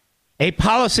 a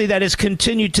policy that has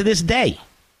continued to this day.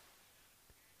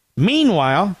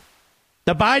 Meanwhile,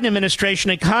 The Biden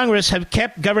administration and Congress have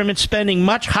kept government spending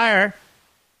much higher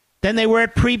than they were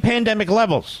at pre-pandemic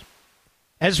levels.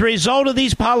 As a result of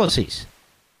these policies,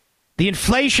 the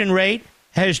inflation rate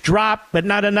has dropped, but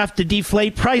not enough to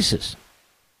deflate prices.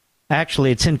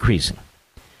 Actually, it's increasing.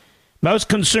 Most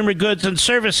consumer goods and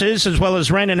services, as well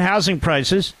as rent and housing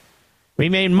prices,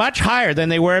 remain much higher than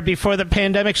they were before the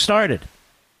pandemic started.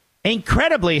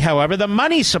 Incredibly, however, the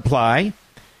money supply,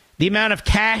 the amount of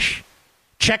cash,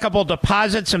 checkable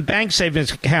deposits, and bank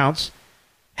savings accounts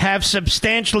have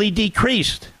substantially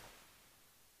decreased,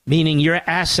 meaning your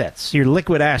assets, your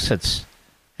liquid assets,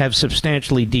 have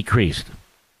substantially decreased.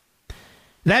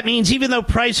 That means even though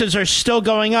prices are still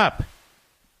going up,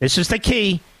 this is the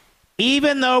key,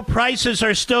 even though prices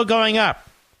are still going up,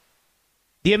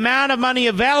 the amount of money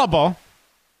available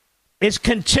is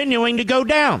continuing to go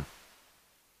down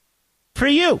for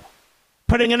you,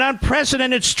 putting an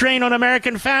unprecedented strain on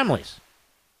American families.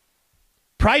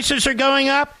 Prices are going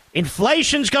up,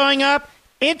 inflation's going up,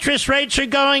 interest rates are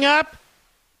going up,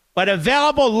 but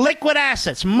available liquid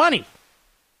assets, money,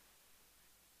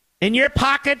 in your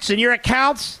pockets, in your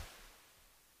accounts,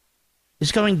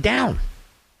 is going down.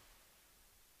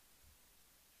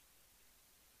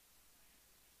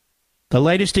 The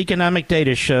latest economic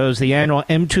data shows the annual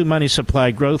M2 money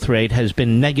supply growth rate has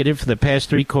been negative for the past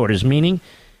 3 quarters, meaning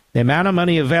the amount of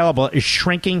money available is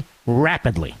shrinking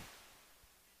rapidly.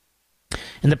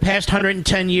 In the past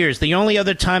 110 years, the only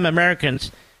other time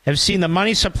Americans have seen the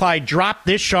money supply drop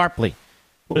this sharply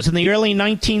was in the early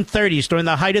 1930s during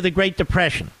the height of the Great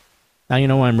Depression. Now you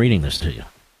know why I'm reading this to you.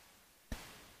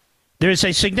 There is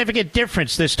a significant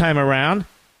difference this time around.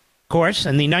 Of course,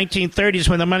 in the 1930s,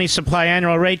 when the money supply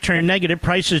annual rate turned negative,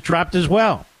 prices dropped as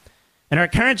well. In our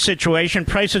current situation,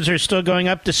 prices are still going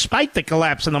up despite the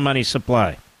collapse in the money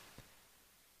supply.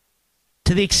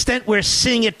 To the extent we're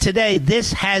seeing it today,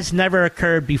 this has never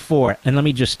occurred before. And let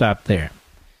me just stop there.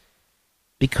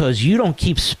 Because you don't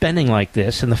keep spending like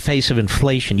this in the face of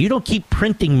inflation. You don't keep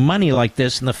printing money like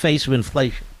this in the face of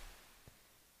inflation.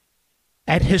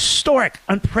 At historic,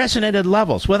 unprecedented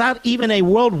levels, without even a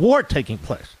world war taking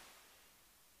place.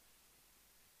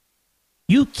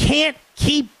 You can't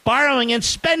keep borrowing and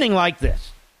spending like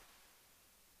this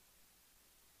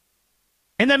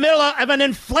in the middle of an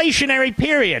inflationary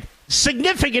period,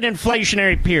 significant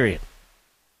inflationary period.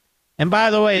 And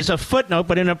by the way, as a footnote,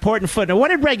 but an important footnote, what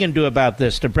did Reagan do about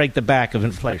this to break the back of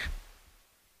inflation?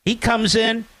 He comes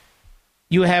in,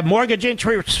 you have mortgage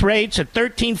interest rates at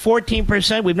 13,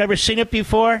 14%. We've never seen it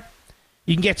before.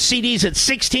 You can get CDs at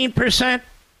 16%.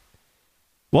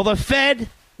 Well, the Fed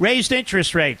raised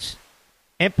interest rates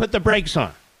and put the brakes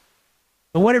on.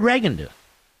 But what did Reagan do?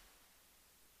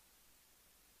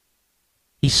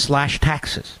 He slashed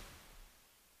taxes.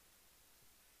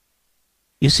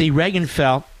 You see, Reagan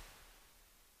felt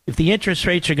if the interest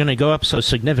rates are going to go up so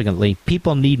significantly,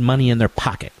 people need money in their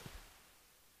pocket.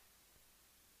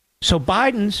 So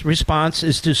Biden's response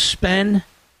is to spend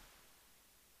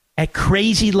at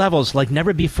crazy levels like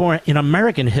never before in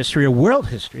American history or world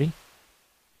history.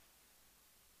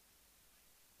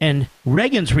 And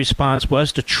Reagan's response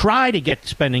was to try to get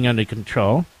spending under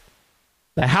control.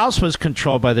 The House was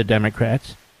controlled by the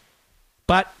Democrats.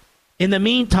 But in the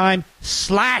meantime,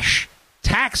 slash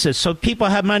taxes so people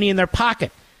have money in their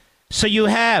pocket. So you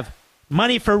have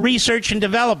money for research and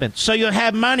development. So you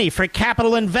have money for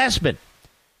capital investment.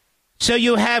 So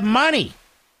you have money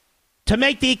to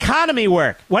make the economy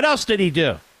work. What else did he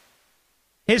do?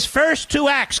 His first 2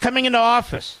 acts coming into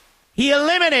office, he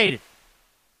eliminated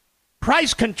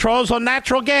price controls on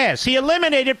natural gas. He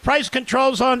eliminated price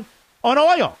controls on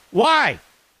oil. Why?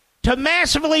 To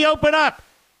massively open up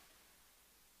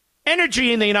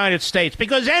energy in the United States,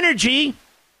 because energy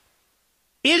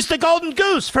is the golden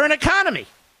goose for an economy.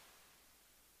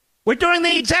 We're doing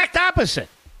the exact opposite.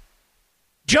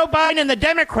 Joe Biden and the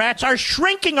Democrats are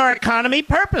shrinking our economy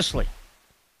purposely.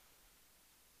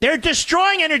 They're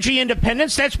destroying energy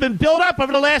independence that's been built up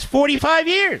over the last 45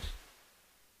 years.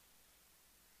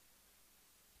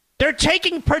 They're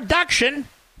taking production,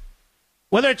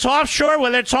 whether it's offshore,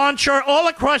 whether it's onshore, all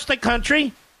across the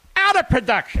country, out of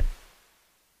production.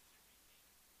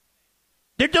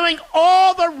 They're doing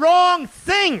all the wrong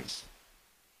things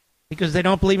because they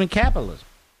don't believe in capitalism.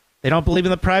 They don't believe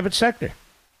in the private sector.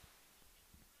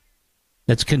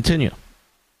 Let's continue.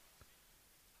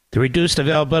 The reduced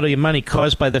availability of money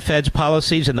caused by the Fed's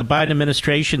policies and the Biden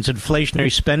administration's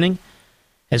inflationary spending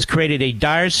has created a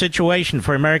dire situation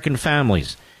for American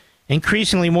families.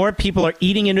 Increasingly more people are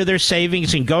eating into their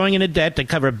savings and going into debt to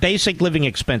cover basic living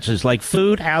expenses like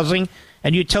food, housing,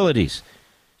 and utilities.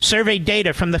 Survey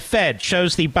data from the Fed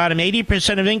shows the bottom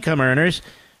 80% of income earners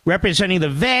representing the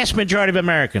vast majority of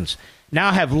Americans,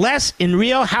 now have less in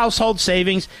real household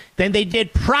savings than they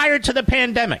did prior to the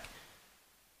pandemic.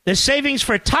 The savings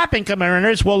for top income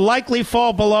earners will likely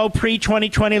fall below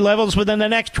pre-2020 levels within the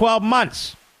next 12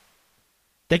 months.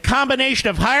 The combination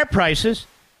of higher prices,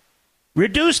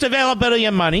 reduced availability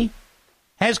of money,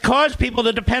 has caused people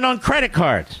to depend on credit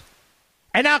cards.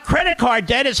 And now credit card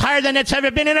debt is higher than it's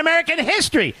ever been in American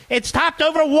history. It's topped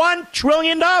over $1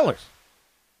 trillion.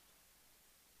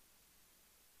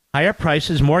 Higher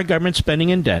prices, more government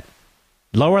spending and debt,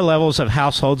 lower levels of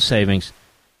household savings.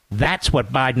 That's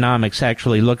what Bidenomics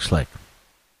actually looks like.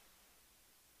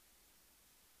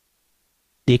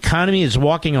 The economy is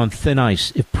walking on thin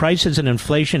ice. If prices and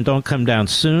inflation don't come down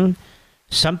soon,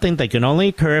 something that can only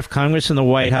occur if Congress and the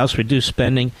White House reduce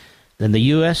spending, then the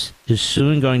U.S. is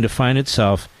soon going to find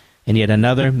itself in yet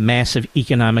another massive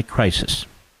economic crisis.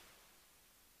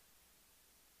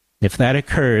 If that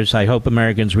occurs, I hope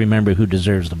Americans remember who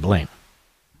deserves the blame.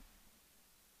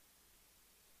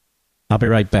 I'll be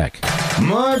right back.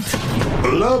 Mark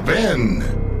Levin.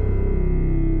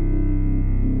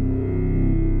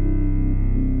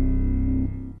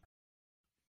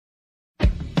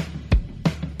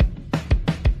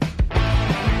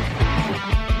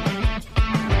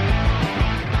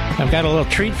 I've got a little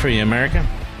treat for you, America.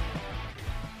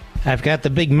 I've got the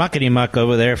big muckety-muck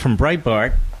over there from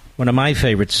Breitbart, one of my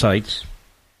favorite sites,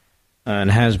 and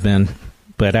has been.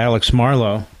 But Alex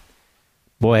Marlow,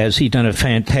 boy, has he done a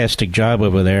fantastic job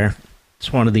over there.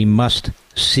 It's one of the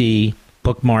must-see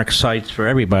bookmark sites for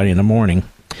everybody in the morning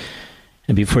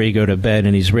and before you go to bed.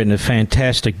 And he's written a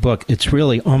fantastic book. It's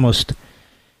really almost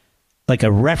like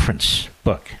a reference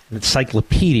book, an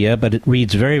encyclopedia, but it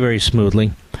reads very, very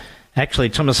smoothly. Actually,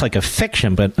 it's almost like a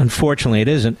fiction, but unfortunately it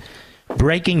isn't.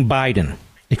 Breaking Biden,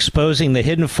 exposing the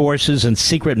hidden forces and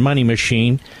secret money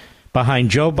machine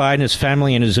behind Joe Biden, his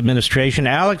family, and his administration.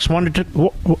 Alex, wanted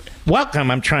to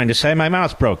welcome, I'm trying to say. My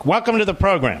mouth broke. Welcome to the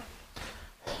program.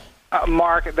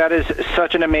 Mark, that is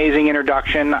such an amazing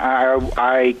introduction.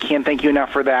 I can't thank you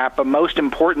enough for that. But most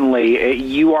importantly,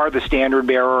 you are the standard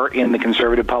bearer in the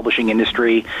conservative publishing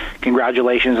industry.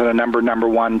 Congratulations on a number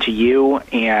one to you.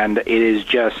 And it is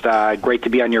just great to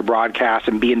be on your broadcast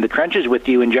and be in the trenches with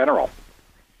you in general.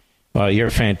 Well, you're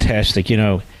fantastic. You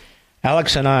know,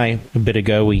 Alex and I, a bit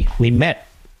ago, we met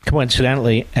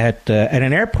coincidentally at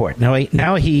an airport.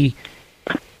 Now he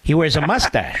wears a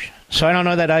mustache. So I don't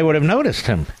know that I would have noticed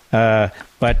him.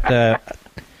 But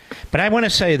I want to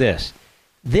say this.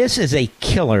 This is a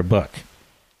killer book.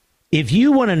 If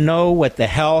you want to know what the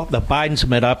hell the Bidens have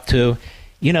been up to,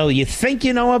 you know, you think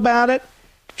you know about it?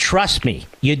 Trust me,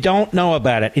 you don't know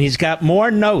about it. And he's got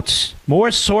more notes, more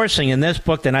sourcing in this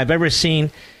book than I've ever seen,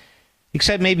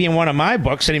 except maybe in one of my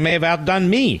books, and he may have outdone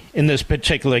me in this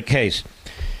particular case.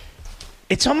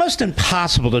 It's almost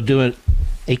impossible to do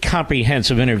a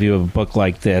comprehensive interview of a book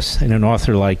like this and an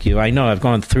author like you. I know I've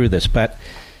gone through this, but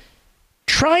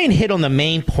try and hit on the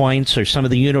main points or some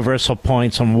of the universal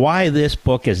points on why this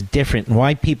book is different and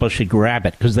why people should grab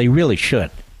it, because they really should.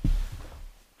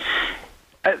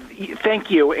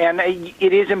 Thank you. And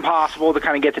it is impossible to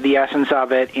kind of get to the essence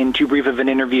of it in too brief of an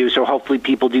interview, so hopefully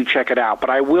people do check it out. But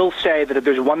I will say that if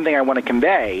there's one thing I want to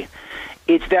convey,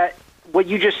 it's that what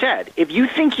you just said. If you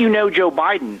think you know Joe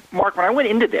Biden, Mark, when I went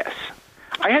into this,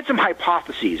 I had some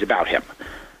hypotheses about him,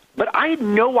 but I had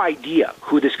no idea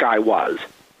who this guy was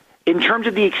in terms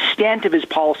of the extent of his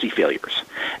policy failures,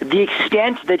 the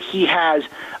extent that he has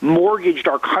mortgaged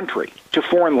our country to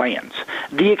foreign lands,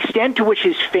 the extent to which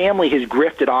his family has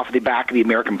grifted off the back of the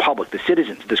American public, the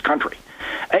citizens of this country.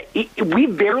 We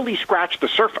barely scratched the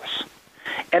surface.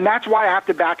 And that's why I have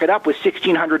to back it up with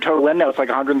 1,600 total endnotes, like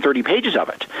 130 pages of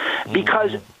it.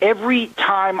 Because every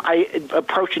time I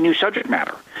approach a new subject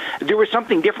matter, there was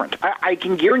something different. I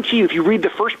can guarantee you, if you read the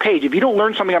first page, if you don't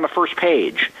learn something on the first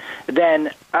page,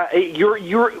 then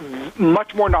you're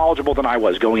much more knowledgeable than I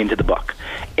was going into the book.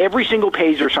 Every single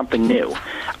page there's something new.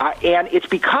 And it's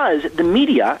because the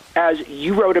media, as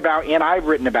you wrote about and I've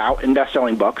written about in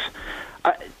best-selling books,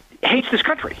 hates this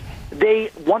country.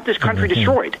 They want this country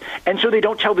destroyed, and so they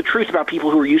don't tell the truth about people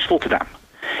who are useful to them.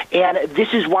 And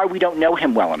this is why we don't know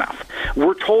him well enough.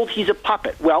 We're told he's a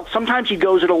puppet. Well, sometimes he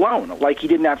goes it alone, like he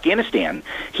did in Afghanistan.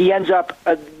 He ends up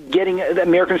getting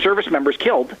American service members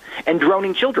killed and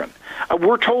droning children.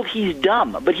 We're told he's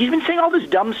dumb, but he's been saying all this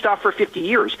dumb stuff for 50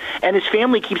 years, and his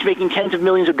family keeps making tens of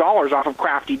millions of dollars off of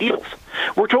crafty deals.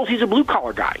 We're told he's a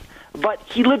blue-collar guy, but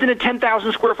he lived in a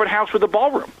 10,000-square-foot house with a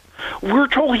ballroom. We're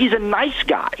told he's a nice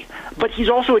guy, but he's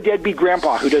also a deadbeat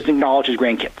grandpa who doesn't acknowledge his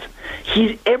grandkids.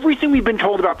 Everything we've been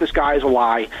told about this guy is a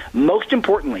lie. Most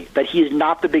importantly, that he is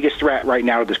not the biggest threat right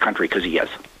now to this country, because he is.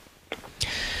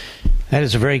 That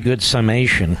is a very good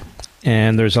summation.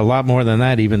 And there's a lot more than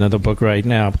that even in the book right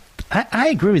now. I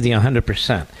agree with you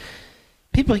 100%.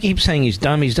 People keep saying he's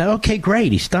dumb. He's dumb. Okay,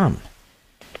 great. He's dumb.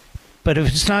 But if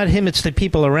it's not him, it's the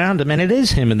people around him. And it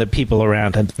is him and the people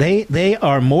around him. They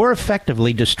are more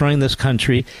effectively destroying this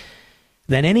country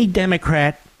than any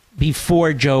Democrat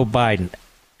before Joe Biden.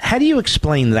 How do you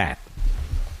explain that?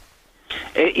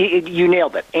 You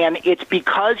nailed it. And it's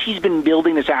because he's been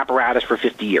building this apparatus for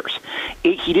 50 years.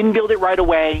 He didn't build it right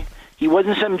away. He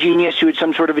wasn't some genius who had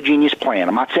some sort of a genius plan.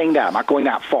 I'm not saying that. I'm not going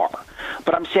that far.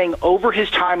 But I'm saying over his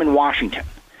time in Washington,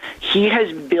 he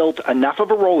has built enough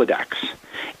of a Rolodex,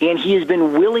 and he has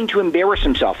been willing to embarrass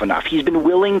himself enough. He's been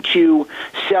willing to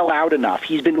sell out enough.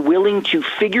 He's been willing to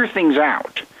figure things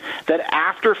out that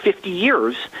after 50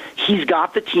 years, he's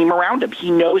got the team around him.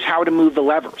 He knows how to move the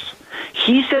levers.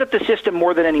 He set up the system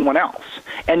more than anyone else,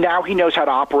 and now he knows how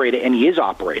to operate it, and he is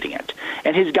operating it.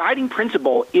 And his guiding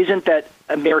principle isn't that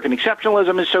American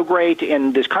exceptionalism is so great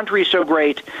and this country is so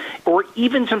great, or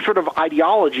even some sort of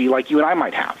ideology like you and I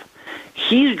might have.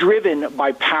 He's driven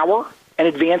by power and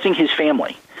advancing his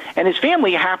family. And his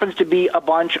family happens to be a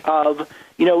bunch of,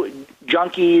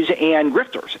 junkies and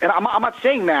grifters. And I'm not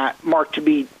saying that, Mark, to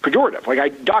be pejorative. Like, I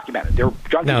documented. They're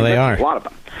junkies and grifters, a lot of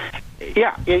them.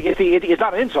 Yeah, it's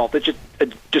not an insult. It's just a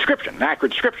description, an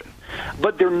accurate description.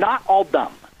 But they're not all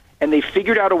dumb. And they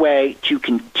figured out a way to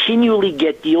continually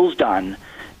get deals done,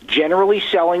 generally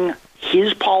selling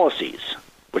his policies,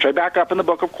 which I back up in the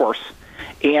book, of course,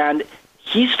 and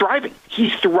he's thriving.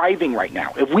 He's thriving right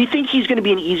now. If we think he's going to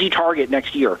be an easy target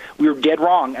next year, we were dead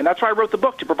wrong, and that's why I wrote the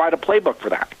book, to provide a playbook for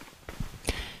that.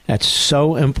 That's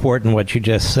so important what you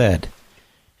just said.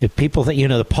 If people think,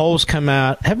 the polls come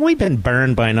out, haven't we been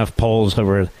burned by enough polls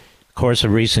over the course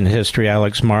of recent history,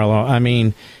 Alex Marlow? I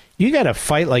mean, you got to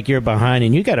fight like you're behind,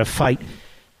 and you got to fight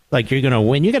like you're going to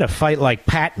win. You got to fight like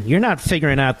Patton. You're not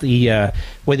figuring out the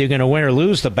whether you're going to win or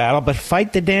lose the battle, but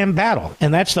fight the damn battle.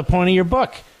 And that's the point of your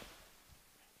book.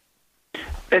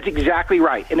 That's exactly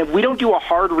right. And if we don't do a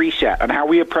hard reset on how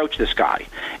we approach this guy,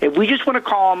 if we just want to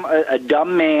call him a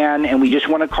dumb man and we just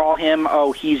want to call him,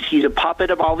 he's a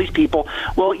puppet of all these people,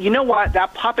 well, you know what?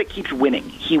 That puppet keeps winning.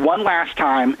 He won last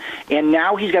time, and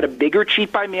now he's got a bigger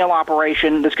cheat-by-mail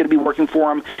operation that's going to be working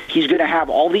for him. He's going to have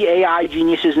all the AI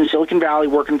geniuses in Silicon Valley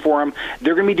working for him.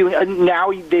 They're going to be doing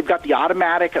now they've got the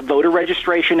automatic voter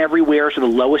registration everywhere, so the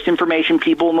lowest information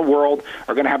people in the world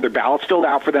are going to have their ballots filled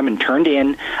out for them and turned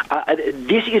in.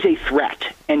 This is a threat,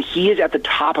 and he is at the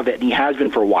top of it, and he has been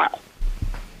for a while.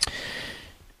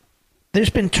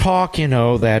 There's been talk,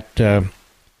 that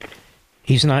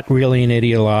he's not really an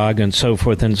ideologue and so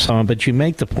forth and so on, but you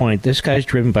make the point, this guy's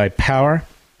driven by power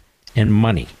and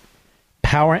money.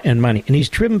 Power and money. And he's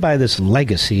driven by this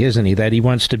legacy, isn't he, that he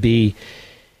wants to be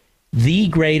the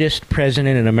greatest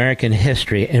president in American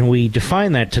history. And we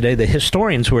define that today, the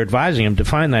historians who are advising him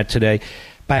define that today,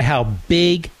 by how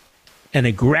big and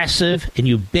aggressive and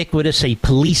ubiquitous a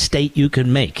police state you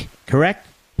can make, correct?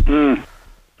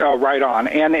 Oh, right on.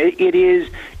 And it is,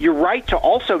 you're right to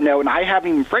also know, and I haven't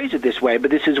even phrased it this way, but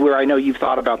this is where I know you've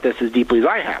thought about this as deeply as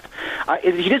I have.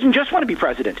 He doesn't just want to be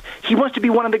president. He wants to be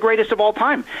one of the greatest of all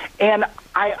time. And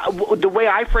the way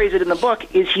I phrase it in the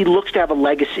book is he looks to have a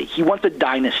legacy. He wants a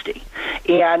dynasty.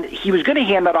 And he was going to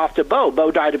hand that off to Bo.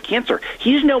 Bo died of cancer.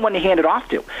 He's no one to hand it off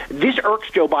to. This irks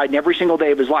Joe Biden every single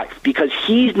day of his life because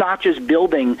he's not just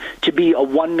building to be a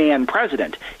one-man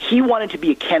president. He wanted to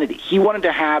be a Kennedy. He wanted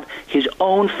to have his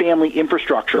own family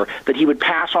infrastructure that he would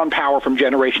pass on power from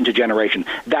generation to generation.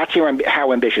 That's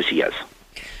how ambitious he is.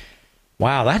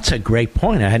 Wow, that's a great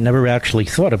point. I had never actually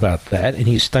thought about that. And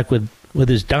he's stuck with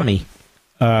his dummy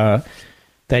that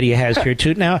he has here,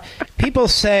 too. Now, people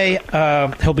say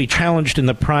he'll be challenged in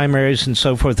the primaries and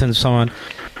so forth and so on.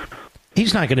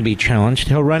 He's not going to be challenged.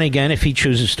 He'll run again if he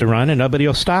chooses to run, and nobody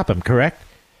will stop him, correct?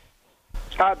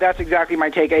 That's exactly my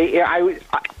take. I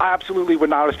absolutely would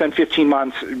not have spent 15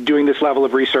 months doing this level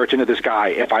of research into this guy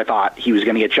if I thought he was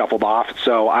going to get shuffled off.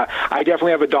 So I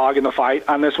definitely have a dog in the fight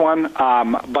on this one.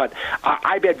 But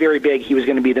I bet very big he was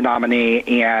going to be the nominee,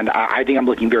 and I think I'm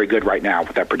looking very good right now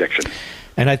with that prediction.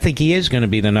 And I think he is going to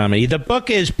be the nominee. The book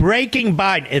is Breaking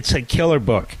Biden. It's a killer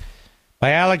book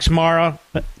by Alex Marlow.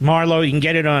 You can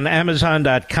get it on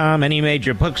Amazon.com, any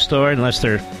major bookstore, unless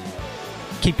they're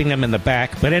keeping them in the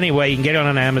back. But anyway, you can get it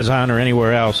on Amazon or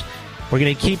anywhere else. We're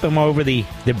going to keep him over the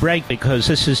break because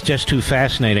this is just too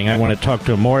fascinating. I want to talk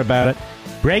to him more about it.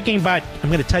 Breaking Biden, I'm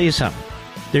going to tell you something.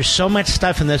 There's so much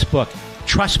stuff in this book.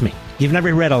 Trust me, you've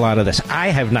never read a lot of this. I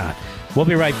have not. We'll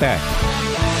be right back.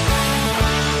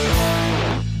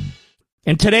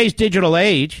 In today's digital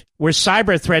age, where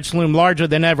cyber threats loom larger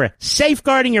than ever,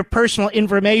 safeguarding your personal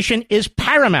information is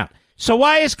paramount. So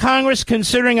why is Congress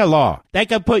considering a law that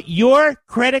could put your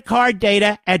credit card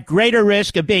data at greater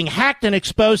risk of being hacked and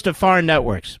exposed to foreign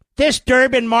networks? This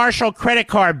Durbin-Marshall credit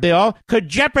card bill could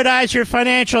jeopardize your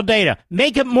financial data,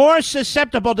 make it more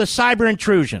susceptible to cyber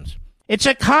intrusions. It's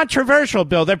a controversial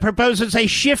bill that proposes a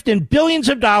shift in billions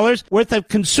of dollars worth of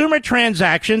consumer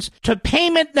transactions to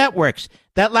payment networks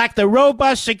that lack the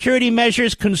robust security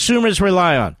measures consumers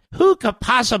rely on. Who could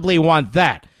possibly want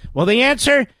that? Well, the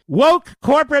answer? Woke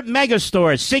corporate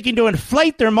megastores seeking to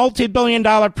inflate their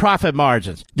multi-billion-dollar profit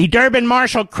margins. The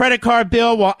Durbin-Marshall credit card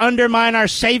bill will undermine our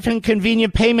safe and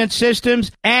convenient payment systems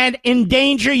and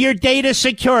endanger your data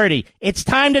security. It's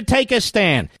time to take a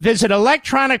stand. Visit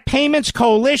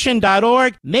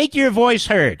electronicpaymentscoalition.org. Make your voice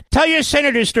heard. Tell your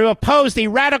senators to oppose the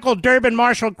radical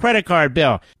Durbin-Marshall credit card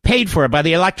bill, paid for by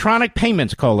the Electronic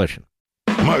Payments Coalition.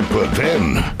 Mark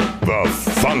Levin, the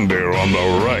thunder on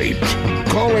the right.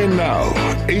 Call in now,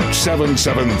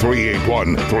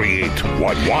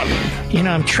 877-381-3811. You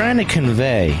know, I'm trying to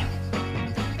convey,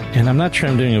 and I'm not sure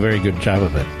I'm doing a very good job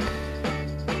of it,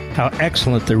 how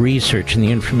excellent the research and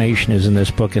the information is in this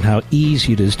book and how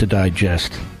easy it is to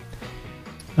digest.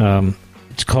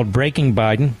 It's called Breaking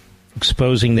Biden,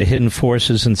 Exposing the Hidden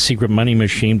Forces and Secret Money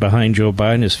Machine Behind Joe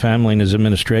Biden, His Family, and His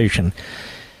Administration.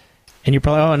 And you're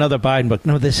probably, oh, another Biden book.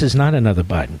 No, this is not another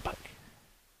Biden book.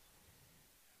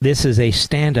 This is a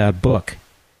standout book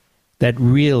that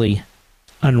really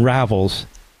unravels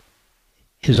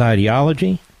his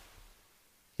ideology,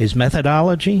 his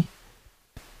methodology,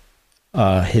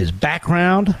 his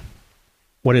background,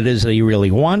 what it is that he really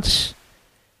wants.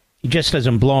 He just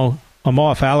doesn't blow him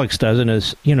off. Alex doesn't,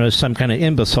 as some kind of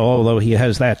imbecile, although he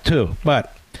has that too.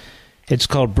 But it's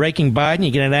called Breaking Biden.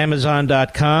 You get it at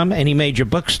Amazon.com, any major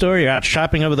bookstore. You're out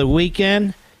shopping over the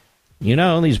weekend. You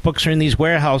know, these books are in these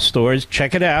warehouse stores.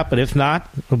 Check it out. But if not,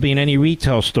 it'll be in any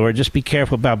retail store. Just be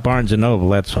careful about Barnes & Noble,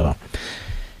 that's all.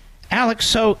 Alex,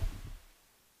 so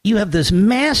you have this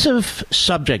massive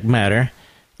subject matter,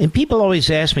 and people always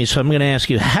ask me, so I'm going to ask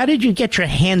you, how did you get your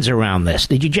hands around this?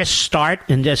 Did you just start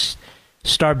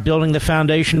building the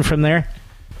foundation from there?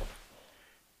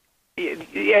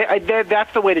 Yeah,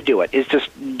 that's the way to do it, is just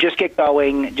get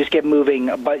going, just get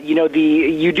moving. But,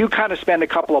 you do kind of spend a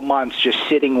couple of months just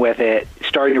sitting with it,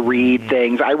 starting to read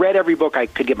things. I read every book I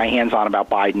could get my hands on about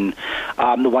Biden,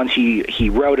 the ones he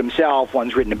wrote himself,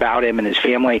 ones written about him and his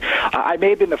family. I may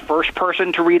have been the first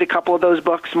person to read a couple of those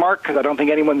books, Mark, because I don't think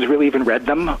anyone's really even read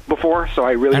them before. So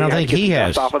I don't think he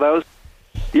has. Off of those.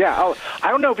 Yeah. Oh, I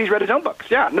don't know if he's read his own books.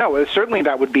 Yeah. No. Certainly,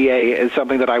 that would be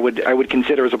something that I would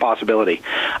consider as a possibility.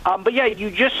 But yeah,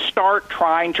 you just start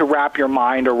trying to wrap your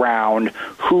mind around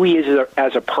who he is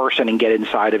as a person and get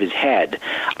inside of his head.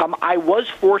 I was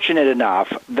fortunate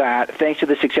enough that, thanks to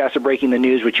the success of Breaking the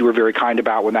News, which you were very kind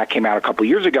about when that came out a couple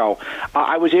years ago,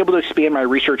 I was able to expand my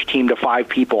research team to 5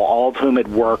 people, all of whom had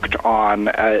worked on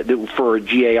for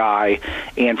GAI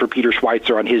and for Peter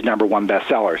Schweitzer on his #1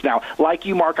 bestsellers. Now, like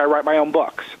you, Mark, I write my own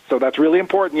books. So that's really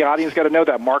important. The audience got to know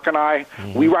that. Mark and I,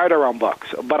 we write our own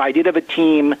books. But I did have a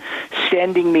team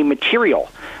sending me material.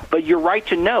 But you're right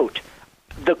to note,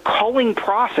 the culling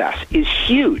process is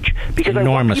huge because I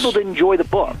want people to enjoy the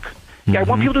book. Yeah, I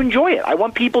want people to enjoy it. I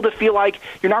want people to feel like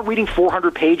you're not reading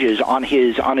 400 pages on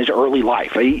his early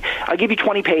life. I'll give you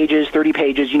 20 pages, 30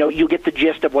 pages. You'll get the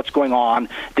gist of what's going on,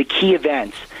 the key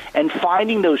events, and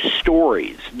finding those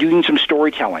stories, doing some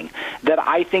storytelling that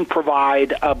I think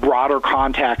provide a broader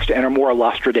context and are more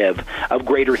illustrative of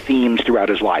greater themes throughout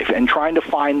his life, and trying to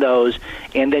find those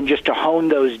and then just to hone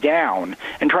those down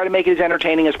and try to make it as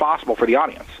entertaining as possible for the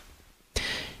audience.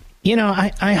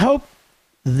 I hope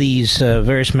these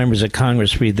various members of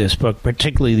Congress read this book,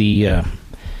 particularly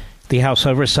the House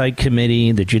Oversight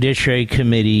Committee, the Judiciary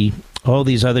Committee, all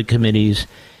these other committees.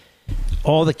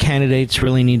 All the candidates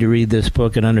really need to read this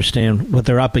book and understand what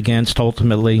they're up against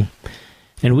ultimately.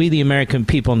 And we, the American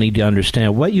people, need to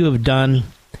understand what you have done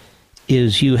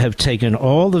is you have taken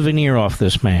all the veneer off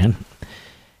this man,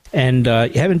 and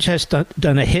you haven't just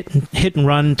done a hit and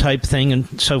run type thing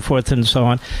and so forth and so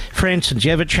on. For instance, you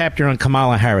have a chapter on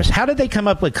Kamala Harris. How did they come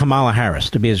up with Kamala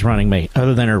Harris to be his running mate,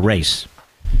 other than her race?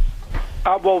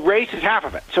 Well, race is half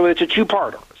of it, so it's a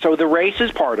two-parter. So the race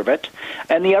is part of it,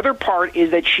 and the other part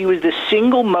is that she was the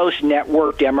single most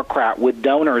networked Democrat with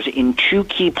donors in 2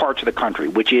 key parts of the country,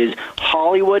 which is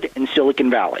Hollywood and Silicon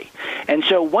Valley. And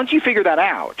so once you figure that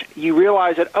out, you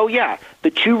realize that, the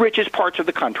 2 richest parts of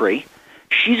the country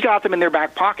She's got them in their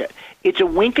back pocket. It's a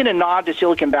wink and a nod to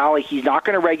Silicon Valley. He's not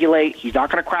going to regulate. He's not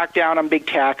going to crack down on big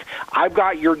tech. I've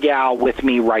got your gal with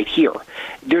me right here.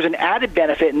 There's an added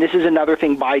benefit, and this is another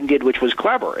thing Biden did which was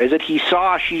clever, is that he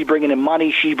saw she's bringing in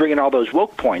money, she's bringing all those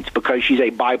woke points because she's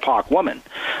a BIPOC woman.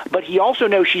 But he also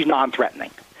knows she's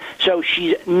non-threatening. So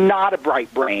she's not a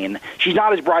bright brain. She's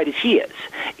not as bright as he is.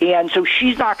 And so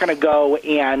she's not going to go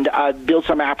and build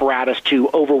some apparatus to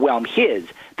overwhelm his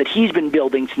that he's been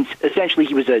building since essentially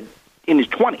he was in his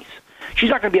 20s. She's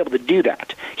not going to be able to do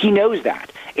that. He knows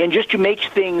that. And just to make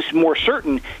things more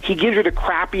certain, he gives her the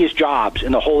crappiest jobs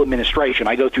in the whole administration.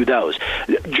 I go through those.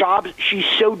 Jobs she's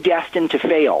so destined to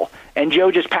fail, and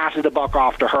Joe just passes the buck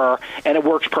off to her, and it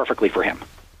works perfectly for him.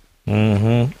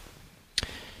 Mm-hmm.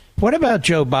 What about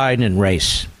Joe Biden and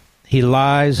race? He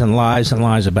lies and lies and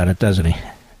lies about it, doesn't he?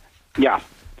 Yeah.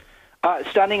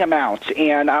 Stunning amounts.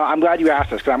 And I'm glad you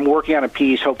asked this because I'm working on a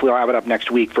piece. Hopefully I'll have it up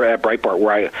next week for Breitbart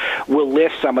where I will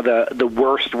list some of the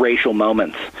worst racial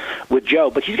moments with Joe.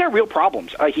 But he's got real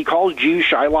problems. He calls Jews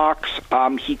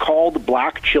Shylocks. He called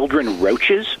black children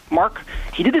roaches, Mark.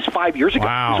 He did this 5 years ago.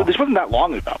 Wow. So this wasn't that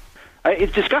long ago.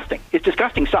 It's disgusting. It's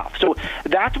disgusting stuff. So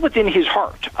that's what's in his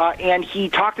heart. And he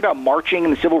talked about marching in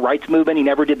the civil rights movement. He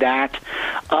never did that.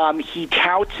 He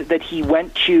touts that he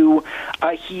went to,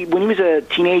 when he was a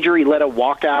teenager, he led a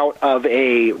walkout of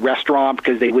a restaurant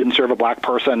because they wouldn't serve a black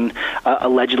person,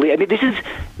 allegedly. I mean, this is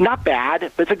not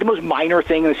bad, but it's like the most minor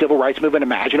thing in the civil rights movement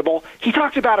imaginable. He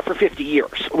talks about it for 50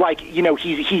 years. Like, you know,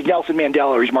 he's Nelson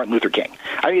Mandela or he's Martin Luther King.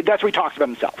 I mean, that's what he talks about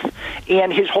himself.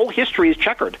 And his whole history is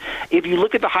checkered. If you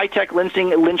look at the high-tech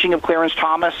lynching of Clarence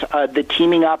Thomas, the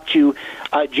teaming up to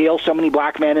jail so many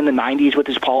black men in the 90s with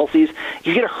his policies,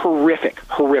 you get a horrific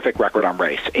record on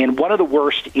race, and one of the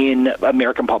worst in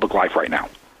American public life right now.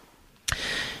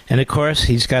 And, of course,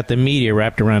 he's got the media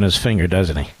wrapped around his finger,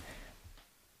 doesn't he?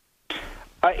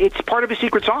 It's part of his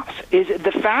secret sauce, is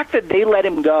the fact that they let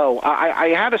him go. I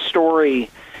had a story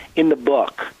in the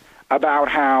book about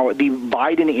how the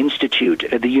Biden Institute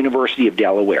at the University of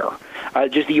Delaware,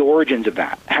 just the origins of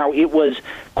that, how it was,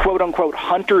 quote-unquote,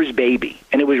 Hunter's baby,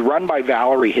 and it was run by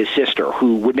Valerie, his sister,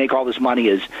 who would make all this money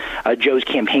as Joe's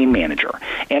campaign manager,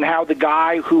 and how the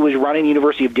guy who was running the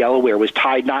University of Delaware was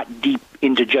tied not deep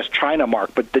into just China,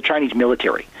 Mark, but the Chinese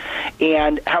military,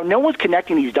 and how no one's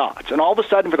connecting these dots. And all of a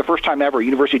sudden, for the first time ever,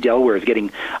 University of Delaware is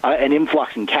getting an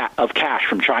influx of cash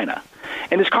from China.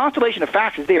 And this constellation of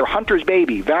facts is there. Hunter's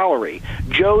baby, Valerie,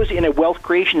 Joe's in a wealth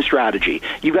creation strategy.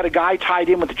 You've got a guy tied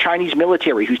in with the Chinese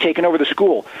military who's taken over the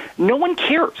school. No one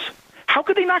cares. How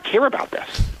could they not care about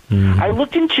this? Mm-hmm. I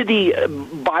looked into the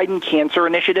Biden cancer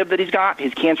initiative that he's got,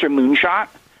 his cancer moonshot.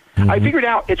 Mm-hmm. I figured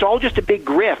out it's all just a big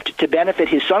grift to benefit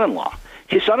his son-in-law.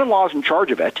 His son-in-law is in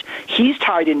charge of it. He's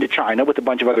tied into China with a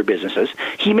bunch of other businesses.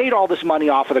 He made all this money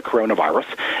off of the coronavirus.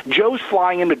 Joe's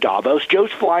flying into Davos.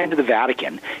 Joe's flying to the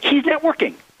Vatican. He's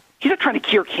networking. He's not trying to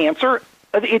cure cancer.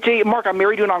 Mark, I'm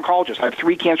married to an oncologist. I have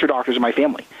 3 cancer doctors in my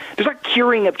family. There's not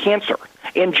curing of cancer.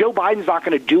 And Joe Biden's not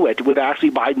going to do it with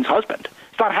Ashley Biden's husband.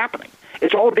 It's not happening.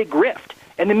 It's all a big grift.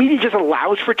 And the media just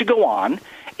allows for it to go on.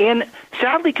 And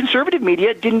sadly, conservative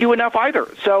media didn't do enough either.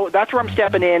 So that's where I'm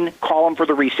stepping in, calling for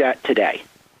the reset today.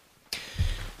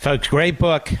 Folks, great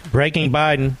book, Breaking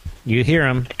Biden. You hear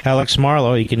him, Alex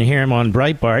Marlow. You can hear him on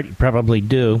Breitbart. You probably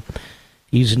do.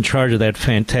 He's in charge of that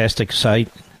fantastic site.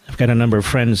 I've got a number of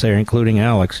friends there, including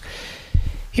Alex.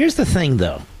 Here's the thing,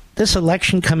 though. This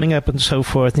election coming up and so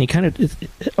forth, and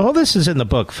all this is in the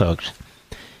book, folks.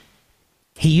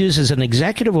 He uses an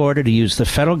executive order to use the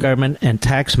federal government and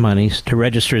tax monies to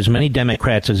register as many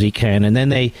Democrats as he can, and then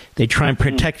they try and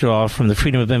protect it all from the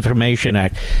Freedom of Information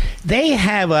Act. They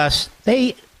have us,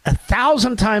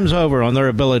 1,000 times over on their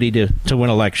ability to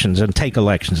win elections and take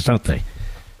elections, don't they?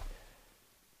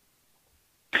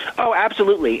 Oh,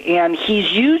 absolutely. And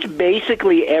he's used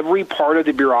basically every part of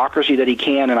the bureaucracy that he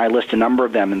can, and I list a number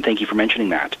of them, and thank you for mentioning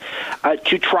that,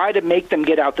 to try to make them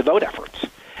get out the vote efforts.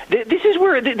 This is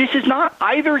where this is not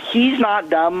either he's not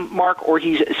dumb, Mark, or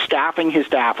he's staffing his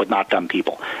staff with not dumb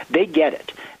people. They get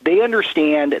it. They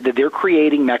understand that they're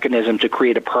creating mechanisms to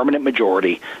create a permanent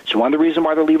majority. So one of the reasons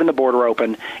why they're leaving the border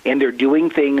open, and they're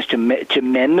doing things to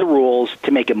mend the rules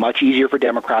to make it much easier for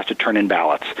Democrats to turn in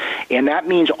ballots. And that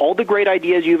means all the great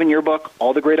ideas you have in your book,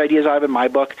 all the great ideas I have in my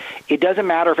book, it doesn't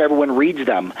matter if everyone reads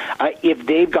them if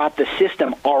they've got the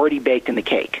system already baked in the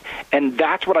cake. And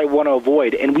that's what I want to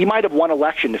avoid. And we might have one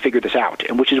election to figure this out,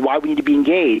 and which is why we need to be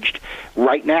engaged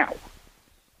right now.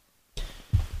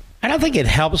 I don't think it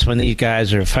helps when these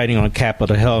guys are fighting on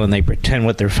Capitol Hill and they pretend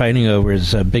what they're fighting over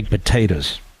is big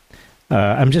potatoes.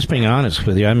 I'm just being honest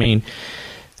with you. I mean,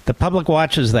 the public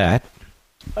watches that.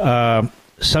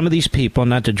 some of these people,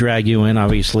 not to drag you in,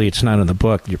 obviously it's not in the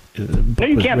book. The book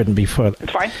was written before.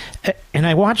 It's fine. And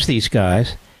I watch these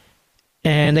guys,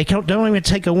 and they don't even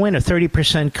take a win, a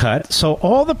 30% cut. So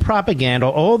all the propaganda,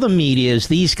 all the media is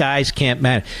these guys can't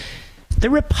manage. The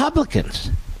Republicans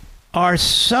are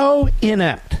so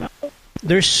inept.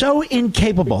 They're so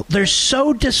incapable. They're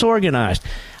so disorganized.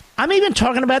 I'm even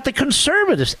talking about the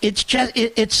conservatives. It's just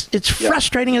it's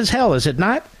frustrating as hell, is it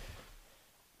not?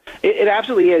 It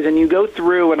absolutely is, and you go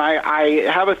through, and I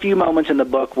have a few moments in the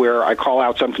book where I call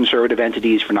out some conservative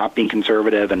entities for not being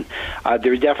conservative, and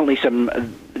there's definitely some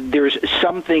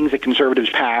things that conservatives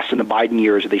passed in the Biden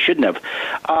years that they shouldn't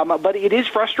have. But it is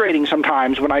frustrating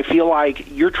sometimes when I feel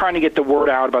like you're trying to get the word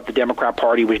out about the Democrat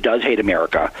Party, which does hate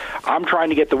America. I'm trying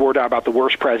to get the word out about the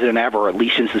worst president ever, at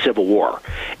least since the Civil War.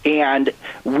 And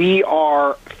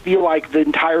feel like the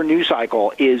entire news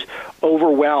cycle is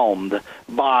overwhelmed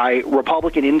by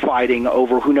Republican infighting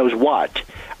over who knows what.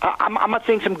 I'm not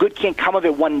saying some good can't come of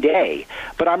it one day,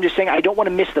 but I'm just saying I don't want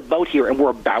to miss the boat here, and we're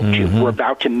about to. We're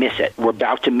about to miss it. We're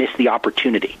about to miss the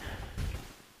opportunity.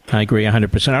 I agree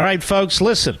 100%. All right, folks,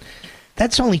 listen.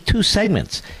 That's only 2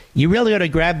 segments. You really ought to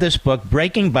grab this book,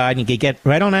 Breaking Biden. You can get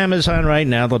right on Amazon right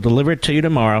now. They'll deliver it to you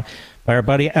tomorrow by our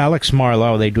buddy Alex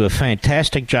Marlowe. They do a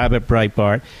fantastic job at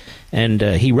Breitbart. And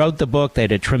he wrote the book. They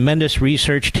had a tremendous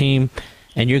research team.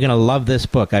 And you're going to love this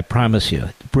book, I promise you.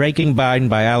 Breaking Biden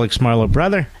by Alex Marlowe.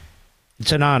 Brother,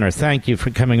 it's an honor. Thank you for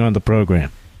coming on the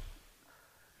program.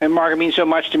 And, Mark, it means so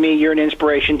much to me. You're an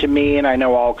inspiration to me, and I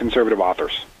know all conservative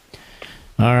authors.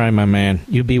 All right, my man.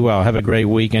 You be well. Have a great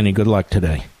weekend, and good luck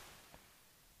today.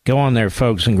 Go on there,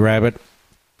 folks, and grab it.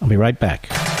 I'll be right back.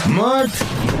 Mark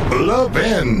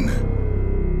Levin.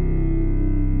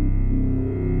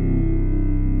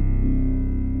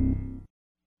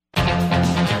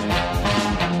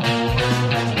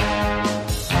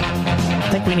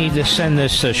 I think we need to send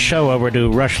this show over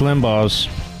to Rush Limbaugh's,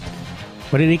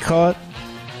 what did he call it?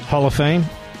 Hall of Fame?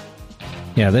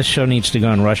 Yeah, this show needs to go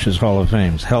on Rush's Hall of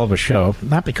Fame. It's a hell of a show.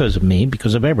 Not because of me,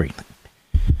 because of everything.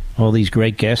 All these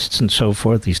great guests and so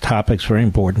forth. These topics, very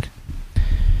important.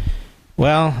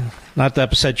 Well, not to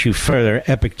upset you further,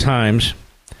 epic times.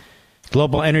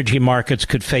 Global energy markets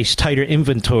could face tighter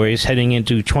inventories heading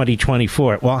into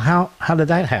 2024. Well, how did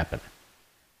that happen?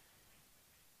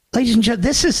 Ladies and gentlemen,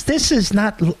 this is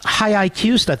not high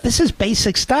IQ stuff. This is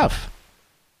basic stuff.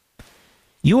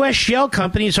 U.S. shale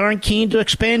companies aren't keen to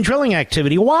expand drilling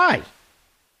activity. Why?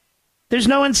 There's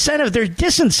no incentive. There's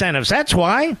disincentives. That's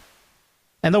why.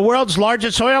 And the world's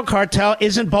largest oil cartel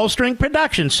isn't bolstering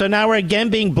production. So now we're again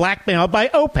being blackmailed by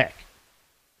OPEC.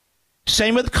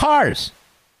 Same with cars.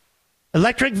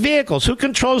 Electric vehicles. Who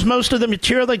controls most of the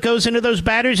material that goes into those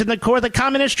batteries in the core? The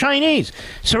communist Chinese.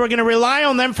 So we're going to rely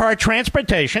on them for our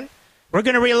transportation. We're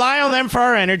going to rely on them for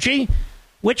our energy,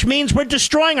 which means we're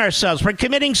destroying ourselves. We're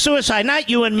committing suicide. Not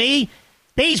you and me.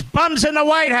 These bums in the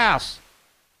White House.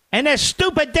 And this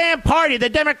stupid damn party, the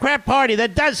Democrat Party,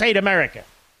 that does hate America.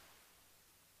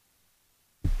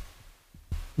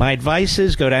 My advice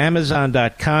is go to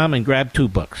Amazon.com and grab 2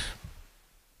 books.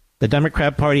 The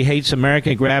Democrat Party Hates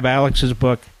America. Grab Alex's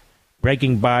book,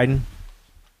 Breaking Biden.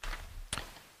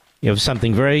 You have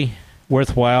something very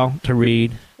worthwhile to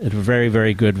read at a very,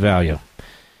 very good value.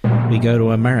 We go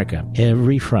to America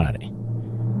every Friday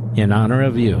in honor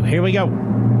of you. Here we go.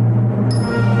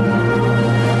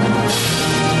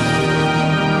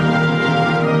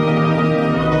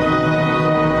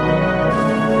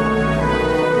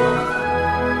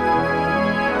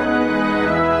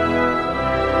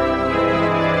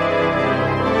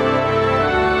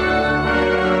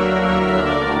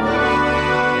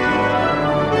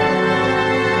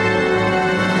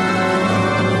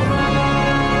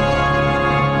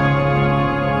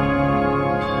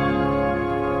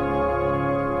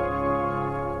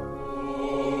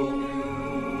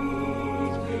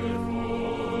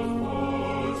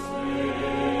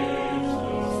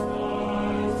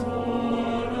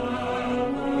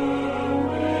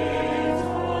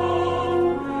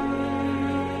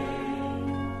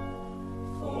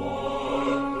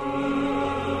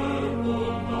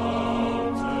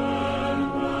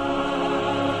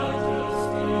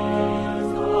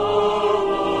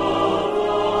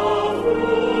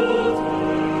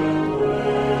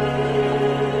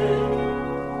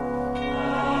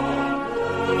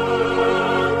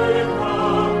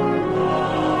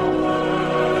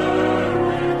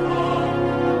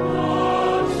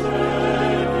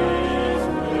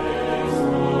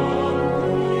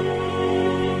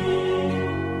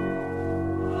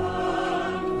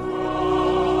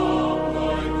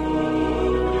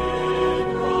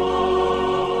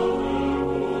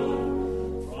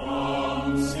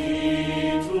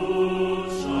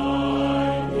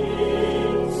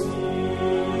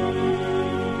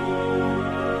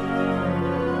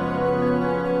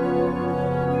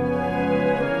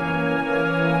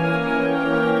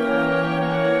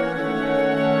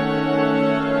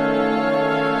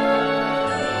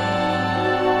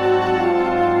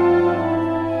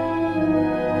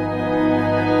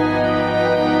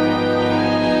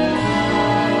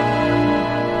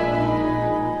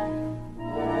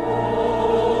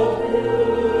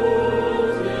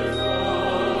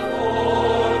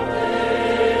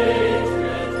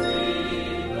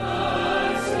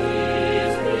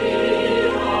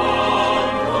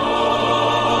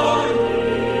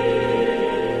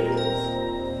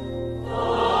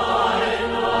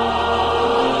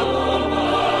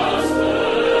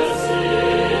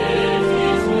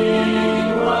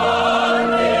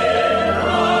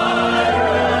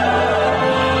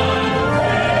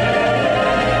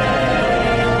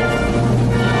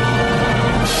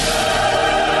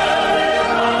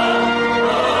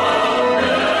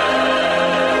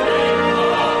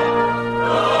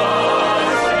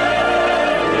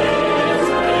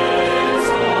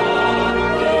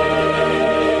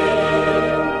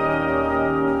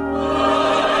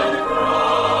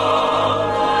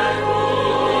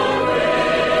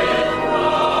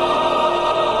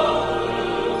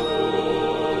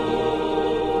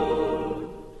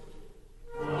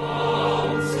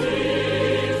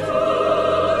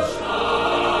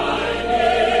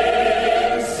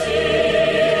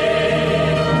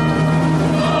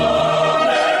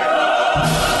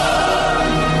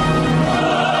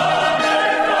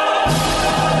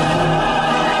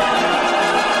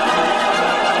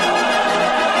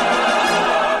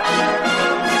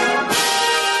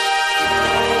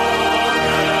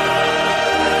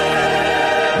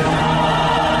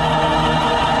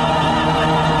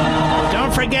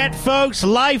 folks.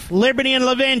 Life, Liberty, and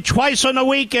Levin twice on the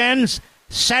weekends.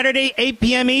 Saturday, 8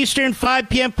 p.m. Eastern, 5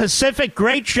 p.m. Pacific.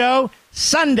 Great show.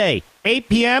 Sunday, 8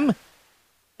 p.m.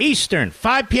 Eastern,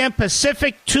 5 p.m.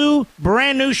 Pacific. 2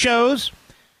 brand new shows.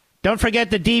 Don't forget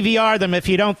to DVR them if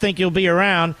you don't think you'll be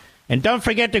around. And don't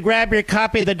forget to grab your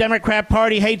copy of The Democrat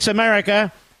Party Hates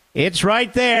America. It's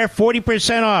right there,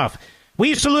 40% off.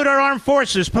 We salute our armed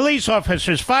forces, police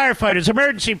officers, firefighters,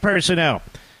 emergency personnel.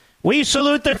 We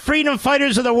salute the freedom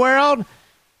fighters of the world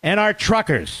and our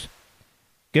truckers.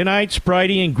 Good night,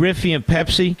 Spritey and Griffey and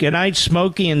Pepsi. Good night,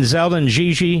 Smokey and Zelda and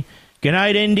Gigi. Good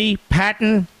night, Indy,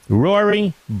 Patton,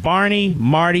 Rory, Barney,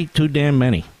 Marty. Too damn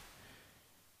many.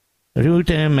 Too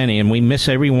damn many, and we miss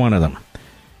every one of them.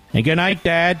 And good night,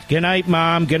 Dad. Good night,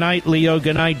 Mom. Good night, Leo.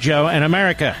 Good night, Joe. And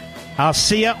America, I'll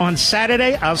see you on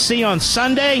Saturday. I'll see you on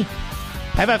Sunday.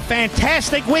 Have a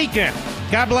fantastic weekend.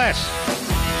 God bless.